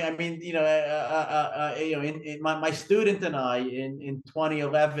in my student and I in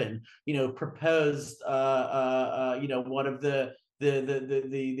 2011, proposed one of the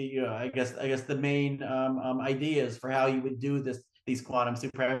I guess the main ideas for how you would do these quantum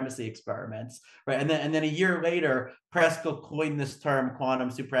supremacy experiments, right? And then a year later, Presco coined this term quantum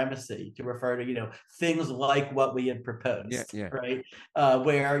supremacy to refer to things like what we had Yeah, proposed, yeah, right?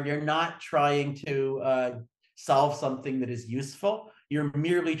 Where you're not trying to solve something that is useful. You're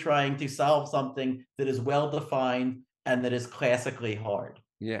merely trying to solve something that is well defined and that is classically hard,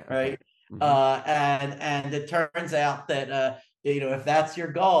 yeah. Okay. right? Hmm. And it turns out that if that's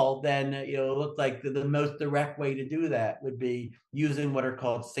your goal, then it looked like the most direct way to do that would be using what are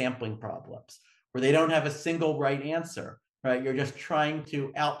called sampling problems, where they don't have a single right answer, right? You're just trying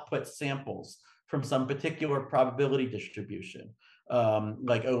to output samples from some particular probability distribution,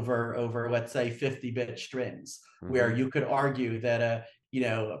 like over let's say 50-bit strings, where Hmm. you could argue that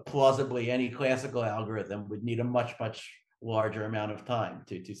plausibly any classical algorithm would need a much larger amount of time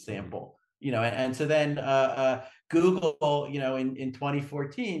to Hmm. sample. And so then Google, in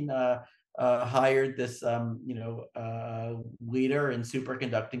 2014, hired this, leader in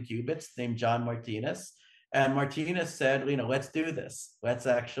superconducting qubits named John Martinez. And Martinez said, let's do this. Let's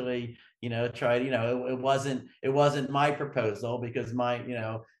actually, try. It wasn't my proposal because mine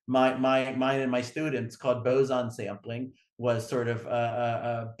and my students called boson sampling was sort of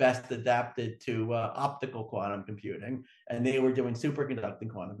best adapted to optical quantum computing, and they were doing superconducting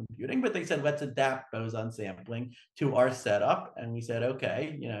quantum computing. But they said, let's adapt boson sampling to our setup, and we said,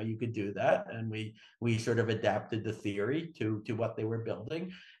 okay, you could do that, and we sort of adapted the theory to what they were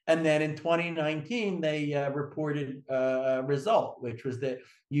building. And then in 2019, they reported a result, which was that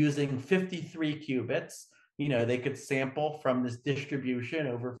using 53 qubits, they could sample from this distribution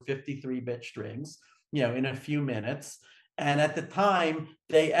over 53-bit strings, in a few minutes. And at the time,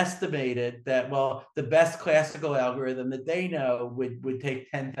 they estimated that, well, the best classical algorithm that they know would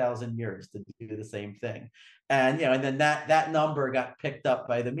take 10,000 years to do the same thing. And and then that number got picked up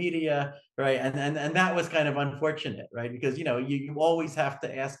by the media, right? And that was kind of unfortunate, right? Because you always have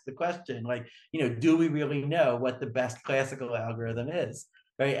to ask the question, like, do we really know what the best classical algorithm is?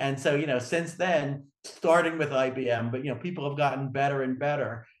 Right. And so, since then, starting with IBM, but people have gotten better and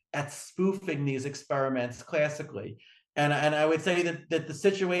better at spoofing these experiments classically. And I would say that the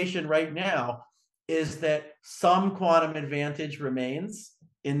situation right now is that some quantum advantage remains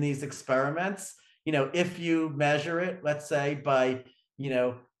in these experiments. If you measure it, let's say by,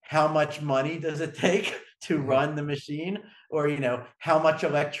 how much money does it take to run the machine, or how much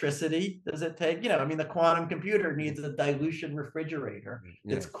electricity does it take? I mean, the quantum computer needs a dilution refrigerator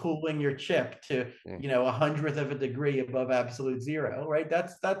that's cooling your chip to 100th of a degree above absolute zero, right?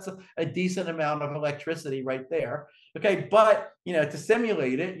 That's a decent amount of electricity right there. Okay, but to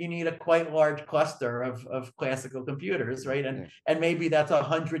simulate it, you need a quite large cluster of classical computers, right? And maybe that's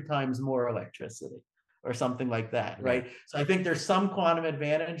 100 times more electricity or something like that, right? So I think there's some quantum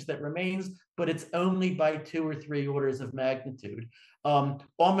advantage that remains, but it's only by 2 or 3 orders of magnitude.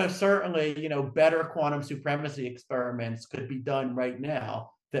 Almost certainly, better quantum supremacy experiments could be done right now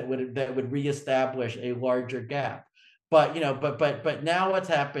that would reestablish a larger gap. But but now what's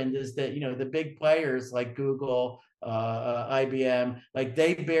happened is that the big players like Google, IBM, like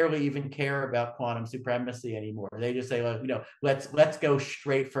they barely even care about quantum supremacy anymore. They just say, let's go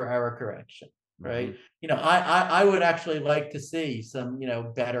straight for error correction, right? I would actually like to see some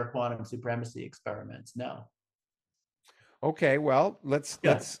better quantum supremacy experiments. No. Okay, well, let's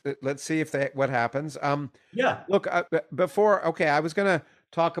see if what happens. Yeah. Look, before, okay, I was gonna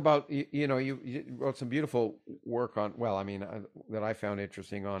talk about you wrote some beautiful work on, well, I mean, that I found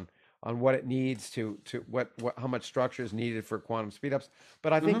interesting on what it needs to what how much structure is needed for quantum speedups.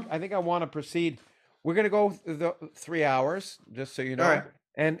 But I think I want to proceed. We're gonna go the 3 hours, just so you know. All right.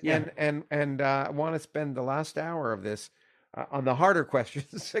 And I want to spend the last hour of this on the harder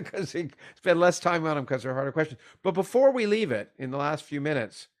questions because we spend less time on them because they're harder questions. But before we leave it, in the last few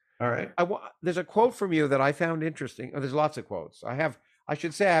minutes, all right, there's a quote from you that I found interesting. Oh, there's lots of quotes. I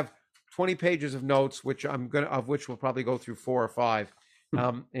should say I have 20 pages of notes, of which we'll probably go through 4 or 5.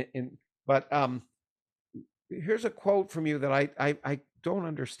 But here's a quote from you that I don't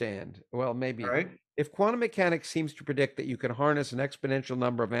understand. Well, maybe. All right. If quantum mechanics seems to predict that you can harness an exponential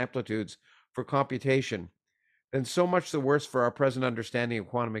number of amplitudes for computation, then so much the worse for our present understanding of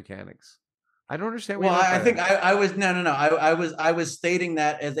quantum mechanics. I don't understand. Well, I think I was no. I was stating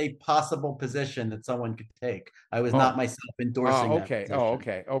that as a possible position that someone could take. I was not myself endorsing that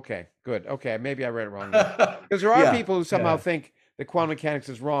position. Okay, good. Okay, maybe I read it wrong. Because there are people who somehow think that quantum mechanics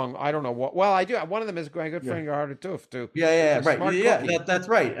is wrong. I don't know what. Well, I do. One of them is a good friend of Harder Toof too. Right. That's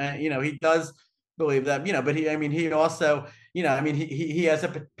right. He does believe that. But he also, he has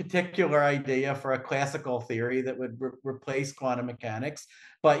a particular idea for a classical theory that would replace quantum mechanics.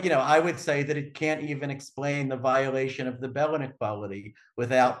 But I would say that it can't even explain the violation of the Bell inequality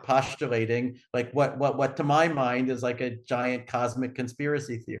without postulating like what to my mind is like a giant cosmic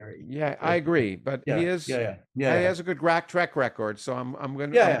conspiracy theory. Yeah, I agree. But he has a good track record. So I'm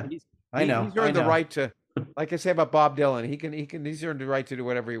going to. I know. He's earned the right to. Like I say about Bob Dylan, he's earned the right to do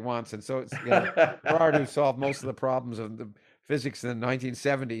whatever he wants, and so it's Gerard who solved most of the problems of the physics in the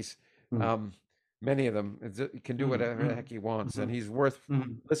 1970s. Many of them can do whatever the heck he wants, and he's worth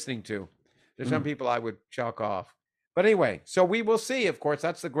listening to. There's some people I would chalk off, but anyway, so we will see. Of course,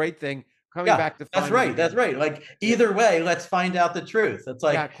 that's the great thing. Coming back to that's right. Like either way, let's find out the truth. It's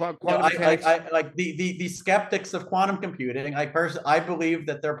like like the skeptics of quantum computing. I believe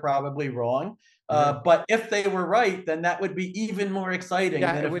that they're probably wrong. But if they were right, then that would be even more exciting.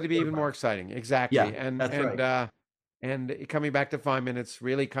 Yeah, it would be even more exciting. Exactly. Yeah, and coming back to Feynman,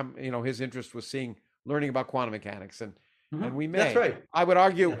 really his interest was learning about quantum mechanics, and we may. That's right. I would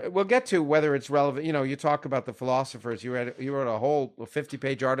argue we'll get to whether it's relevant. You talk about the philosophers. You wrote a whole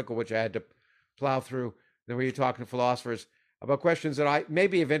 50-page article which I had to plow through. Then where you're talking to philosophers about questions that may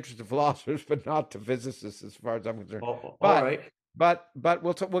be of interest to philosophers, but not to physicists, as far as I'm concerned. All right. But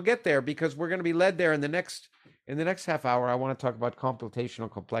we'll get there because we're going to be led there in the next half hour. I want to talk about computational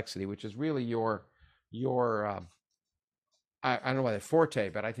complexity, which is really your I don't know whether forte,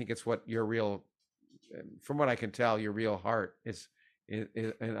 but I think it's what your real, from what I can tell, your real heart is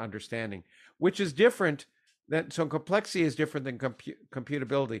an understanding, which is different. So complexity is different than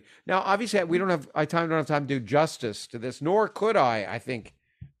computability. Now, obviously, we don't have time to do justice to this, nor could I think,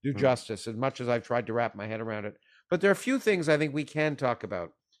 do justice as much as I've tried to wrap my head around it. But there are a few things I think we can talk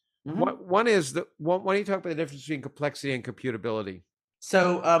about. Mhm. One is the one. Why don't you talk about the difference between complexity and computability?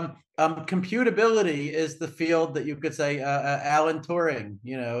 So, computability is the field that you could say Alan Turing,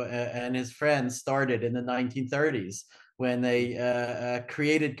 and his friends started in the 1930s when they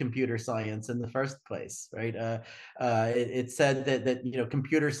created computer science in the first place, right? It said that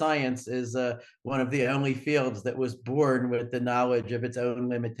computer science is one of the only fields that was born with the knowledge of its own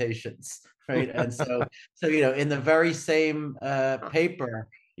limitations, right? And so in the very same paper,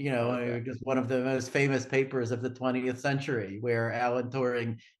 Okay. just one of the most famous papers of the 20th century, where Alan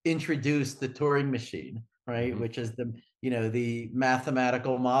Turing introduced the Turing machine, right, Hmm. which is the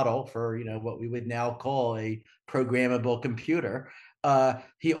mathematical model for what we would now call a programmable computer.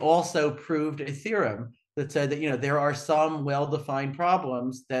 He also proved a theorem that said that there are some well-defined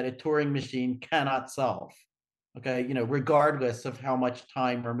problems that a Turing machine cannot solve. Okay, regardless of how much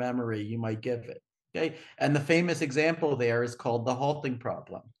time or memory you might give it. Okay, and the famous example there is called the halting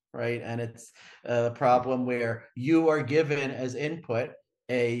problem, right? And it's a problem where you are given as input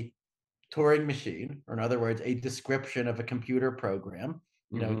a Turing machine, or in other words, a description of a computer program.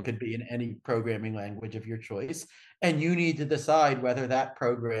 Hmm. It could be in any programming language of your choice, and you need to decide whether that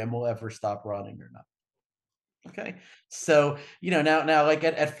program will ever stop running or not. Okay. So, now like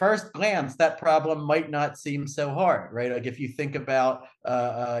at first glance, that problem might not seem so hard, right? Like if you think about,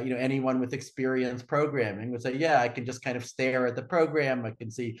 anyone with experience programming would say, yeah, I can just kind of stare at the program. I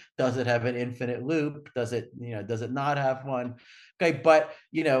can see, does it have an infinite loop? Does it not have one? Okay. But,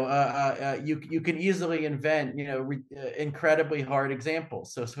 you can easily invent, incredibly hard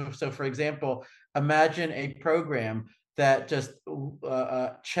examples. So for example, imagine a program that just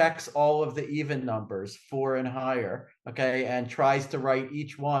checks all of the even numbers, four and higher, okay, and tries to write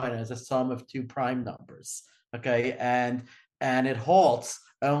each one as a sum of two prime numbers, okay, and it halts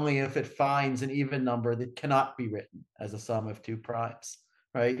only if it finds an even number that cannot be written as a sum of two primes,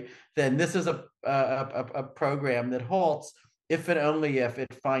 right? Then this is a program that halts if and only if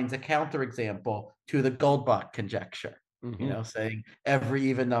it finds a counterexample to the Goldbach conjecture, Hmm. saying every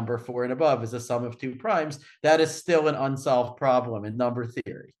even number four and above is a sum of two primes. That is still an unsolved problem in number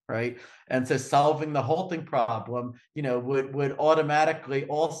theory, right? And so solving the halting problem, would automatically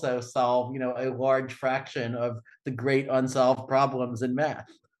also solve, a large fraction of the great unsolved problems in math,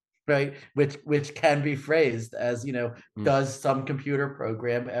 right? Which can be phrased as, does some computer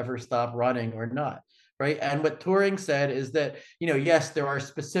program ever stop running or not? Right. And what Turing said is that, yes, there are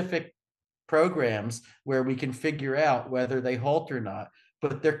specific programs where we can figure out whether they halt or not,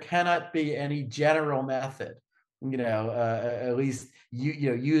 but there cannot be any general method, at least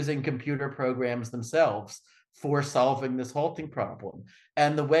using computer programs themselves for solving this halting problem.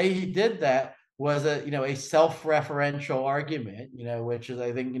 And the way he did that was a self-referential argument, which is,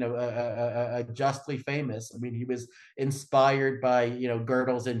 I think, justly famous. I mean, he was inspired by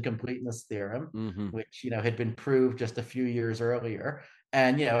Gödel's incompleteness theorem, Hmm. which had been proved just a few years earlier,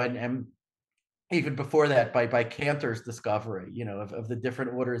 and and even before that by Cantor's discovery, of the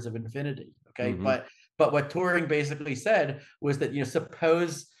different orders of infinity. Okay, Hmm. but what Turing basically said was that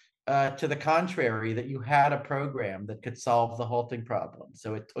suppose to the contrary, that you had a program that could solve the halting problem.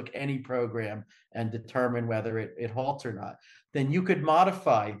 So it took any program and determine whether it halts or not. Then you could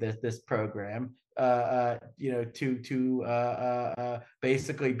modify this program, to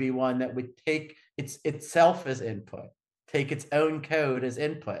basically be one that would take itself as input, take its own code as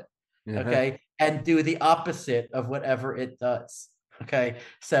input, Uh-huh. okay, and do the opposite of whatever it does. Okay,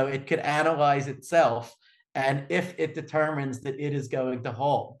 so it could analyze itself, and if it determines that it is going to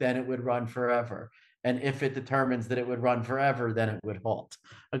halt, then it would run forever. And if it determines that it would run forever, then it would halt.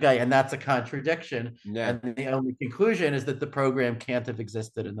 Okay, and that's a contradiction. Yeah. And the only conclusion is that the program can't have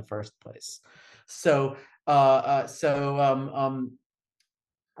existed in the first place. So,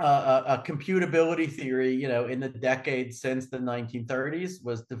 computability theory, in the decades since the 1930s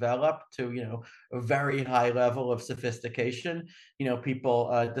was developed to, a very high level of sophistication.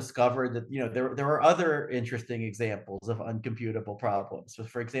 People discovered that, there are other interesting examples of uncomputable problems. So,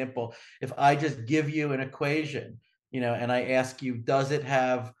 for example, if I just give you an equation, and I ask you, does it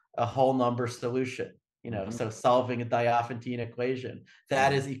have a whole number solution? Hmm. So solving a Diophantine equation,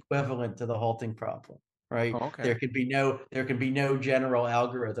 that Hmm. is equivalent to the halting problem, right? Oh, okay. There can be no general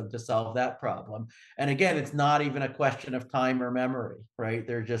algorithm to solve that problem. And again, it's not even a question of time or memory, right?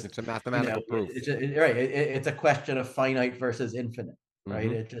 They're just, It's a mathematical it's proof. right. It's a question of finite versus infinite, right?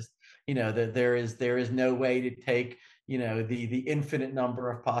 Hmm. It just, that there is no way to take, the infinite number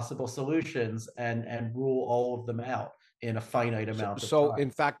of possible solutions and rule all of them out in a finite So, amount of so time.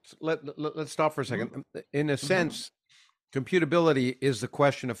 in fact, let's stop for a Mhm. second. In a Mhm. sense, computability is the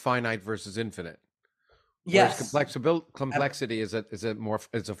question of finite versus infinite. Whereas Yes, complexity is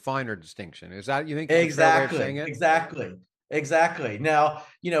a finer distinction. Is that, you think, a fair way of saying exactly, it? exactly, exactly. Now,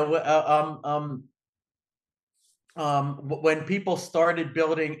 when people started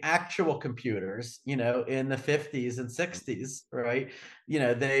building actual computers, in the 50s and 60s, right?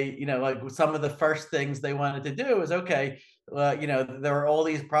 Like some of the first things they wanted to do is, okay, there are all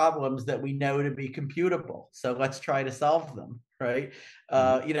these problems that we know to be computable, so let's try to solve them, right?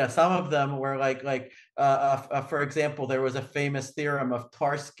 Hmm. Some of them were for example, there was a famous theorem of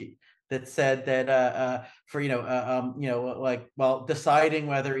Tarski that said that for like, well, deciding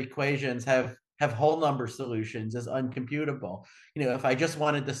whether equations have whole number solutions is uncomputable. If I just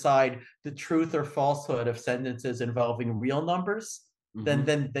want to decide the truth or falsehood of sentences involving real numbers, then Hmm.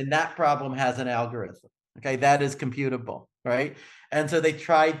 then then that problem has an algorithm. Okay, that is computable, right? And so they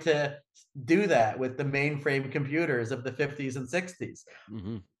tried to do that with the mainframe computers of the 50s and 60s.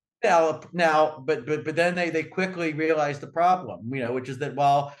 Hmm. But then they quickly realized the problem, which is that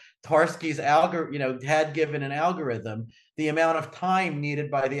while Tarski's algorithm, had given an algorithm, the amount of time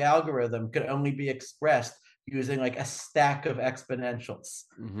needed by the algorithm could only be expressed using like a stack of exponentials.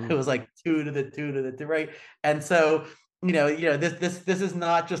 Hmm. It was like two to the two to the two, right? And so this is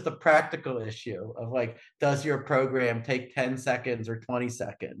not just a practical issue of like, does your program take 10 seconds or 20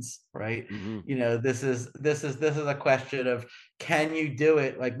 seconds, right? Hmm. This is a question of, can you do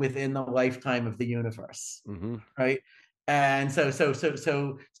it like within the lifetime of the universe, Hmm. right? And so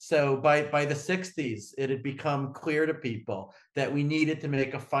by the 60s, it had become clear to people that we needed to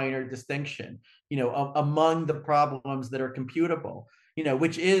make a finer distinction, among the problems that are computable,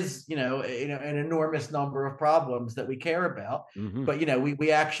 which is, an enormous number of problems that we care about. Hmm. But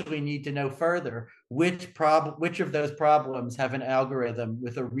we actually need to know further which of those problems have an algorithm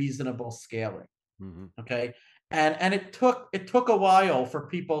with a reasonable scaling. Hmm. Okay. And it took a while for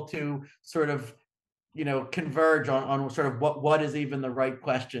people to sort of converge on sort of what is even the right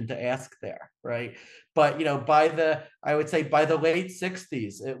question to ask there, right? But I would say by the late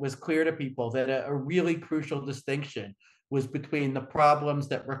 60s, it was clear to people that a really crucial distinction was between the problems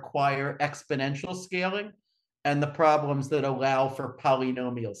that require exponential scaling and the problems that allow for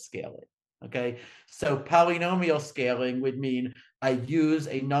polynomial scaling. Okay, so polynomial scaling would mean I use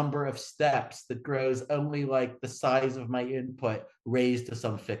a number of steps that grows only like the size of my input raised to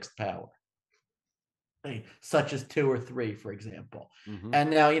some fixed power, such as 2 or 3, for example. Hmm. And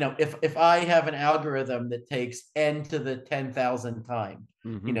now, if I have an algorithm that takes n to the 10,000 time,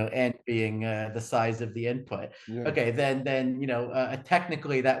 Hmm. n being the size of the input, Yeah. okay, then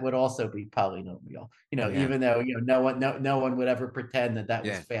technically that would also be polynomial. Yeah. Even though no one would ever pretend that that was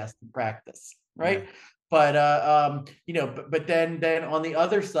Yeah. fast in practice, Yeah. right? But but then on the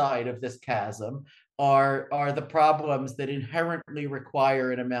other side of this chasm are the problems that inherently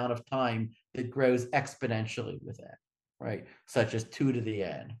require an amount of time that grows exponentially with n, right? Such as 2 to the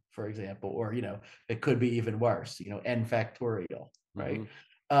n, for example, or it could be even worse, n factorial, right?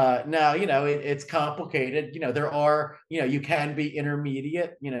 Hmm. Now, it's complicated. There are, you can be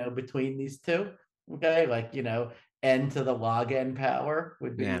intermediate, between these two. Okay, like n to the log n power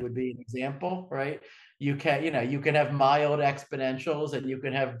would be Yeah. would be an example, right? You can have mild exponentials, and you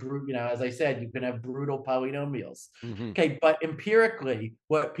can have as I said, you can have brutal polynomials. Hmm. Okay, but empirically,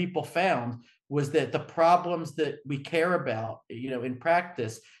 what people found was that the problems that we care about, in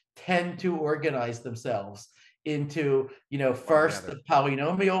practice, tend to organize themselves into, One first together. the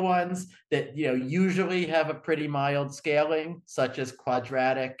polynomial ones that, usually have a pretty mild scaling, such as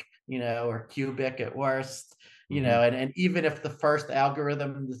quadratic, or cubic at worst, Hmm. and even if the first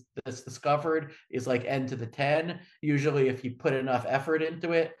algorithm that's discovered is like n to the 10, usually if you put enough effort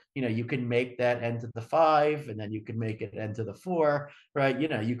into it, you can make that n to the 5, and then you can make it n to the 4, right?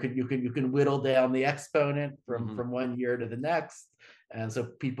 You can whittle down the exponent from Hmm. from one year to the next. And so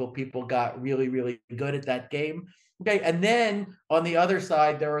people got really, really good at that game. Okay, and then on the other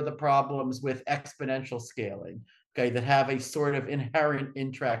side, there are the problems with exponential scaling, okay, that have a sort of inherent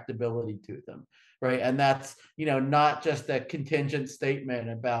intractability to them, right? And that's, not just a contingent statement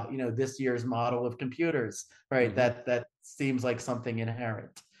about, this year's model of computers, right? Hmm. That seems like something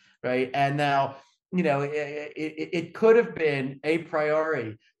inherent, right? And now, it could have been a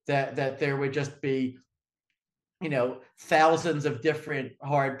priori that there would just be, thousands of different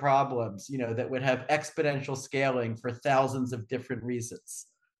hard problems, that would have exponential scaling for thousands of different reasons.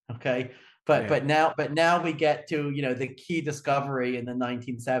 Okay. But Yeah. but now but now we get to, the key discovery in the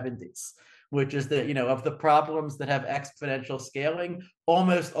 1970s, which is that, of the problems that have exponential scaling,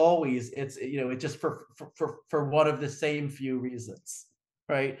 almost always it's just for one of the same few reasons.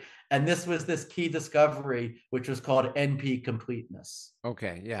 right? And this was this key discovery, which was called NP completeness.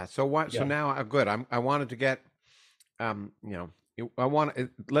 Okay, yeah. So what? So Yeah. now, good. I wanted to get, I want.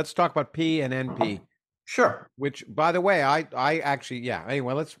 Let's talk about P and NP. Sure. Which, by the way, I actually, yeah.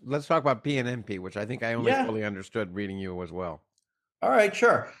 Anyway, let's talk about P and NP, which I think I only Yeah. fully understood reading you as well. All right,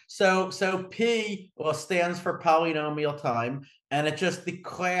 sure. So P, well, stands for polynomial time, and it's just the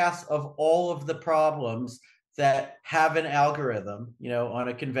class of all of the problems that have an algorithm, on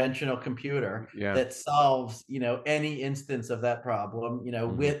a conventional computer Yeah. that solves, any instance of that problem,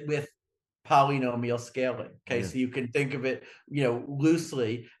 Hmm. with polynomial scaling. Okay, Yeah. so you can think of it,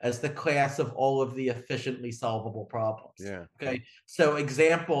 loosely as the class of all of the efficiently solvable problems. Yeah. Okay, so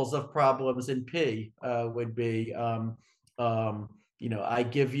examples of problems in P would be I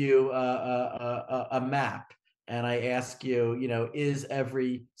give you a map and I ask you, is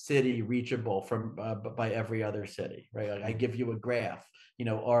every city reachable from by every other city, right? Like I give you a graph,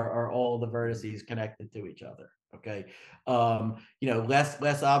 are all the vertices connected to each other? Okay.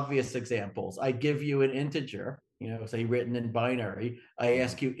 Less obvious examples. I give you an integer, say written in binary. I Mhm.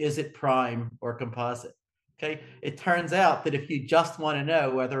 ask you, is it prime or composite? Okay. It turns out that if you just want to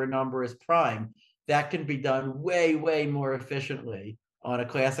know whether a number is prime, that can be done way, way more efficiently on a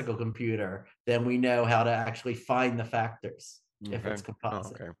classical computer than we know how to actually find the factors if Okay. it's Oh,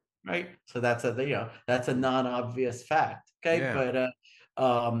 composite, okay. right? So that's a Mhm. non-obvious fact. Okay, Yeah.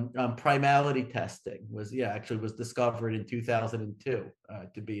 but primality testing was discovered in 2002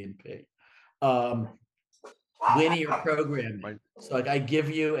 to be in P. Um, Linear programming. Right. So like I give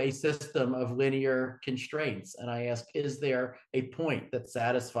you a system of linear constraints and I ask, is there a point that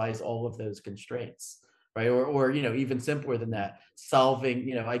satisfies all of those constraints? Right. Or even simpler than that,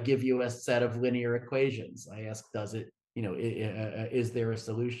 solving, I give you a set of linear equations. I ask, does it, is there a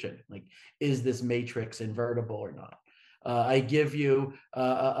solution? Like, is this matrix invertible or not? I give you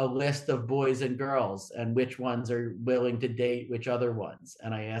a list of boys and girls and which ones are willing to date which other ones.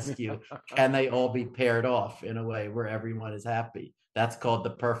 And I ask you, can they all be paired off in a way where everyone is happy? That's called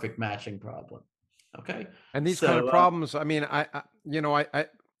the perfect matching problem. Okay. And these kind of So, problems, I mean,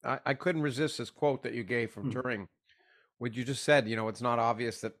 I couldn't resist this quote that you gave from hmm, Turing, which you just said, it's not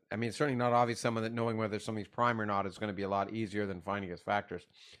obvious that, I mean, it's certainly not obvious someone that knowing whether something's prime or not is going to be a lot easier than finding its factors.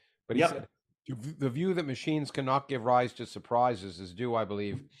 But he said, yep. the view that machines cannot give rise to surprises is due, I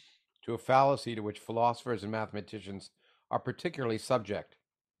believe, to a fallacy to which philosophers and mathematicians are particularly subject.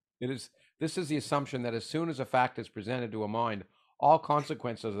 It is This is the assumption that as soon as a fact is presented to a mind, all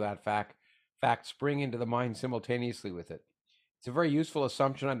consequences of that fact spring into the mind simultaneously with it. It's a very useful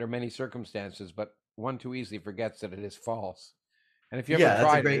assumption under many circumstances, but one too easily forgets that it is false. And if you ever Yeah, that's a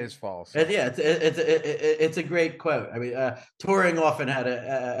tried it, it great. is false. So Yeah, it's a great quote. I mean, Turing often had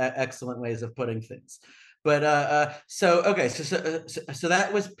excellent ways of putting things. But so okay, so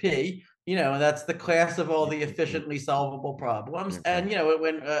that was P. And that's the class of all the efficiently solvable problems. okay. And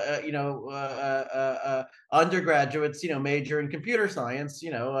when undergraduates, major in computer science,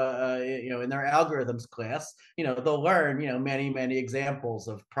 in their algorithms class, they'll learn, many examples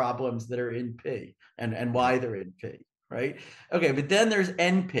of problems that are in P and Yeah. why they're in P. Right. Okay, but then there's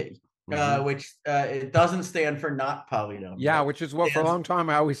NP, Hmm. which it doesn't stand for not Yeah, polynomial. which is It what for a stands long time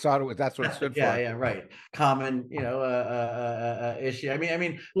I always thought that's what it stood yeah, for. yeah, right. Common, issue. I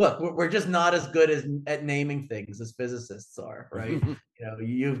mean, look, we're just not as good at naming things as physicists are, right?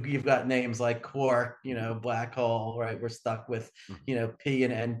 You've got names like quark, black hole, right? We're stuck with, P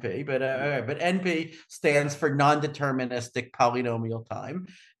and NP, but NP stands for non-deterministic polynomial time,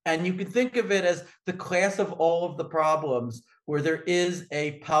 and you can think of it as the class of all of the problems where there is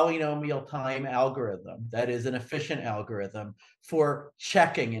a polynomial time algorithm that is an efficient algorithm for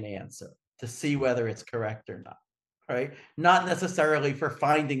checking an answer to see whether it's correct or not, right? Not necessarily for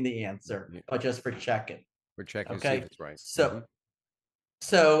finding the answer, Yeah, but just for checking. we're checking to see if Okay. it's right. So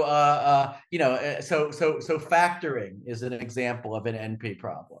so factoring is an example of an NP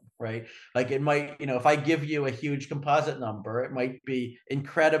problem, right? Like it might, if I give you a huge composite number, it might be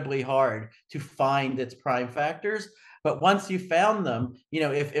incredibly hard to find its prime factors. But once you found them,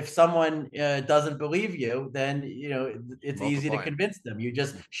 if someone doesn't believe you, then it's easy to Multiply it. convince them. You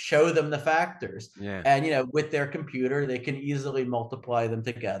just show them the factors, Yeah. and with their computer, they can easily multiply them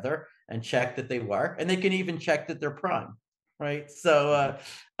together and check that they work, and they can even check that they're prime, right? So,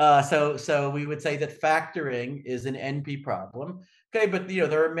 Mhm. so we would say that factoring is an NP problem. Okay, but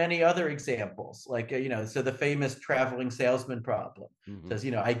there are many other examples, like so the famous traveling salesman problem Mhm. says,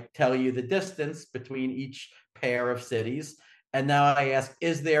 I tell you the distance between each pair of cities, and now I ask,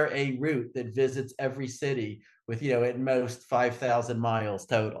 is there a route that visits every city with at most 5,000 miles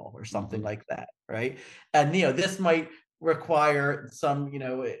total, or something Mhm. like that, right? And this might require some,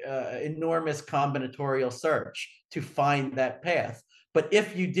 enormous combinatorial search to find that path. But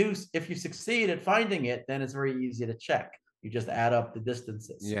if you succeed at finding it, then it's very easy to check. You just add up the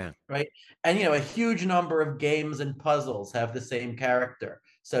distances, Yeah. right? And a huge number of games and puzzles have the same character.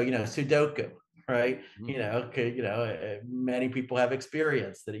 So Sudoku, right? Many people have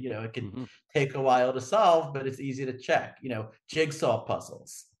experience that it can take a while to solve, but it's easy to check. Jigsaw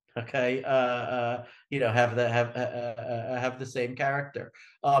puzzles, okay, have the same character.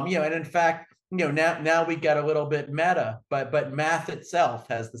 And in fact, now we get a little bit meta, but math itself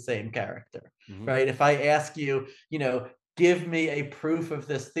has the same character, right? If I ask you, give me a proof of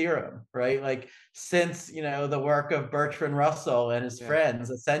this theorem, right? Like, since the work of Bertrand Russell and his friends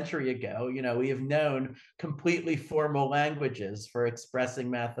a century ago, we have known completely formal languages for expressing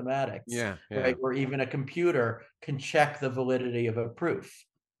mathematics, right? Where even a computer can check the validity of a proof,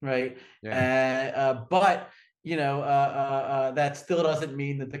 right? But that still doesn't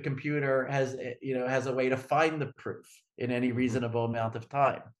mean that the computer has a way to find the proof in any reasonable amount of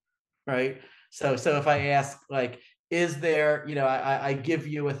time, right? So if I ask, like, is there, I give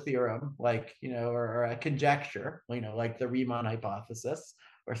you a theorem, like, or a conjecture, like the Riemann hypothesis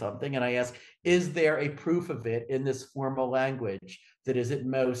or something, and I ask, is there a proof of it in this formal language that is at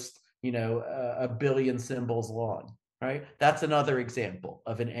most, a billion symbols long, right? That's another example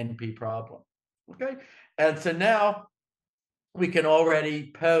of an NP problem. Okay. And so now we can already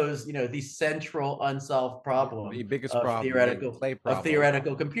pose, the central unsolved problem, the biggest of problem, the clay problem.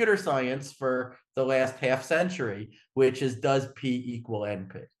 theoretical computer science for the last half century, which is, does P equal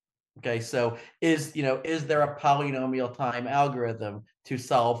NP? Okay, so is there a polynomial time algorithm to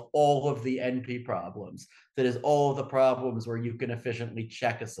solve all of the NP problems? That is, all of the problems where you can efficiently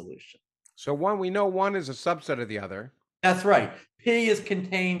check a solution. So we know one is a subset of the other. That's right. P is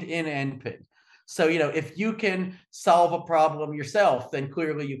contained in NP. So, if you can solve a problem yourself, then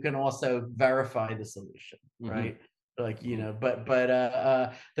clearly you can also verify the solution, right? Like, but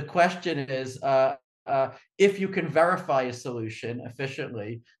the question is, if you can verify a solution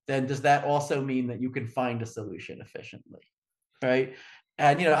efficiently, then does that also mean that you can find a solution efficiently, right?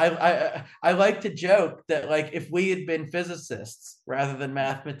 And I like to joke that, like, if we had been physicists rather than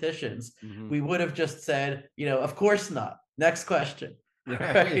mathematicians, we would have just said, of course not. Next question.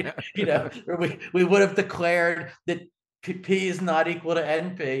 Right? We would have declared that P is not equal to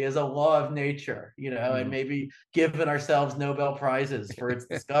NP as a law of nature, and maybe given ourselves Nobel Prizes for its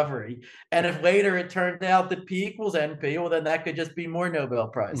discovery. And if later it turned out that P equals NP, well, then that could just be more Nobel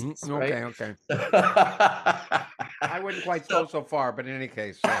Prizes, right? Okay. I wouldn't quite go so far, but in any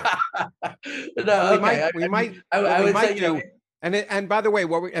case, no, we might do. And by the way,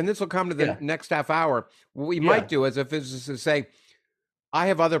 and this will come to the next half hour. What we might do as a physicist is say, I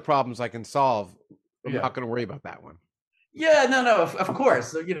have other problems I can solve. I'm not going to worry about that one. Yeah, no, of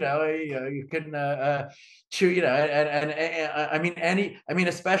course. You can choose, and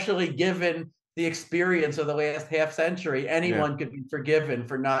especially given the experience of the last half century, anyone could be forgiven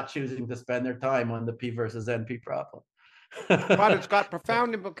for not choosing to spend their time on the P versus NP problem. But it's got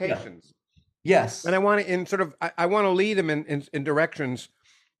profound implications. Yes. And I want to I want to lead them in directions,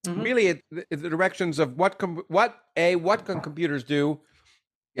 really the directions of what can computers do?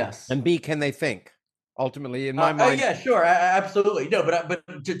 Yes. And B, can they think? Ultimately, in my mind. Yeah, sure, absolutely. No, but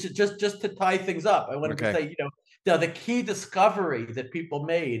just to tie things up, I wanted to say, the key discovery that people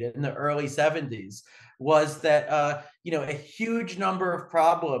made in the early 70s was that a huge number of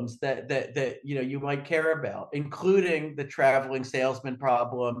problems that you might care about, including the traveling salesman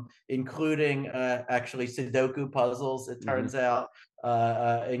problem, including actually Sudoku puzzles, it turns out,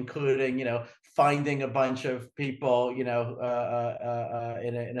 including finding a bunch of people in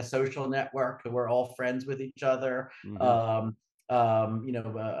a social network who are all friends with each other,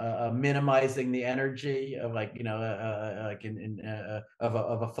 minimizing the energy of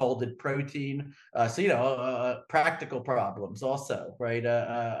of a folded protein. Practical problems also, right?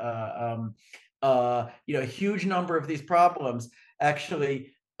 A huge number of these problems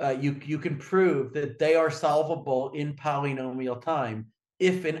actually, you can prove that they are solvable in polynomial time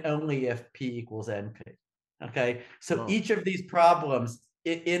if and only if P equals NP. Okay, so each of these problems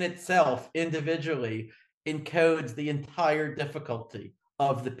in itself individually encodes the entire difficulty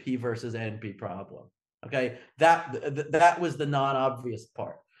of the P versus NP problem. Okay, that was the non-obvious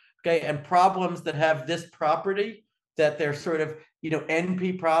part. Okay, and problems that have this property, that they're sort of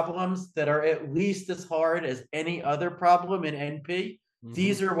NP problems that are at least as hard as any other problem in NP.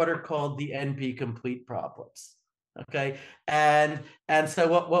 These are what are called the NP complete problems. Okay, and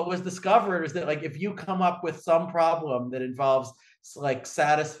so what was discovered is that, like, if you come up with some problem that involves like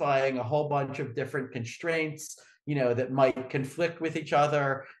satisfying a whole bunch of different constraints, that might conflict with each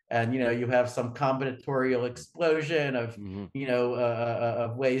other, and you have some combinatorial explosion of Hmm.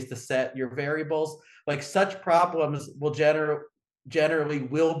 of ways to set your variables. Like such problems will generally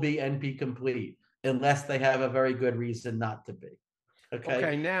will be NP complete unless they have a very good reason not to be. Okay.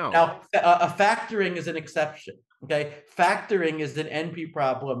 Okay, now. Now, a factoring is an exception. Okay. Factoring is an NP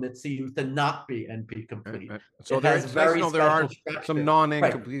problem that seems to not be NP complete. So It there, has it's nice to very know there special are some structure. Right.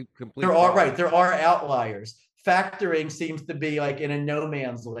 non-incomplete complete Right. problems. There are outliers. Factoring seems to be like in a no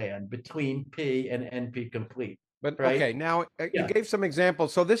man's land between P and NP complete. But Right. okay, now you Yeah. gave some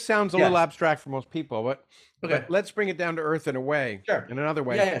examples. So this sounds a little Yes. abstract for most people, but Okay. let's bring it down to earth in a way, Sure. in another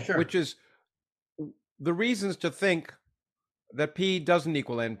way, Yeah. Yeah. Sure. which is the reasons to think that P doesn't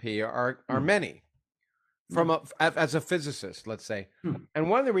equal NP are Hmm. many from as a physicist, let's say. Hmm. And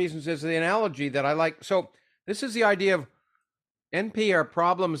one of the reasons is the analogy that I like. So this is the idea of NP are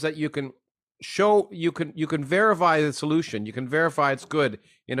problems that you can show, you can verify the solution, you can verify it's good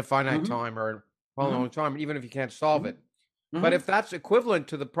in a finite Hmm. time or a Hmm. polynomial time, even if you can't solve it. But Hmm. if that's equivalent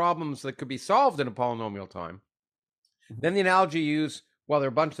to the problems that could be solved in a polynomial time, then the analogy you use, well, there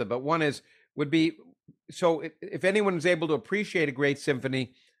are a bunch of them, but one would be, so if anyone is able to appreciate a great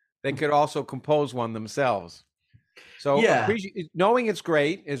symphony, they could also compose one themselves. So Yeah. knowing it's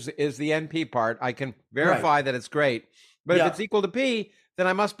great is the NP part. I can Right. verify that it's great, but if it's Yeah. equal to P, then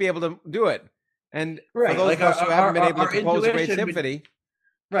I must be able to do it. And for Right. those Like of us who haven't been able to our compose a great intuition would. symphony,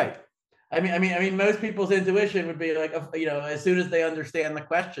 Right. I mean, most people's intuition would be like, as soon as they understand the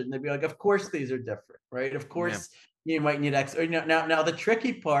question, they'd be like, of course these are different, right? Of yeah. course you might need X. Or, now the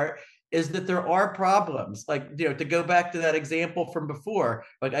tricky part is that there are problems. Like, to go back to that example from before,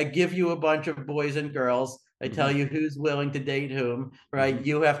 like I give you a bunch of boys and girls. I tell you who's willing to date whom, right? Mhm.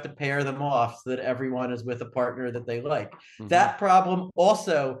 You have to pair them off so that everyone is with a partner that they like. Mhm. That problem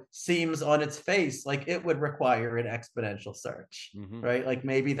also seems on its face like it would require an exponential search, Mhm. right? Like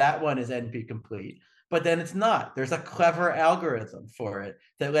maybe that one is NP complete, but then it's not. There's a clever algorithm for it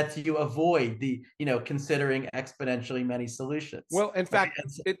that lets you avoid the, considering exponentially many solutions. Well, in Right? fact,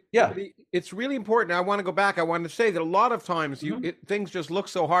 So, yeah. it's really important. I want to go back. I want to say that a lot of times things just look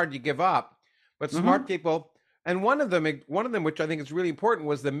so hard you give up. But smart Mm-hmm. people, and one of them, which I think is really important,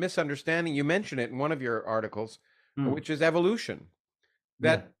 was the misunderstanding. You mentioned it in one of your articles, Mm. which is evolution.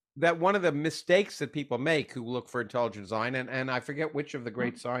 Yeah. That one of the mistakes that people make who look for intelligent design, and I forget which of the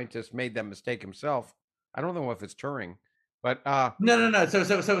great scientists made that mistake himself. I don't know if it's Turing, but No. So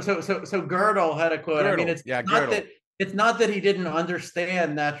Gödel had a quote. I mean, Gödel, it's yeah, not Gödel. that it's not that he didn't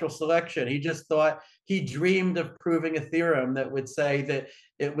understand natural selection. He just thought he dreamed of proving a theorem that would say that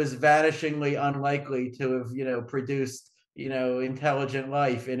it was vanishingly unlikely to have, produced, intelligent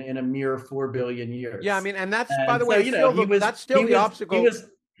life in a mere 4 billion Yeah, I years. mean, and that's, by And the so, way, still that's still he the was he obstacle. was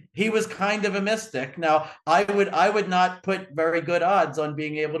he was kind of a mystic. Now, I would not put very good odds on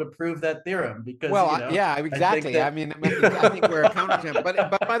being able to prove that theorem because, Well, yeah, I think exactly. I that mean, I think we're a counterexample.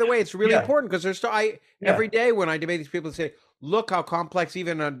 But by the way, it's really yeah, important because there's yeah, every day when I debate these people say, look how complex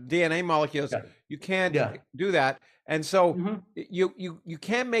even a DNA molecules. yeah, You can't yeah. do that, and so Mhm. you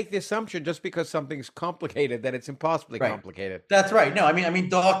can't make the assumption just because something's complicated that it's impossibly Right. complicated. That's right. No, I mean,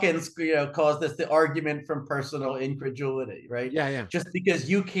 Dawkins, caused this the argument from personal incredulity, right? Yeah, yeah. Just because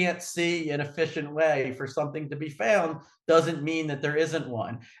you can't see an efficient way for something to be found doesn't mean that there isn't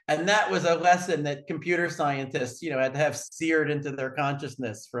one. And that was a lesson that computer scientists, had to have seared into their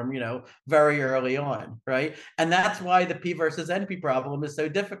consciousness from, very early on, right? And that's why the P versus NP problem is so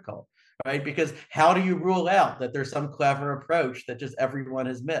difficult, right? Because how do you rule out that there's some clever approach that just everyone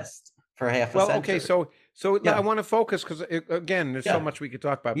has missed for half a Well, okay, century? so I Yeah, want to focus because again, there's so yeah, much we could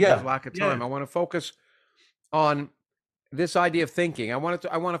talk about, but there's yeah, lack of yeah. time. I want to focus on this idea of thinking. I want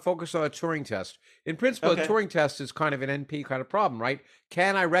to focus on a Turing test. In principle, a Okay. Turing test is kind of an NP kind of problem, right?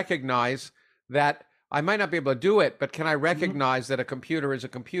 Can I recognize that I might not be able to do it, but can I Mhm. recognize that a computer is a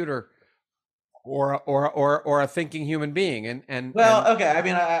computer or a thinking human being? And Well, okay. I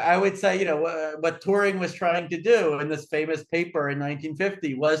mean, I would say, what Turing was trying to do in this famous paper in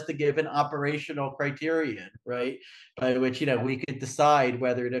 1950 was to give an operational criterion, right? By which, we could decide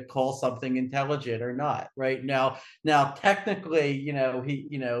whether to call something intelligent or not, right? Now, technically,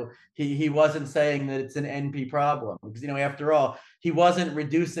 he wasn't saying that it's an NP problem because, after all, he wasn't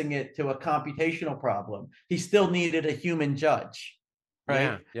reducing it to a computational problem. He still needed a human judge, yeah,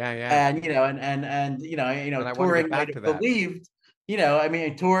 right? yeah, yeah. And And I want to get Turing might back to have that. believed, I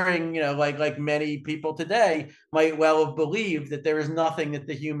mean, Turing, like many people today, might well have believed that there is nothing that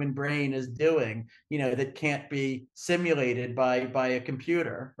the human brain is doing, that can't be simulated by a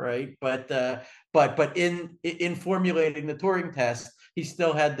computer, right? But in formulating the Turing test, he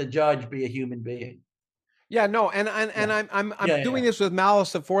still had the judge be a human being. Yeah, no, Yeah. and I'm Yeah, doing yeah. this with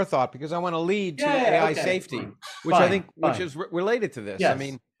malice of forethought because I want to lead Yeah, to yeah, AI okay, safety, fine. which I Fine, think which fine. is related to this. I Yes.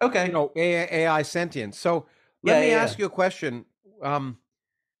 mean, Okay. AI sentience. So let Yeah, me yeah, ask yeah. you a question.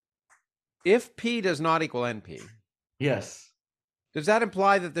 If P does not equal NP, Yes. does that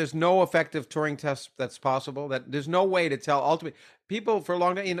imply that there's no effective Turing test that's possible? That there's no way to tell ultimately people for a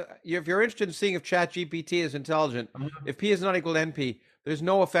long time, if you're interested in seeing if ChatGPT is intelligent, Mhm. if P is not equal to NP, there's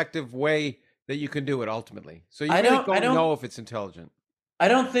no effective way that you can do it ultimately. So you I really don't I don't don't know if it's intelligent. I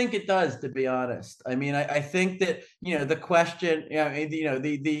don't think it does, to be honest. I mean, I think that, the question,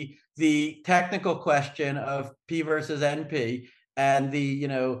 the technical question of P versus NP, and the,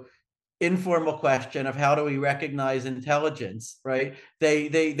 informal question of how do we recognize intelligence, right?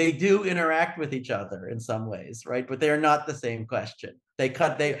 They do interact with each other in some ways, right? But they're not the same question.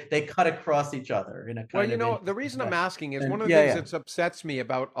 Yeah. They cut across each other in a Well, kind of the interesting reason I'm way. asking is one And of the yeah, things yeah, that upsets me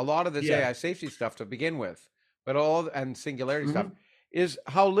about a lot of this yeah. AI safety stuff to begin with, but all and singularity stuff Mhm. is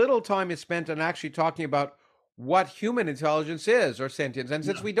how little time is spent on actually talking about what human intelligence is or sentience. And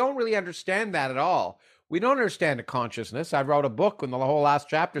since Yeah. we don't really understand that at all, we don't understand a consciousness. I wrote a book in the whole last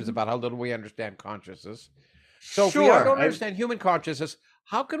chapters Mhm. about how little we understand consciousness. So if we Sure. don't understand human consciousness,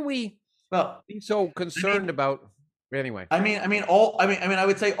 how can we Well, be so I concerned mean, about anyway? I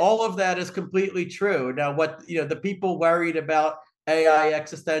would say all of that is completely true. Now, what, the people worried about AI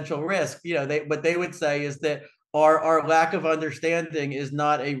existential risk, what they would say is that our lack of understanding is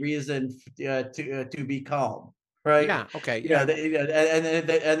not a reason to be calm, right? Yeah, okay, yeah.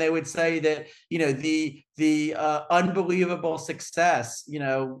 And they would say that, the unbelievable success,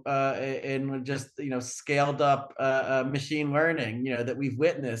 in just, scaled up machine learning, that we've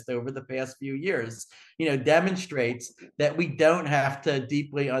witnessed over the past few years, demonstrates that we don't have to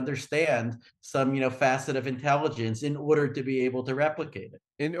deeply understand some, facet of intelligence in order to be able to replicate it.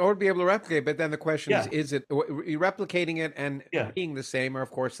 In order to be able to replicate, but then the question Yeah, is it replicating it and yeah. being the same, or of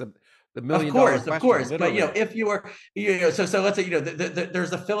course the Of million dollar course, of question, course. But, literally. if you were, so let's say,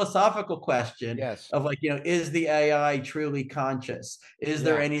 there's a philosophical question Yes. of, like, is the AI truly conscious? Is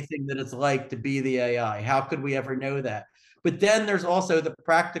there Yeah. anything that it's like to be the AI? How could we ever know that? But then there's also the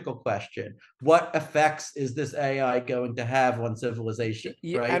practical question: what effects is this AI going to have on civilization?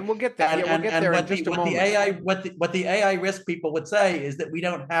 And Right? we'll get that. And Yeah, we'll and get and there in what just a moment. the AI risk people would say is that we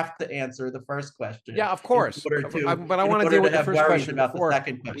don't have to answer the first question Yeah, of course. But I in want to order deal to with the have first worries question about the before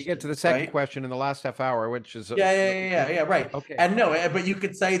second we get question, to the second right? question in the last half hour, which is Yeah, right. okay. And no, but you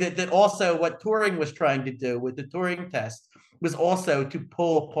could say that also what Turing was trying to do with the Turing test was also to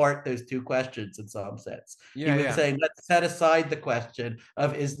pull apart those two questions in some sense. He Yeah, was yeah. saying, let's set aside the question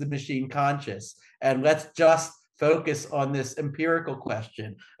of is the machine conscious, and let's just focus on this empirical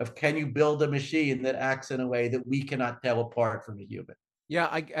question of can you build a machine that acts in a way that we cannot tell apart from a human. Yeah,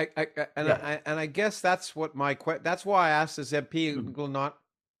 Yeah. and I guess that's what that's why I asked is MP Mm. equal not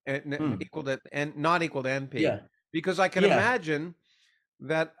Mm. equal to and not equal to NP Yeah. because I can Yeah. imagine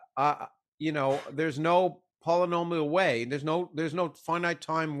that there's no polynomial way, there's no finite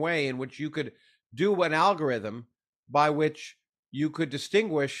time way in which you could do an algorithm by which you could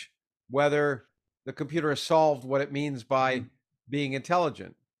distinguish whether the computer has solved what it means by Mm. being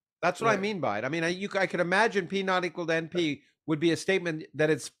intelligent. That's what I Right. mean by it. I mean, I could imagine P not equal to NP would be a statement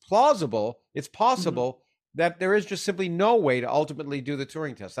that it's plausible, it's Mhm. possible that there is just simply no way to ultimately do the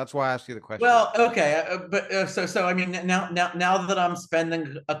Turing test. That's why I asked you the question. Well, okay, but so I mean, now that I'm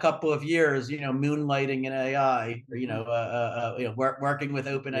spending a couple of years, moonlighting in AI, or, Mhm. working with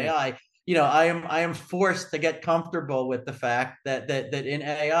Yeah. OpenAI, I am forced to get comfortable with the fact that in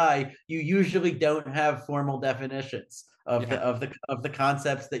AI you usually don't have formal definitions of the Yeah.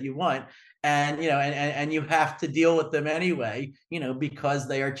 concepts that you want, and you have to deal with them anyway, because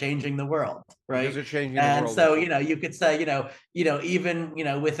they are changing the world, Because right? they're changing the And world. so, you could say,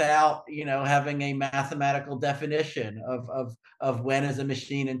 even, without, having a mathematical definition of when is a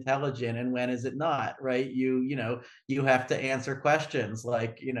machine intelligent and when is it not, right? You have to answer questions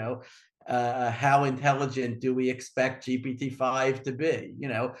like, how intelligent do we expect GPT-5 to be,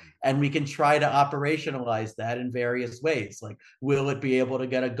 and we can try to operationalize that in various ways. Like, will it be able to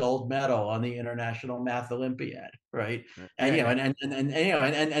get a gold medal on the International Math Olympiad, right? And Yeah, you know, yeah.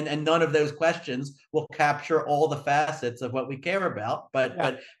 and none of those questions will capture all the facets of what we care about, but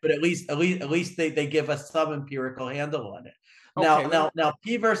Yeah. at least they give us some empirical handle on it. Now, Okay, let me now,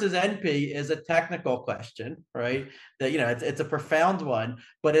 P versus NP is a technical question, right? That, it's a profound one,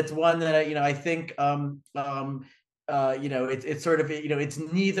 but it's one that I think it's sort of, it's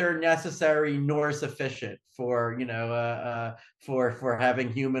neither necessary nor sufficient for, for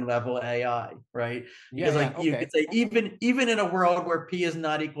having human level AI, right? Yeah, Because yeah, like you okay. could say, even in a world where P is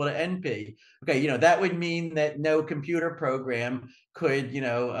not equal to NP, okay, that would mean that no computer program could,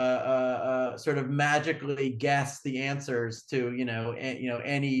 sort of magically guess the answers to,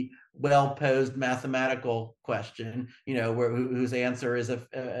 any well-posed mathematical question, whose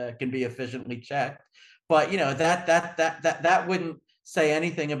answer can be efficiently checked. But that wouldn't say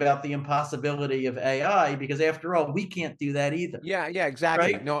anything about the impossibility of AI, because after all, we can't do that either, Yeah, yeah,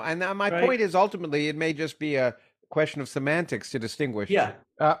 exactly. right? No, and my Right? point is ultimately it may just be a question of semantics to distinguish. Yeah,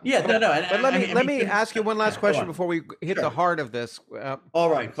 yeah. No, So, no. but let me ask you one last Yeah. Go question on. before we hit the Sure. heart of this, All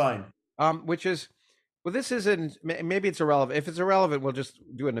right. Fine. which is, well, this isn't, maybe it's irrelevant. If it's irrelevant, we'll just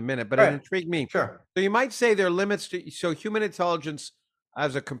do it in a minute. But All it right. intrigued me. Sure. So you might say there are limits to, so human intelligence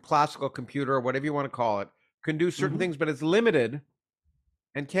as a classical computer or whatever you want to call it can do certain Hmm. things, but it's limited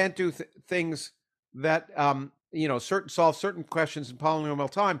and can't do things that solve certain questions in polynomial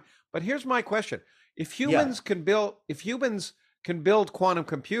time. But here's my question: Yeah. if humans can build quantum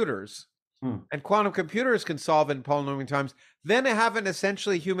computers, Hmm. and quantum computers can solve in polynomial times, then haven't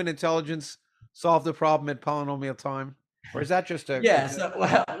essentially human intelligence solved the problem in polynomial time, or is that just a? Yeah. So,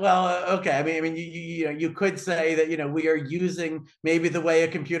 okay. I mean, you could say that, we are using, maybe the way a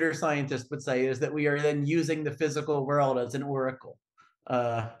computer scientist would say is that we are then using the physical world as an oracle,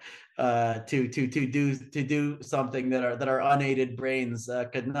 uh, to do something that our unaided brains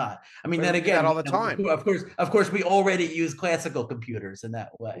could not. I mean, But then we do that again, all the time. of course, we already use classical computers in that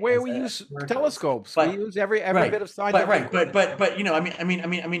way Where as, we use oracles, telescopes, we but use every bit right. of scientific.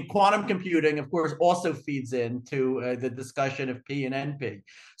 But quantum computing, of course, also feeds into the discussion of P and NP.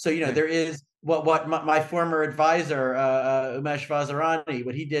 So Okay. there is what my former advisor, Umesh Vazirani,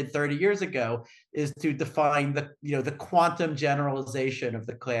 what he did 30 years ago is to define the quantum generalization of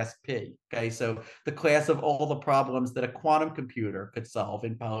the class P. Okay, so the class of all the problems that a quantum computer could solve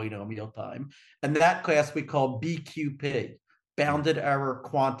in polynomial time, and that class we call BQP, bounded error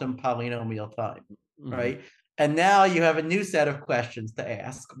quantum polynomial time, Mm-hmm. right? And now you have a new set of questions to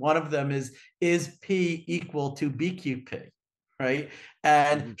ask. One of them is P equal to BQP, right?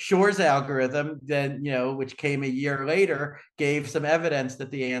 And Mm-hmm. Shor's algorithm, then, which came a year later, gave some evidence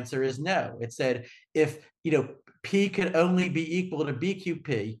that the answer is no. It said if, P could only be equal to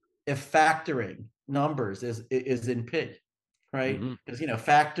BQP if factoring numbers is in P, right? Mm-hmm. Because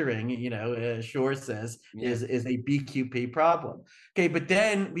factoring, Shor says Yeah. is a BQP problem. Okay, but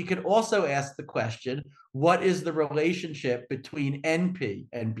then we could also ask the question: what is the relationship between NP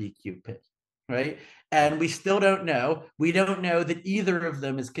and BQP, right? And we still don't know. We don't know that either of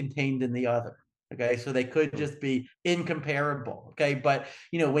them is contained in the other. Okay, so they could just be incomparable. Okay, but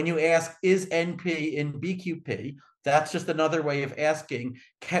when you ask is NP in BQP, that's just another way of asking,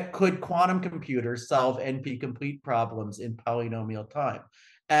 could quantum computers solve NP complete problems in polynomial time?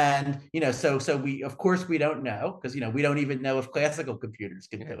 And so we, of course, we don't know, because we don't even know if classical computers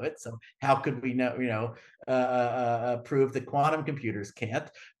can Yeah. do it. So how could we know, prove that quantum computers can't?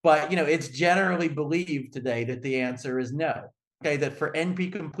 But it's generally believed today that the answer is no. Okay, that for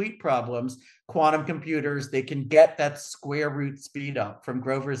NP complete problems, quantum computers, they can get that square root speed up from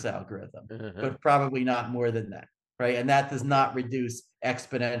Grover's algorithm, Uh-huh. but probably not more than that, right? And that does Okay. not reduce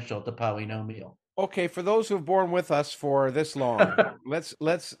exponential to polynomial. Okay, for those who've borne with us for this long, let's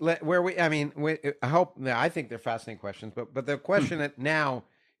let where we. I mean, I hope. I think they're fascinating questions, but the question that now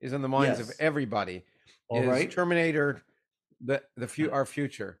is in the minds of Yes. everybody All is right. Terminator, our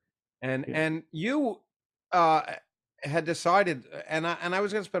future, Yeah. and you uh, had decided, and I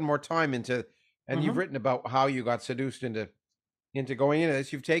was going to spend more time into, and you've Mm-hmm. written about how you got seduced into going into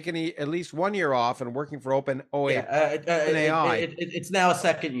this. You've taken at least 1 year off and working for Yeah. OpenAI. It's now a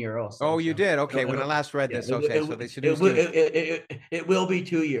second year also. Oh, you So did? Okay. When I it'll, last read yeah, this, okay. So they seduced you. it will be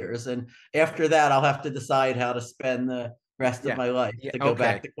 2 years. And after that, I'll have to decide how to spend the rest of Yeah. my life, Yeah. to go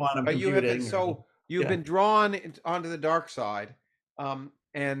back Okay. to quantum But you have been, computing or, so you've yeah. been drawn onto the dark side.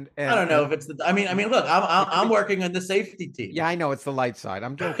 And I don't know if it's look, it could I'm be, working on the safety team. yeah, I know it's the light side.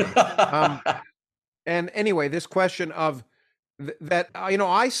 I'm joking. Um, and anyway, this question of that,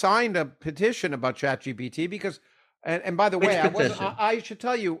 I signed a petition about ChatGPT because, and by the way, Which I wasn't, petition? I should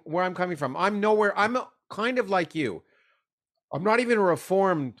tell you where I'm coming from. I'm nowhere, kind of like you. I'm not even a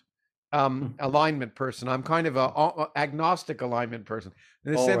reformed alignment person. I'm kind of a agnostic alignment person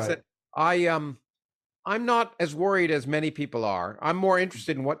in the All sense right. that I'm not as worried as many people are. I'm more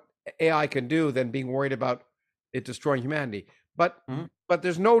interested in what AI can do than being worried about it destroying humanity. But Mhm. but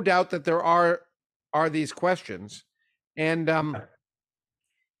there's no doubt that there are these questions, and um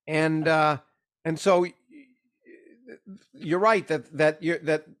and uh and so you're right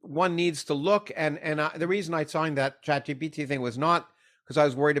that one needs to look, and the reason I signed that ChatGPT thing was not because I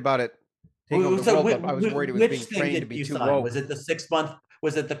was worried about it taking over the So world, but I was worried it was which being thing trained to did be you too sign? Was woke. it the 6 month?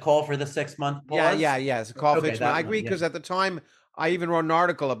 Was it the call for the 6 month Yeah, yeah, pause? yeah. It's a call for Okay, experiment. I that agree one. Yeah. because at the time I even wrote an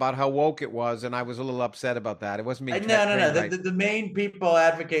article about how woke it was, and I was a little upset about that. It wasn't being No, no, no. trained right. The main people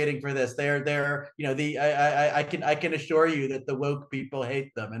advocating for this, they're the I can assure you that the woke people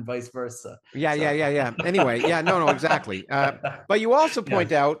hate them and vice versa. Yeah, yeah, So yeah, yeah. Anyway, yeah, no, no, exactly. But you also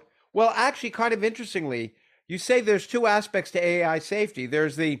point yes. out, well, actually, kind of interestingly, you say there's two aspects to AI safety.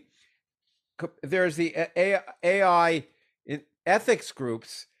 There's the AI ethics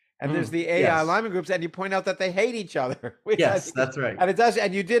groups, and there's the AI Yes. alignment groups, and you point out that they hate each other, which I Yes, think is, that's right. and it does,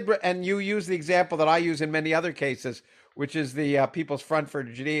 and you use the example that I use in many other cases, which is the People's Front for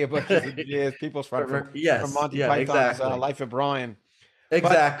Judea, which is the Judea's People's Front from Yes. Monty Yeah, Python's exactly. Life of Brian. But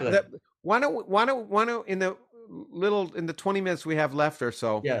Exactly. why don't in the 20 minutes we have left or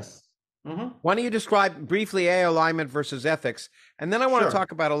so, Yes. why don't you describe briefly AI alignment versus ethics? And then I want to Sure.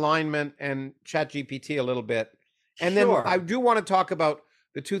 talk about alignment and ChatGPT a little bit. And then I Sure. do want to talk about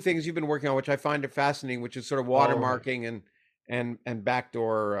the two things you've been working on, which I find it fascinating, which is sort of All right. watermarking and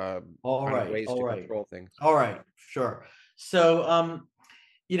backdoor All kind of right. ways All to right. control things. All right. Sure. So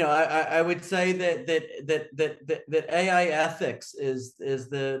I would say that AI ethics is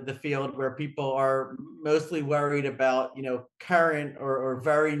the field where people are mostly worried about, current or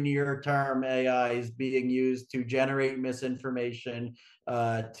very near term AIs being used to generate misinformation,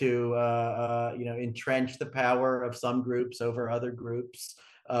 to entrench the power of some groups over other groups,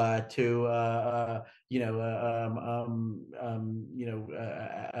 to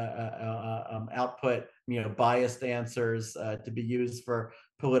output biased answers, to be used for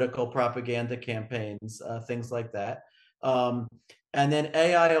political propaganda campaigns, things like that. Um, and then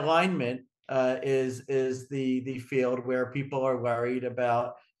AI alignment is the field where people are worried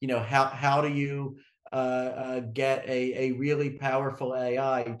about, how do you get a really powerful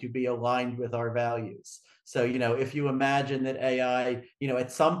AI to be aligned with our values. So, if you imagine that AI,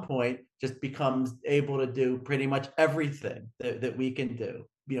 at some point just becomes able to do pretty much everything that we can do,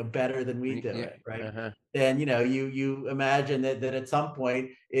 better than we do Yeah. it, right? Uh-huh. Then you imagine that at some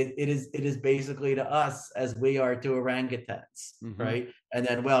point it is basically to us as we are to orangutans, Mm-hmm. right? And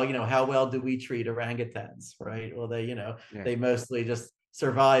then, well, how well do we treat orangutans, right? Well, Yeah. they mostly just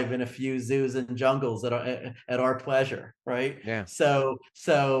survive in a few zoos and jungles at our pleasure, right? Yeah. So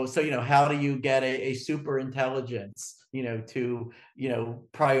how do you get a super intelligence, to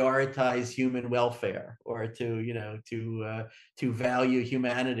prioritize human welfare, or to value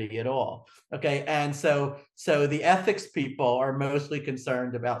humanity at all? Okay, and so the ethics people are mostly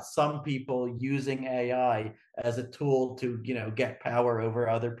concerned about some people using AI as a tool to get power over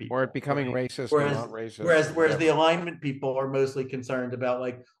other Or it people, becoming right? racist or Whereas not racist whereas or whereas the whatever. alignment people are mostly concerned about,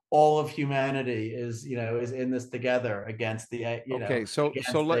 like, all of humanity is in this together against Okay, so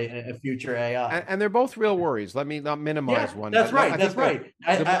against let a future AI. and they're both real worries. Let me not minimize Yeah, one, that's but no, right. I That's think right.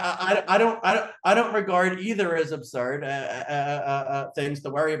 I, the mo- I, I don't regard either as absurd things to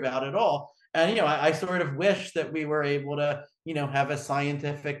worry about at all. And I sort of wish that we were able to have a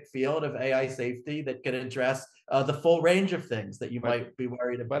scientific field of AI safety that could address the full range of things that you but might be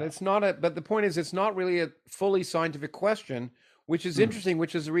worried but about. it's not a but the point is it's not really a fully scientific question, which is Hmm. interesting,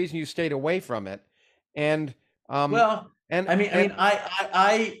 which is the reason you stayed away from it. And um Well, and I mean, I and mean,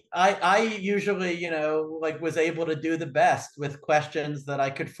 I usually, like, was able to do the best with questions that I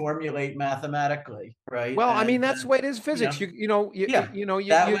could formulate mathematically, right? well, I And mean that's the way it is in you know, physics. You know you yeah, you know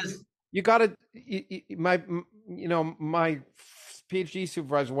that was you got to my PhD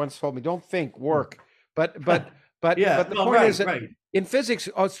supervisor once told me don't think, work. But but yeah, but the well, point is right, that right. in physics,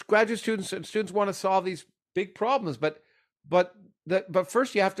 graduate students and students want to solve these big problems, but but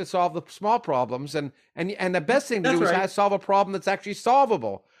first you have to solve the small problems, and the best thing to That's do is right. solve a problem that's actually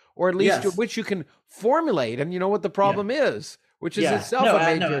solvable, or at least Yes. which you can formulate, and you know what the Yeah. problem is, which is Yeah. itself No, a no,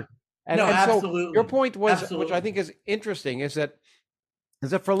 major. no, And so your absolutely. point was, which I Absolutely. think is interesting, is that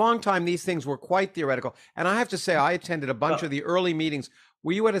for a long time these things were quite theoretical. And I have to say, I attended a bunch of Well, the early meetings.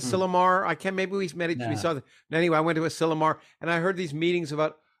 Were you at a hmm, Silomar? I can't. Maybe we met. We no. saw. Anyway, I went to a Silomar, and I heard these meetings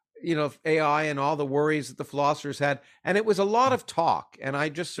about AI and all the worries that the philosophers had, and it was a lot of talk. And I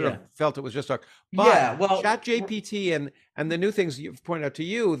just sort of Yeah. felt it was just talk. But Yeah. Well, Chat GPT and the new things you've pointed out to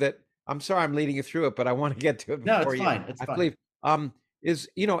you that I'm sorry I'm leading you through it, but I want to get to it no, before it's you. fine. It's I fine. believe is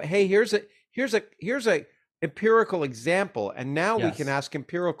hey, here's a empirical example, and now we can Yes. ask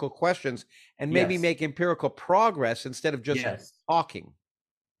empirical questions and maybe Yes. make empirical progress instead of just Yes. talking.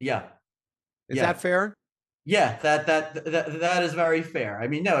 Yeah. Is Yeah. that fair? Yeah, that is very fair. I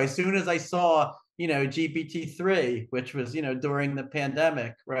mean, no, as soon as I saw, GPT-3, which was, during the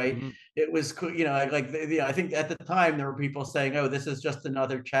pandemic, right? Hmm. It was, I think at the time there were people saying, oh, this is just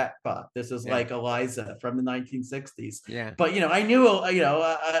another chatbot. This is Yeah. like Eliza from the 1960s. Yeah. But, I knew, I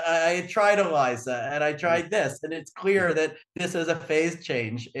had tried Eliza and I Yeah. tried this, and it's clear that this is a phase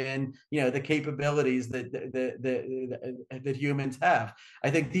change in, the capabilities that humans have. I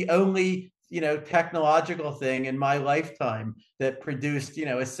think the only technological thing in my lifetime that produced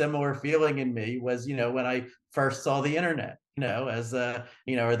a similar feeling in me was when I first saw the internet, as a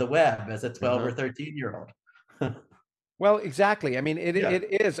or the web as a 12 or Uh-huh. 13-year old. Well, exactly. I mean, it Yeah,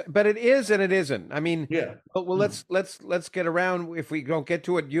 it is, but it is and it isn't. I mean, yeah. well, Mm. let's get around. If we don't get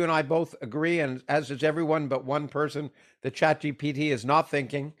to it, you and I both agree, and as does everyone but one person, that ChatGPT is not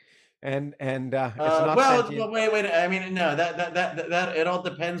thinking, and it's not sentient. Wait. I mean, no, that it all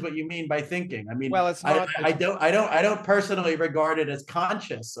depends what you mean by thinking. I mean, Well, it's not. It's I don't personally regard it as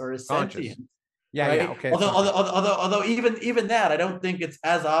conscious or as conscious. sentient, Yeah, yeah. right? Okay, it's not. Although even that, I don't think it's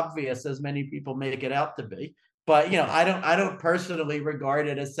as obvious as many people make it out to be. But Okay. I don't personally regard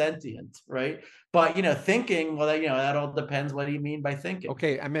it as sentient, right? But thinking, well, that all depends. What do you mean by thinking?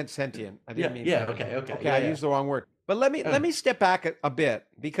 Okay, I meant sentient. I didn't Yeah, mean yeah, thinking. okay, Okay, I yeah, used the wrong word. But let me step back a bit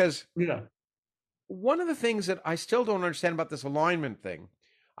because yeah, one of the things that I still don't understand about this alignment thing,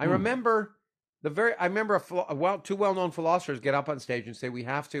 I mm, remember I remember two well-known philosophers get up on stage and say we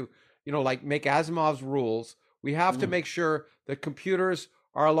have to, like make Asimov's rules. We have to mm, make sure that computers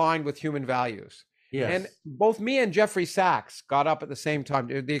are aligned with human values. And yes, both me and Jeffrey Sachs got up at the same time.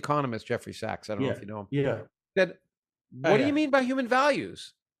 The economist Jeffrey Sachs, I don't know yeah, if you know him, yeah, said, oh "What do you yeah, mean by human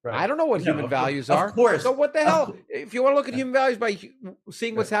values? I right. don't know what No, human values of are. So course, what the of hell? course, If you want to look at right, human values by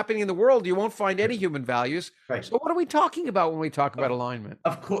seeing what's right, happening in the world, you won't find any right, human values. right. So what are we talking about when we talk about alignment?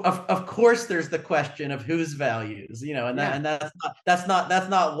 Of course, there's the question of whose values, Yeah. and that's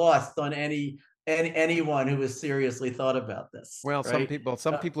not lost on anyone who has seriously thought about this, Well, right?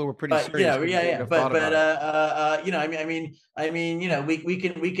 some Uh, people who are pretty but serious yeah, wouldn't yeah, have thought about it.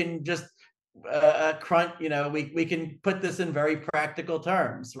 we can just crunch. We can put this in very practical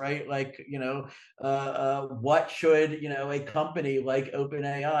terms, right? Like, what should a company like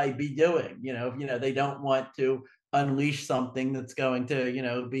OpenAI be doing? They don't want to unleash something that's going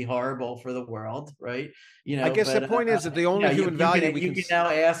to be horrible for the world, right? I guess the But point is that the only human you value can we you can can now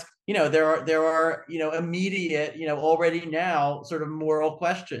ask, there are immediate, already now sort of moral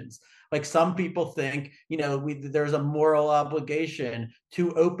questions. Like, some people think, there's a moral obligation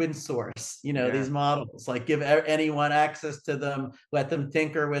to open source, yeah. these models, like give anyone access to them, let them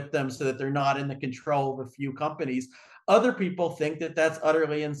tinker with them so that they're not in the control of a few companies. Other people think that that's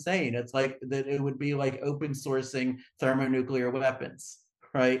utterly insane. It's like that it would be like open sourcing thermonuclear weapons,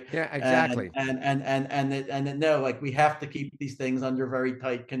 right? Yeah, and exactly. and no, like, we have to keep these things under very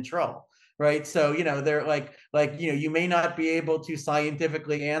tight control, right? So they're like you may not be able to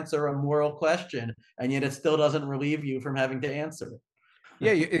scientifically answer a moral question, and yet it still doesn't relieve you from having to answer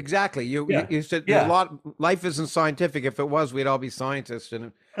Yeah, it. exactly. You, Yeah, you said there's a yeah. lot. Life isn't scientific. If it was, we'd all be scientists,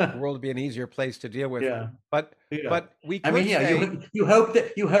 and the world would be an easier place to deal with. Yeah, But yeah. but we I mean, could yeah, say,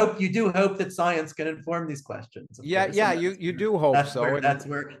 you do hope that science can inform these questions, of yeah, course, yeah. and You do hope so, and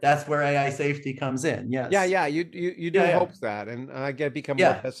that's where AI safety comes in. yeah, Yes. yeah. You Yeah, do yeah, hope that, and I get become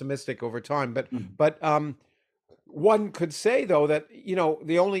more yeah. pessimistic over time. But Mm. but one could say though that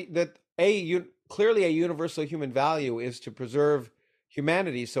the only that clearly a universal human value is to preserve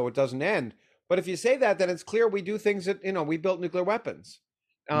humanity so it doesn't end. But if you say that, then it's clear we do things that we built nuclear weapons.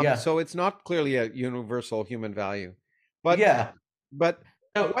 Yeah, So it's not clearly a universal human value. But yeah. but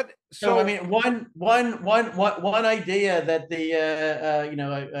So, what I so mean, one idea that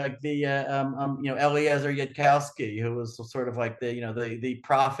Eliezer Yudkowsky, who was sort of like the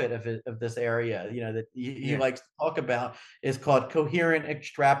prophet of this area, that he yeah. likes to talk about, is called coherent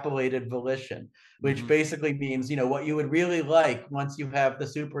extrapolated volition, which Hmm. basically means, what you would really like once you have the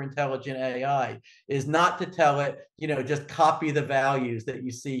super intelligent AI is not to tell it, just copy the values that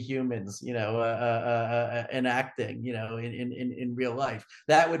you see humans, enacting, in real life.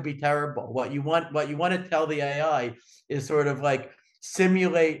 That would be terrible. What you want to tell the AI is sort of like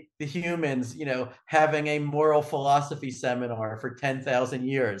simulate the humans, having a moral philosophy seminar for 10,000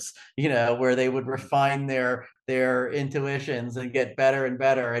 years, where they would refine their intuitions and get better and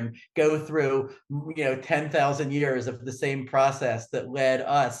better and go through 10,000 years of the same process that led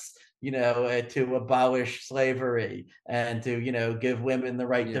us to abolish slavery and to give women the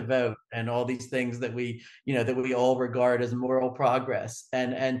right to Yeah. vote and all these things that we all regard as moral progress,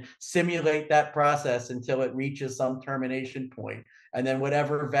 and simulate that process until it reaches some termination point, and then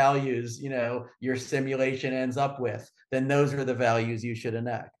whatever values your simulation ends up with, then those are the values you should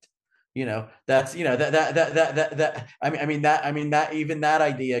enact. That's I mean that even that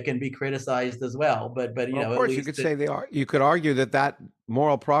idea can be criticized as well. But Well, of at course, you least could say they are. You could argue that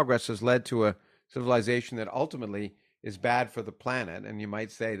moral progress has led to a civilization that ultimately is bad for the planet, and you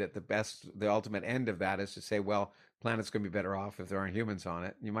might say that the ultimate end of that is to say, well, planet's going to be better off if there aren't humans on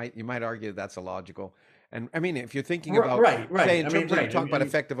it. You might argue that that's illogical. And I mean, if you're thinking about, say, right. in terms of you talk about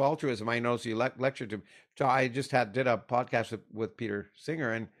effective altruism, I know you lectured to. So I just did a podcast with Peter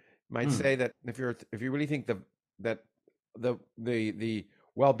Singer, and might mm, say that if you really think that the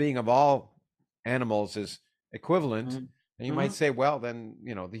well-being of all animals is equivalent, mm, and you might mm. say, well, then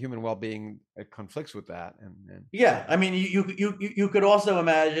the human well-being conflicts with that, and Yeah, I mean, you could also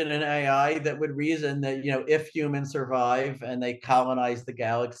imagine an AI that would reason that, if humans survive and they colonize the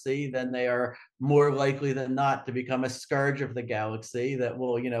galaxy, then they are more likely than not to become a scourge of the galaxy that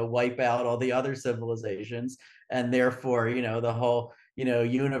will, wipe out all the other civilizations, and therefore, the whole,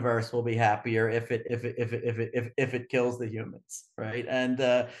 universe will be happier if it kills the humans, right? And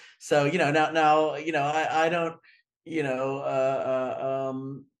so, now, I don't, you know,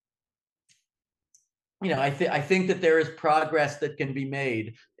 I think that there is progress that can be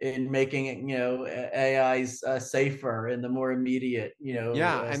made in making it, AIs safer in the more immediate,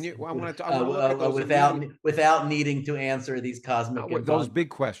 yeah, and I want to look at those immediate without needing to answer these cosmic with those impossible. big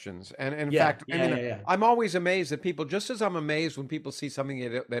questions. And in Yeah, fact, I yeah, mean, yeah, yeah. I'm always amazed that people, just as I'm amazed when people see something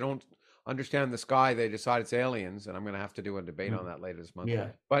they don't understand the sky, they decide it's aliens, and I'm going to have to do a debate on Mm, that later this month. yeah.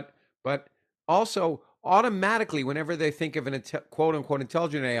 But also automatically, whenever they think of an quote unquote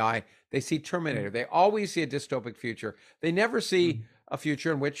intelligent AI, they see Terminator. Mm, They always see a dystopic future. They never see mm. a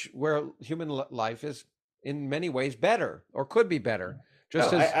future in where human life is in many ways better or could be better. Oh,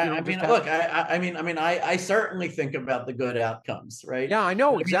 Just as I mean, just have. look, I certainly think about the good outcomes, right? Yeah, I know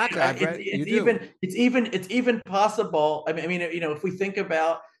I mean, exactly. I've read you do. it's even possible. If we think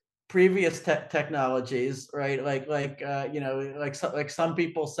about previous technologies, right? Like some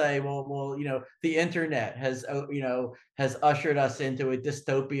people say, well, the internet has ushered us into a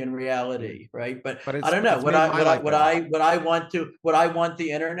dystopian Mm. reality, right? But But I don't but know. it's made my life better. Would I want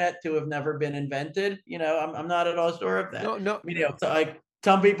the internet to have never been invented? I'm not at all sure of that. No, no. So like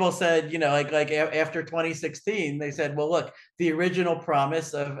some people said, after 2016, they said, well, look, the original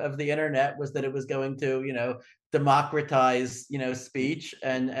promise of the internet was that it was going to, democratize, speech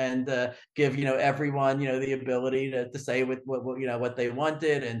and give, everyone, the ability to say what they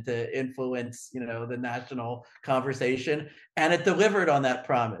wanted and to influence, the national conversation. And it delivered on that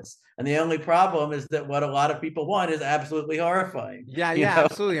promise. And the only problem is that what a lot of people want is absolutely horrifying, Yeah, you yeah, know?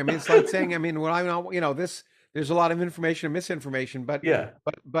 absolutely. I mean, it's like saying, I mean, what I know, this, there's a lot of information and misinformation, but, Yeah.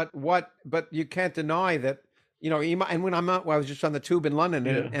 but you can't deny that, and when I was just on the tube in London,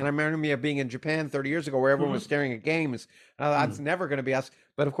 Yeah. and I remember me being in Japan 30 years ago where everyone was Mm-hmm. staring at games. That's Mm. never going to be us.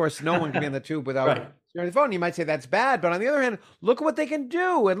 But of course, no one can be on the tube without Right. staring at the phone. You might say that's bad, but on the other hand, look at what they can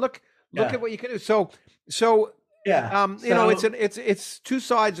do, and look at Yeah. what you can do. So, Yeah. it's So it's two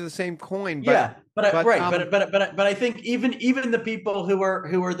sides of the same coin, yeah, but right, but I think even the people who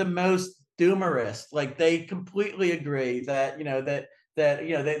are the most doomerist, like they completely agree that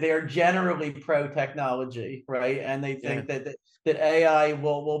they are generally pro technology, right? And they yeah, think that AI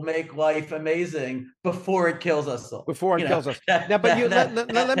will make life amazing before it kills us all. before it kills us. Now, but let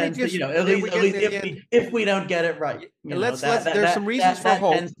That me tends to, just, at we're getting least near the end. if we don't get it right, There's some reasons for that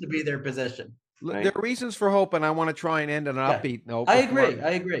hope. tends to be their position, There right? are reasons for hope, and I want to try and end on an Yeah, upbeat note I before. agree.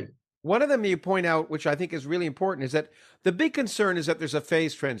 I agree. One of them you point out, which I think is really important, is that the big concern is that there's a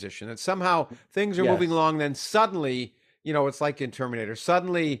phase transition, that somehow things are moving Yes. along, then suddenly, it's like in Terminator.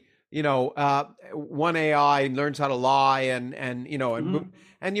 Suddenly, one AI learns how to lie, Mhm.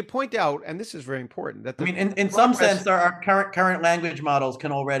 and you point out, and this is very important, that I the mean, in some progress. sense, our current language models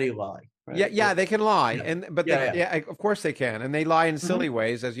can already lie, Yeah, right? yeah, they can lie, Yeah, but yeah, yeah. yeah, of course they can, and they lie in silly Hmm.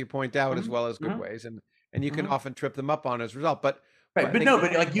 ways, as you point out, as Hmm. well as good Hmm. ways, and you can Hmm. often trip them up on as a result. Right, But but they no, can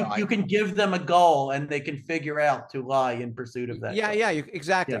but like lie. you can give them a goal and they can figure out to lie in pursuit of that Yeah, goal. yeah, Yeah,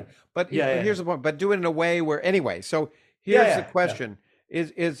 exactly. yeah, But yeah, here's the point. But do it in a way where anyway. So yeah, here's the yeah, yeah. question: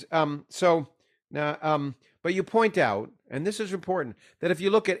 is so now but you point out, and this is important, that if you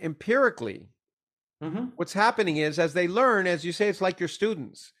look at empirically, Hmm. what's happening is as they learn, as you say, it's like your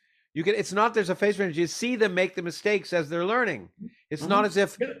students. It's not there's a phase range. You see them make the mistakes as they're learning. It's not Hmm. as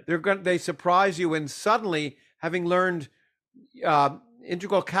if Yeah. they surprise you and suddenly having learned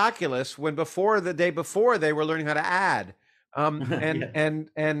integral calculus when before the day before they were learning how to add. And Yeah.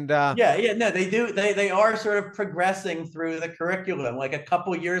 and Yeah, yeah, no, they do. They are sort of progressing through the curriculum. Like a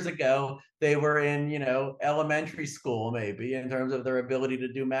couple years ago, they were in, elementary school, maybe in terms of their ability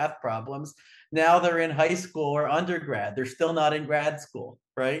to do math problems. Now they're in high school or undergrad. They're still not in grad school,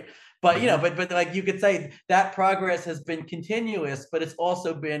 right? But but like you could say that progress has been continuous, but it's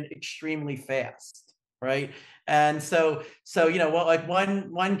also been extremely fast, right? And so well, like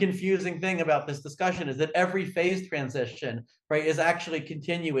one confusing thing about this discussion is that every phase transition, right, is actually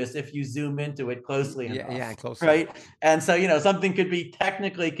continuous if you zoom into it closely enough, close enough. right? And so something could be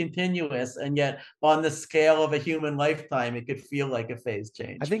technically continuous, and yet on the scale of a human lifetime, it could feel like a phase I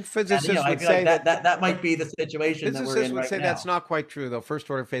change. think And physicists I would feel like say that, that but might be the situation that we're physicists in would right say that's now. not quite true, though. First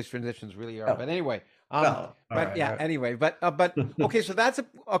order phase transitions really are. Oh, But anyway, well, all but right, yeah, all anyway, but right. okay, so that's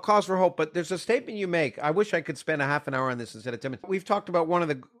a cause for hope. But there's a statement you make. I wish I could spend a half an hour on this instead of 10 minutes. We've talked about one of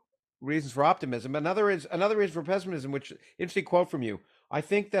the reasons for optimism. Another reason for pessimism, which interesting quote from you. I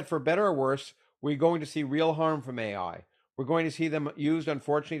think that for better or worse, we're going to see real harm from AI. We're going to see them used,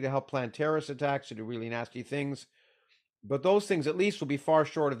 unfortunately, to help plan terrorist attacks, to do really nasty things. But those things, at least, will be far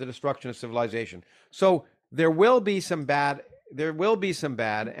short of the destruction of civilization. So there will be some bad. There will be some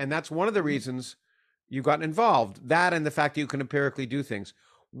bad, and that's one of the Mhm, reasons you got involved. That and the fact that you can empirically do things.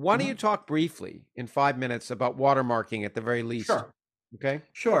 Why don't you mhm. talk briefly in 5 minutes about watermarking at the very least? Sure. Okay.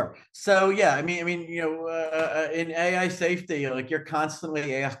 Sure. So yeah, in AI safety, like you're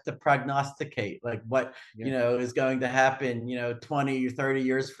constantly asked to prognosticate, like what Yeah. is going to happen, 20 or 30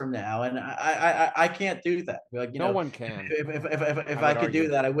 years from now, and I can't do that. Like No one can. if I I would could do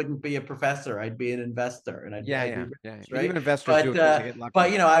argue. that, I wouldn't be a professor. I'd be an investor, and Yeah, I'd be yeah, rich, yeah. right? Even investors do But it because they get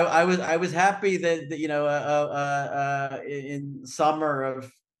lucky. I was happy that in summer of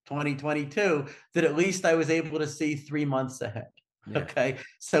 2022 that at least I was able to see 3 months ahead. Yeah. Okay.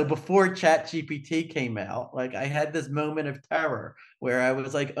 So before ChatGPT came out, like I had this moment of terror where I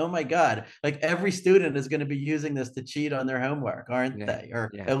was like, oh my God, like every student is going to be using this to cheat on their homework, aren't Yeah. they?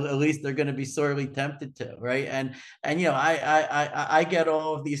 Or Yeah. at least they're going to be sorely tempted to, right? And I get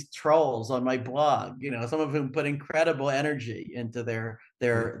all of these trolls on my blog, some of whom put incredible energy into their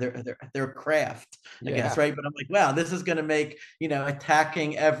craft, I guess, Yeah. right? But I'm like, wow, this is going to make,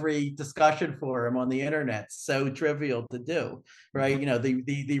 attacking every discussion forum on the internet so trivial to do, right? Hmm.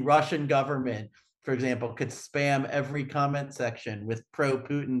 The Russian government, for example, could spam every comment section with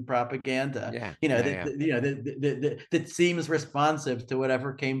pro-Putin propaganda, Yeah. Yeah. Yeah. that seems responsive to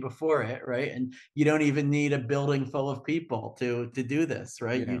whatever came before it, right? And you don't even need a building full of people to do this,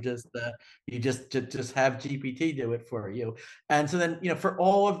 right? Yeah. You just have GPT do it for you. And so then, for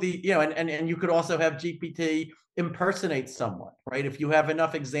all of the, and you could also have GPT impersonate someone, right? If you have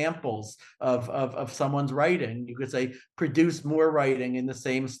enough examples of someone's writing, you could say produce more writing in the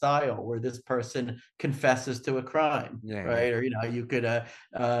same style where this person confesses to a crime, Yeah. Yeah. right? Or you could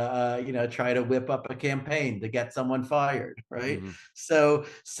try to whip up a campaign to get someone fired, right? Hmm. So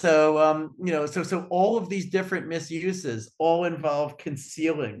all of these different misuses all involve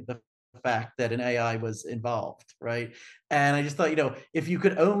concealing the fact that an AI was involved, right? And I just thought, if you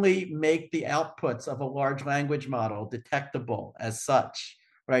could only make the outputs of a large language model detectable as such,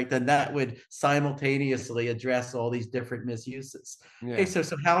 right, then that would simultaneously address all these different misuses. Okay, Yeah.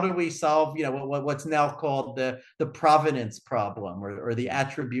 so how do we solve, what's now called the provenance problem, or the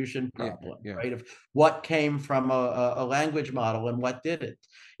attribution Yeah. problem, Yeah. right? Of what came from a language model and what didn't.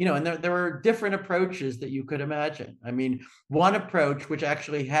 And there are different approaches that you could imagine. I mean, one approach, which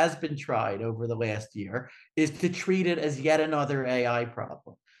actually has been tried over the last year, is to treat it as yet another AI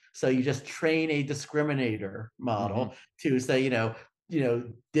problem. So you just train a discriminator Hmm. model to say,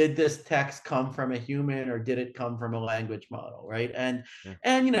 did this text come from a human or did it come from a language model, right? Yeah.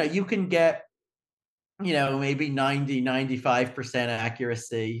 And you can get maybe 90-95%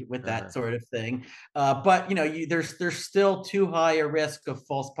 accuracy with that Uh-huh. sort of thing. But there's still too high a risk of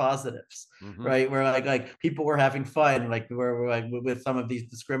false positives, Hmm. right? Where like people were having fun, like where like with some of these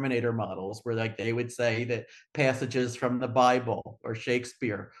discriminator models, where like they would say that passages from the Bible or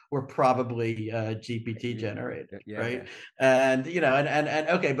Shakespeare were probably GPT Yeah. generated, Yeah. right? Yeah. And and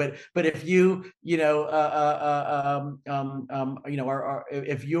okay, but if or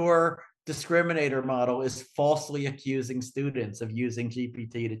if you're discriminator model is falsely accusing students of using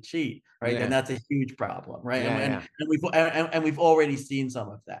GPT to cheat, right? Then Yeah. that's a huge problem, right? Yeah. Yeah. And we've already seen some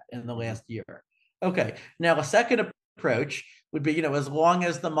of that in the Hmm. last year. Okay, now a second approach would be, as long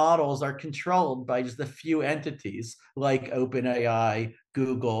as the models are controlled by just a few entities like OpenAI,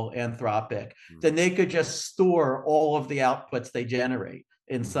 Google, Anthropic, then they could just store all of the outputs they generate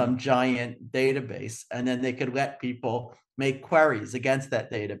in Hmm. some giant database, and then they could let people make queries against that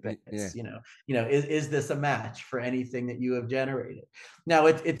Yeah. database. Is this a match for anything that you have generated? Now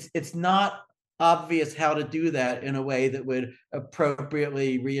it's not obvious how to do that in a way that would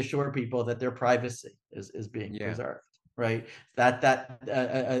appropriately reassure people that their privacy is being Yeah. preserved. right?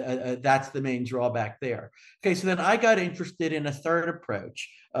 That's the main drawback there. Okay, so then I got interested in a third approach,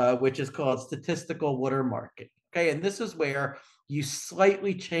 which is called statistical watermarking. Okay, and this is where you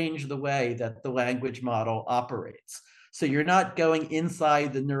slightly change the way that the language model operates. So you're not going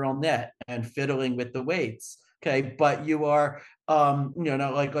inside the neural net and fiddling with the weights, okay, but you are so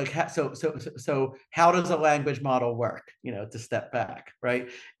how does a language model work, to step back, right?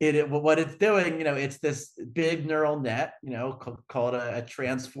 What it's doing, it's this big neural net, called a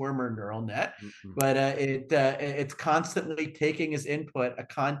transformer neural net, Mm-hmm. but it's constantly taking as input a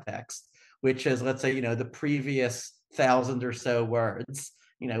context, which is, let's say, the previous 1,000 or so words,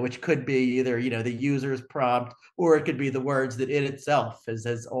 which could be either, the user's prompt, or it could be the words that it itself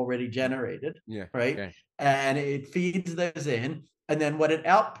has already generated, Yeah. right? Okay. And it feeds those in, and then what it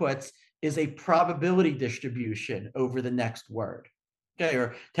outputs is a probability distribution over the next word. Okay,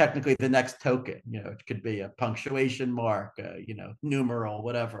 or technically the next token, it could be a punctuation mark, numeral,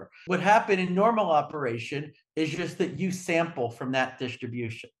 whatever. What happened in normal operation is just that you sample from that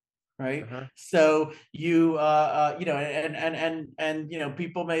distribution, right? Uh-huh. So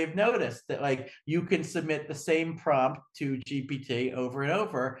people may have noticed that, like, you can submit the same prompt to GPT over and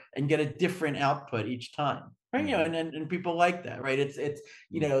over and get a different output each time, right? Mm-hmm. And people like that, right? It's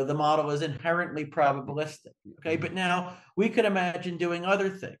the model is inherently probabilistic. Okay, Mm-hmm. but now we could imagine doing other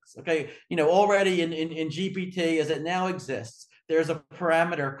things. Okay, already in GPT as it now exists, there's a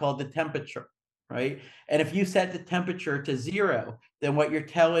parameter called the temperature, right? And if you set the temperature to 0, then what you're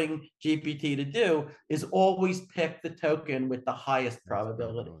telling GPT to do is always pick the token with the highest That's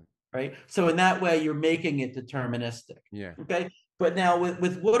probability, probability. right? So in that way, you're making it deterministic. Yeah. Okay. But now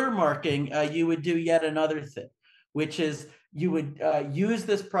with watermarking, you would do yet another thing, which is you would use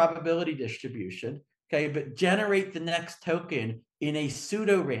this probability distribution, okay, but generate the next token in a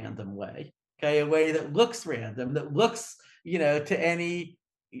pseudo random way, okay, a way that looks random, that looks, to any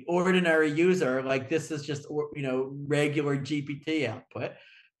ordinary user like this is just, regular GPT output.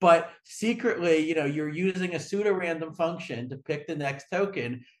 But secretly, you're using a pseudo random function to pick the next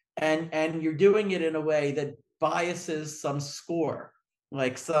token, and you're doing it in a way that biases some score,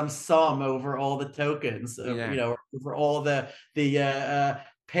 like some sum over all the tokens, Yeah. over all the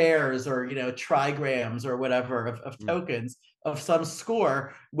pairs, or trigrams or whatever of Mm. tokens of some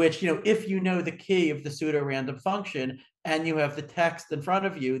score, which, if you know the key of the pseudo random function and you have the text in front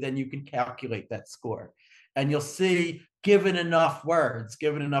of you, then you can calculate that score. And you'll see, given enough words,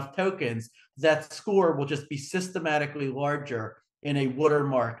 given enough tokens, that score will just be systematically larger in a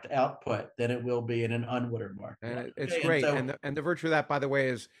watermarked output than it will be in an unwatermarked And one. it's Okay, and great. so And the virtue of that, by the way,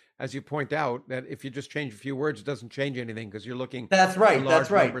 is, as you point out, that if you just change a few words, it doesn't change anything because you're looking that's for right. That's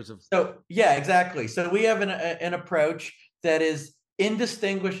large right. numbers of. So yeah, exactly. So we have an approach that is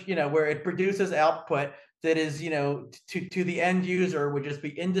indistinguished, where it produces output that is, to the end user would just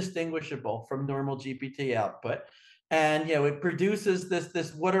be indistinguishable from normal GPT output. And it produces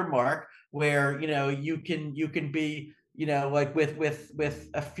this watermark where, you can be, like with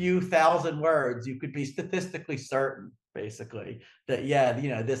a few thousand words, you could be statistically certain, basically, that,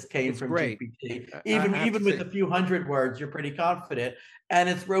 yeah, this came It's from great. GPT. I have to Even with say, a few hundred words, you're pretty confident, and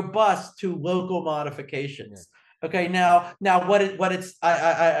it's robust to local yeah. modifications. Okay, now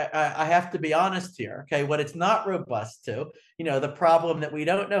I have to be honest here. Okay, what it's not robust to, the problem that we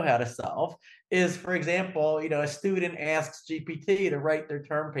don't know how to solve is, for example, a student asks GPT to write their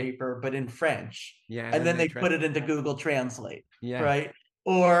term paper, but in French, Yeah, and and then then they they try. put it into Google Translate, Yeah. right?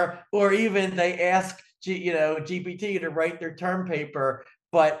 Or even they ask GPT to write their term paper,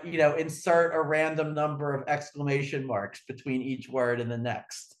 but insert a random number of exclamation marks between each word and the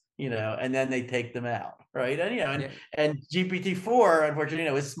next, and then they take them out, right? And Yeah. and GPT-4,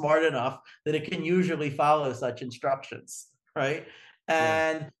 unfortunately, is smart enough that it can usually follow such instructions, right?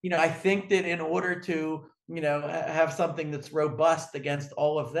 Yeah. And I think that in order to have something that's robust against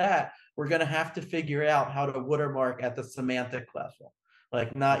all of that, we're going to have to figure out how to watermark at the semantic level,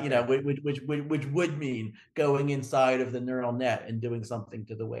 like, not, Okay. which would mean going inside of the neural net and doing something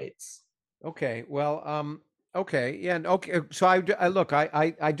to the weights. Okay. Well, okay. Yeah. And okay. So I look,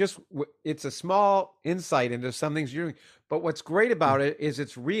 I just, it's a small insight into some things you're doing, but what's great about it is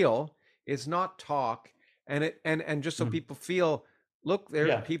it's real. It's not talk. And just so Mm. people feel, look, there are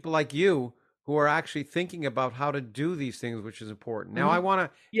Yeah. people like you who are actually thinking about how to do these things, which is important. Now, I Mhm. want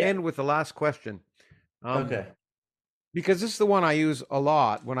to Yeah. end with the last question. Um, Okay. because this is the one I use a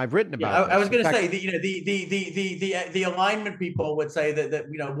lot when I've written Yeah, about I was this. In going to fact, say that the alignment people would say that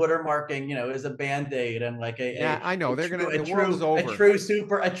watermarking is a band-aid, and like yeah, I know the world is over.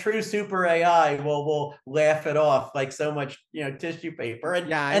 a true super AI will laugh it off like so much tissue paper,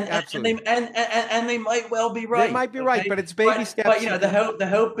 Yeah, absolutely. and they might well be They right. might be right, Okay, but it's baby but steps. the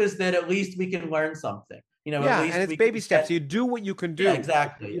hope is that at least we can learn something. At Yeah, and least it's we baby can steps. get. You do what you can Yeah, do. If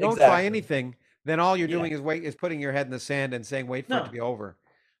exactly, you don't try exactly. anything, then all you're Yeah, doing is putting your head in the sand and saying, "Wait for it to no. be over."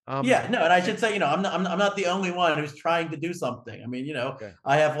 Yeah, no, and I And should say, I'm not the only one who's trying to do something. I mean, okay.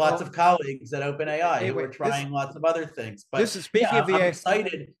 I have lots Well, of colleagues at OpenAI who anyway, are trying lots of other things. But this is yeah, speaking of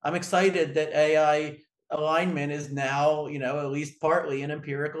the I'm excited that AI alignment is now, at least partly an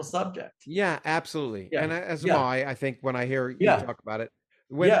empirical subject. yeah, absolutely. Yeah, And as am yeah, I think when I hear you yeah, talk about it.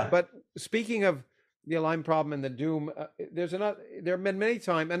 yeah. But speaking of the alignment problem and the doom, there have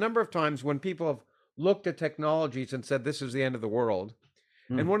been a number of times when people have looked at technologies and said this is the end of the world.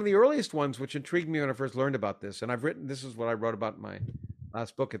 And Mm, one of the earliest ones, which intrigued me when I first learned about this, and this is what I wrote about in my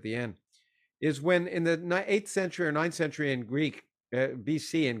last book at the end, is when in the 8th century or 9th century in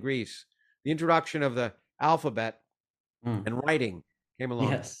BC in Greece, the introduction of the alphabet mm. and writing came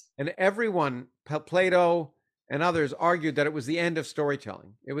along. Yes. And everyone, Plato and others, argued that it was the end of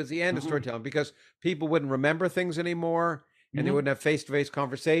storytelling. It was the end of Hmm. storytelling because people wouldn't remember things anymore and they Hmm. wouldn't have face-to-face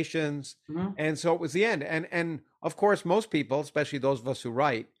conversations. Hmm. And so it was the end. And of course, most people, especially those of us who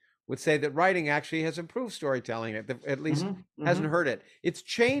write, would say that writing actually has improved storytelling, at least Hmm. hasn't Hmm. hurt it. It's Hmm.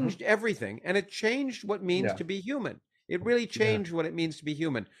 changed everything, and it changed what means Yeah, to be human. It really yeah, changed what it means to be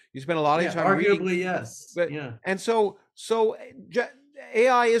human. You spend a lot of your yeah. time reading, Arguably, yes. but Yeah. and so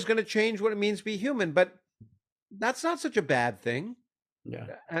AI is going to change what it means to be human, but that's not such a bad thing. Yeah.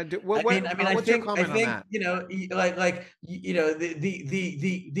 What's your I comment on think, that?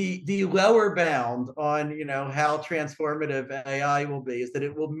 the lower bound on, how transformative AI will be is that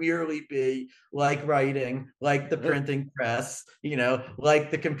it will merely be like writing, like the printing press,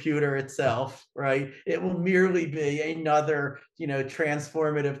 like the computer itself, right? It will merely be another,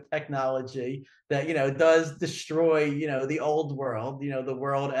 transformative technology that, does destroy, the old world, the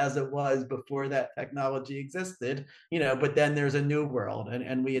world as it was before that technology existed, but then there's a new world,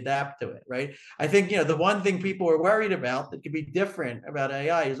 and we adapt to it, right? I think, the one thing people are worried about that could be different about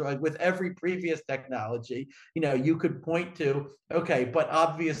AI is like with every previous technology, you could point to, okay, but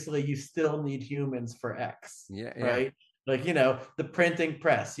obviously you still need humans for X, Yeah, yeah, right? Like, the printing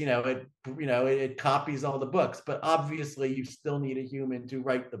press, it copies all the books, but obviously you still need a human to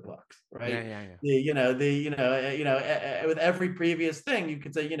write the books, yeah, right? yeah, yeah. With every previous thing you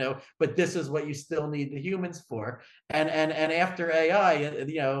could say, but this is what you still need the humans for. And after AI,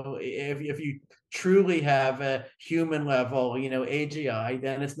 if you truly have a human level, AGI,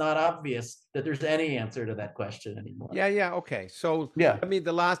 then it's not obvious that there's any answer to that question anymore. Yeah, yeah. Okay. So, Yeah.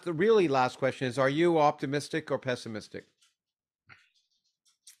 the really last question is: are you optimistic or pessimistic?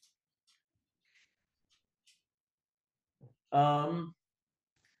 Um,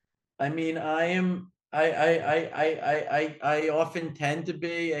 I mean, I am. I often tend to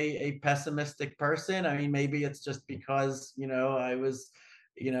be a pessimistic person. I mean, maybe it's just because I was,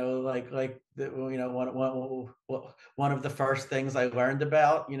 one of the first things I learned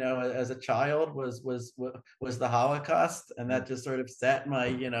about as a child was the Holocaust, and Mm. that just sort of set my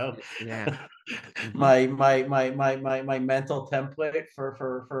Yeah. Hmm. my mental template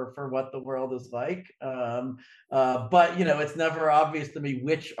for what the world is like. But it's never obvious to me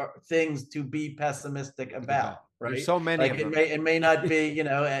which things to be pessimistic About about, there's right? so many Like of them. it may not be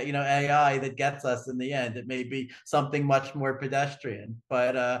AI that gets us in the end. It may be something much more pedestrian.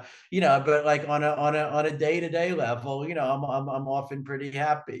 But like on a day-to-day level, I'm often pretty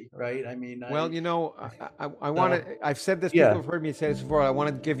happy, right? I mean, Well, I want so to. I've said this. People yeah. have heard me say this before. I want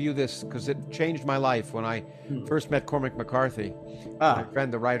to give you this because it changed my life when I Hmm. first met Cormac McCarthy, my Ah,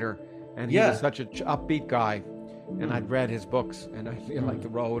 friend, the writer, and he was yeah. such a upbeat guy. And I'd Hmm. read his books, and I feel like Hmm. The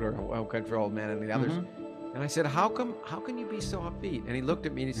Road or Wild Country for Old Men and the others. Hmm. And I said, "How come? How can you be so upbeat?" And he looked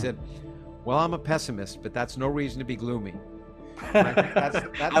at me and he said, "Well, I'm a pessimist, but that's no reason to be gloomy." And I think I that's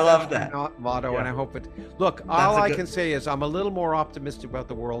love my that. motto, and Yeah, I hope it. Look, that's all a I good. can say is I'm a little more optimistic about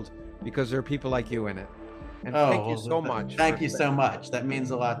the world because there are people like you in it. And thank you Oh, well, so much for thank you so much. That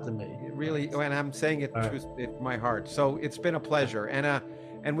means a lot to me. it All really, right. and I'm saying it All right. truth in my heart. So it's been a pleasure,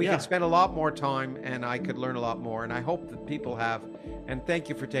 and we could Yeah. spend a lot more time, and I could learn a lot more, and I hope that people have. And thank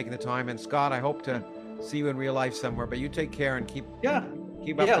you for taking the time. And Scott, I hope to see you in real life somewhere. But you take care and Yeah.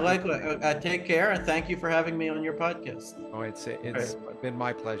 keep up Yeah. the good Like, work. take care, and thank you for having me on your podcast. Oh, All right. it's been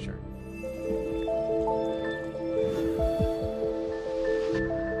my pleasure.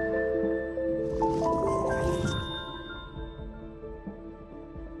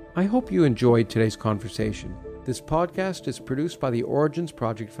 I hope you enjoyed today's conversation. This podcast is produced by the Origins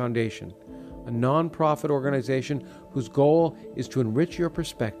Project Foundation, a non-profit organization whose goal is to enrich your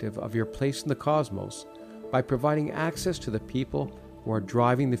perspective of your place in the cosmos by providing access to the people who are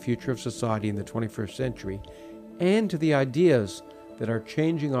driving the future of society in the 21st century and to the ideas that are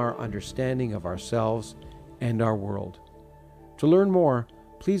changing our understanding of ourselves and our world. To learn more,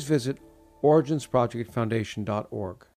 please visit originsprojectfoundation.org.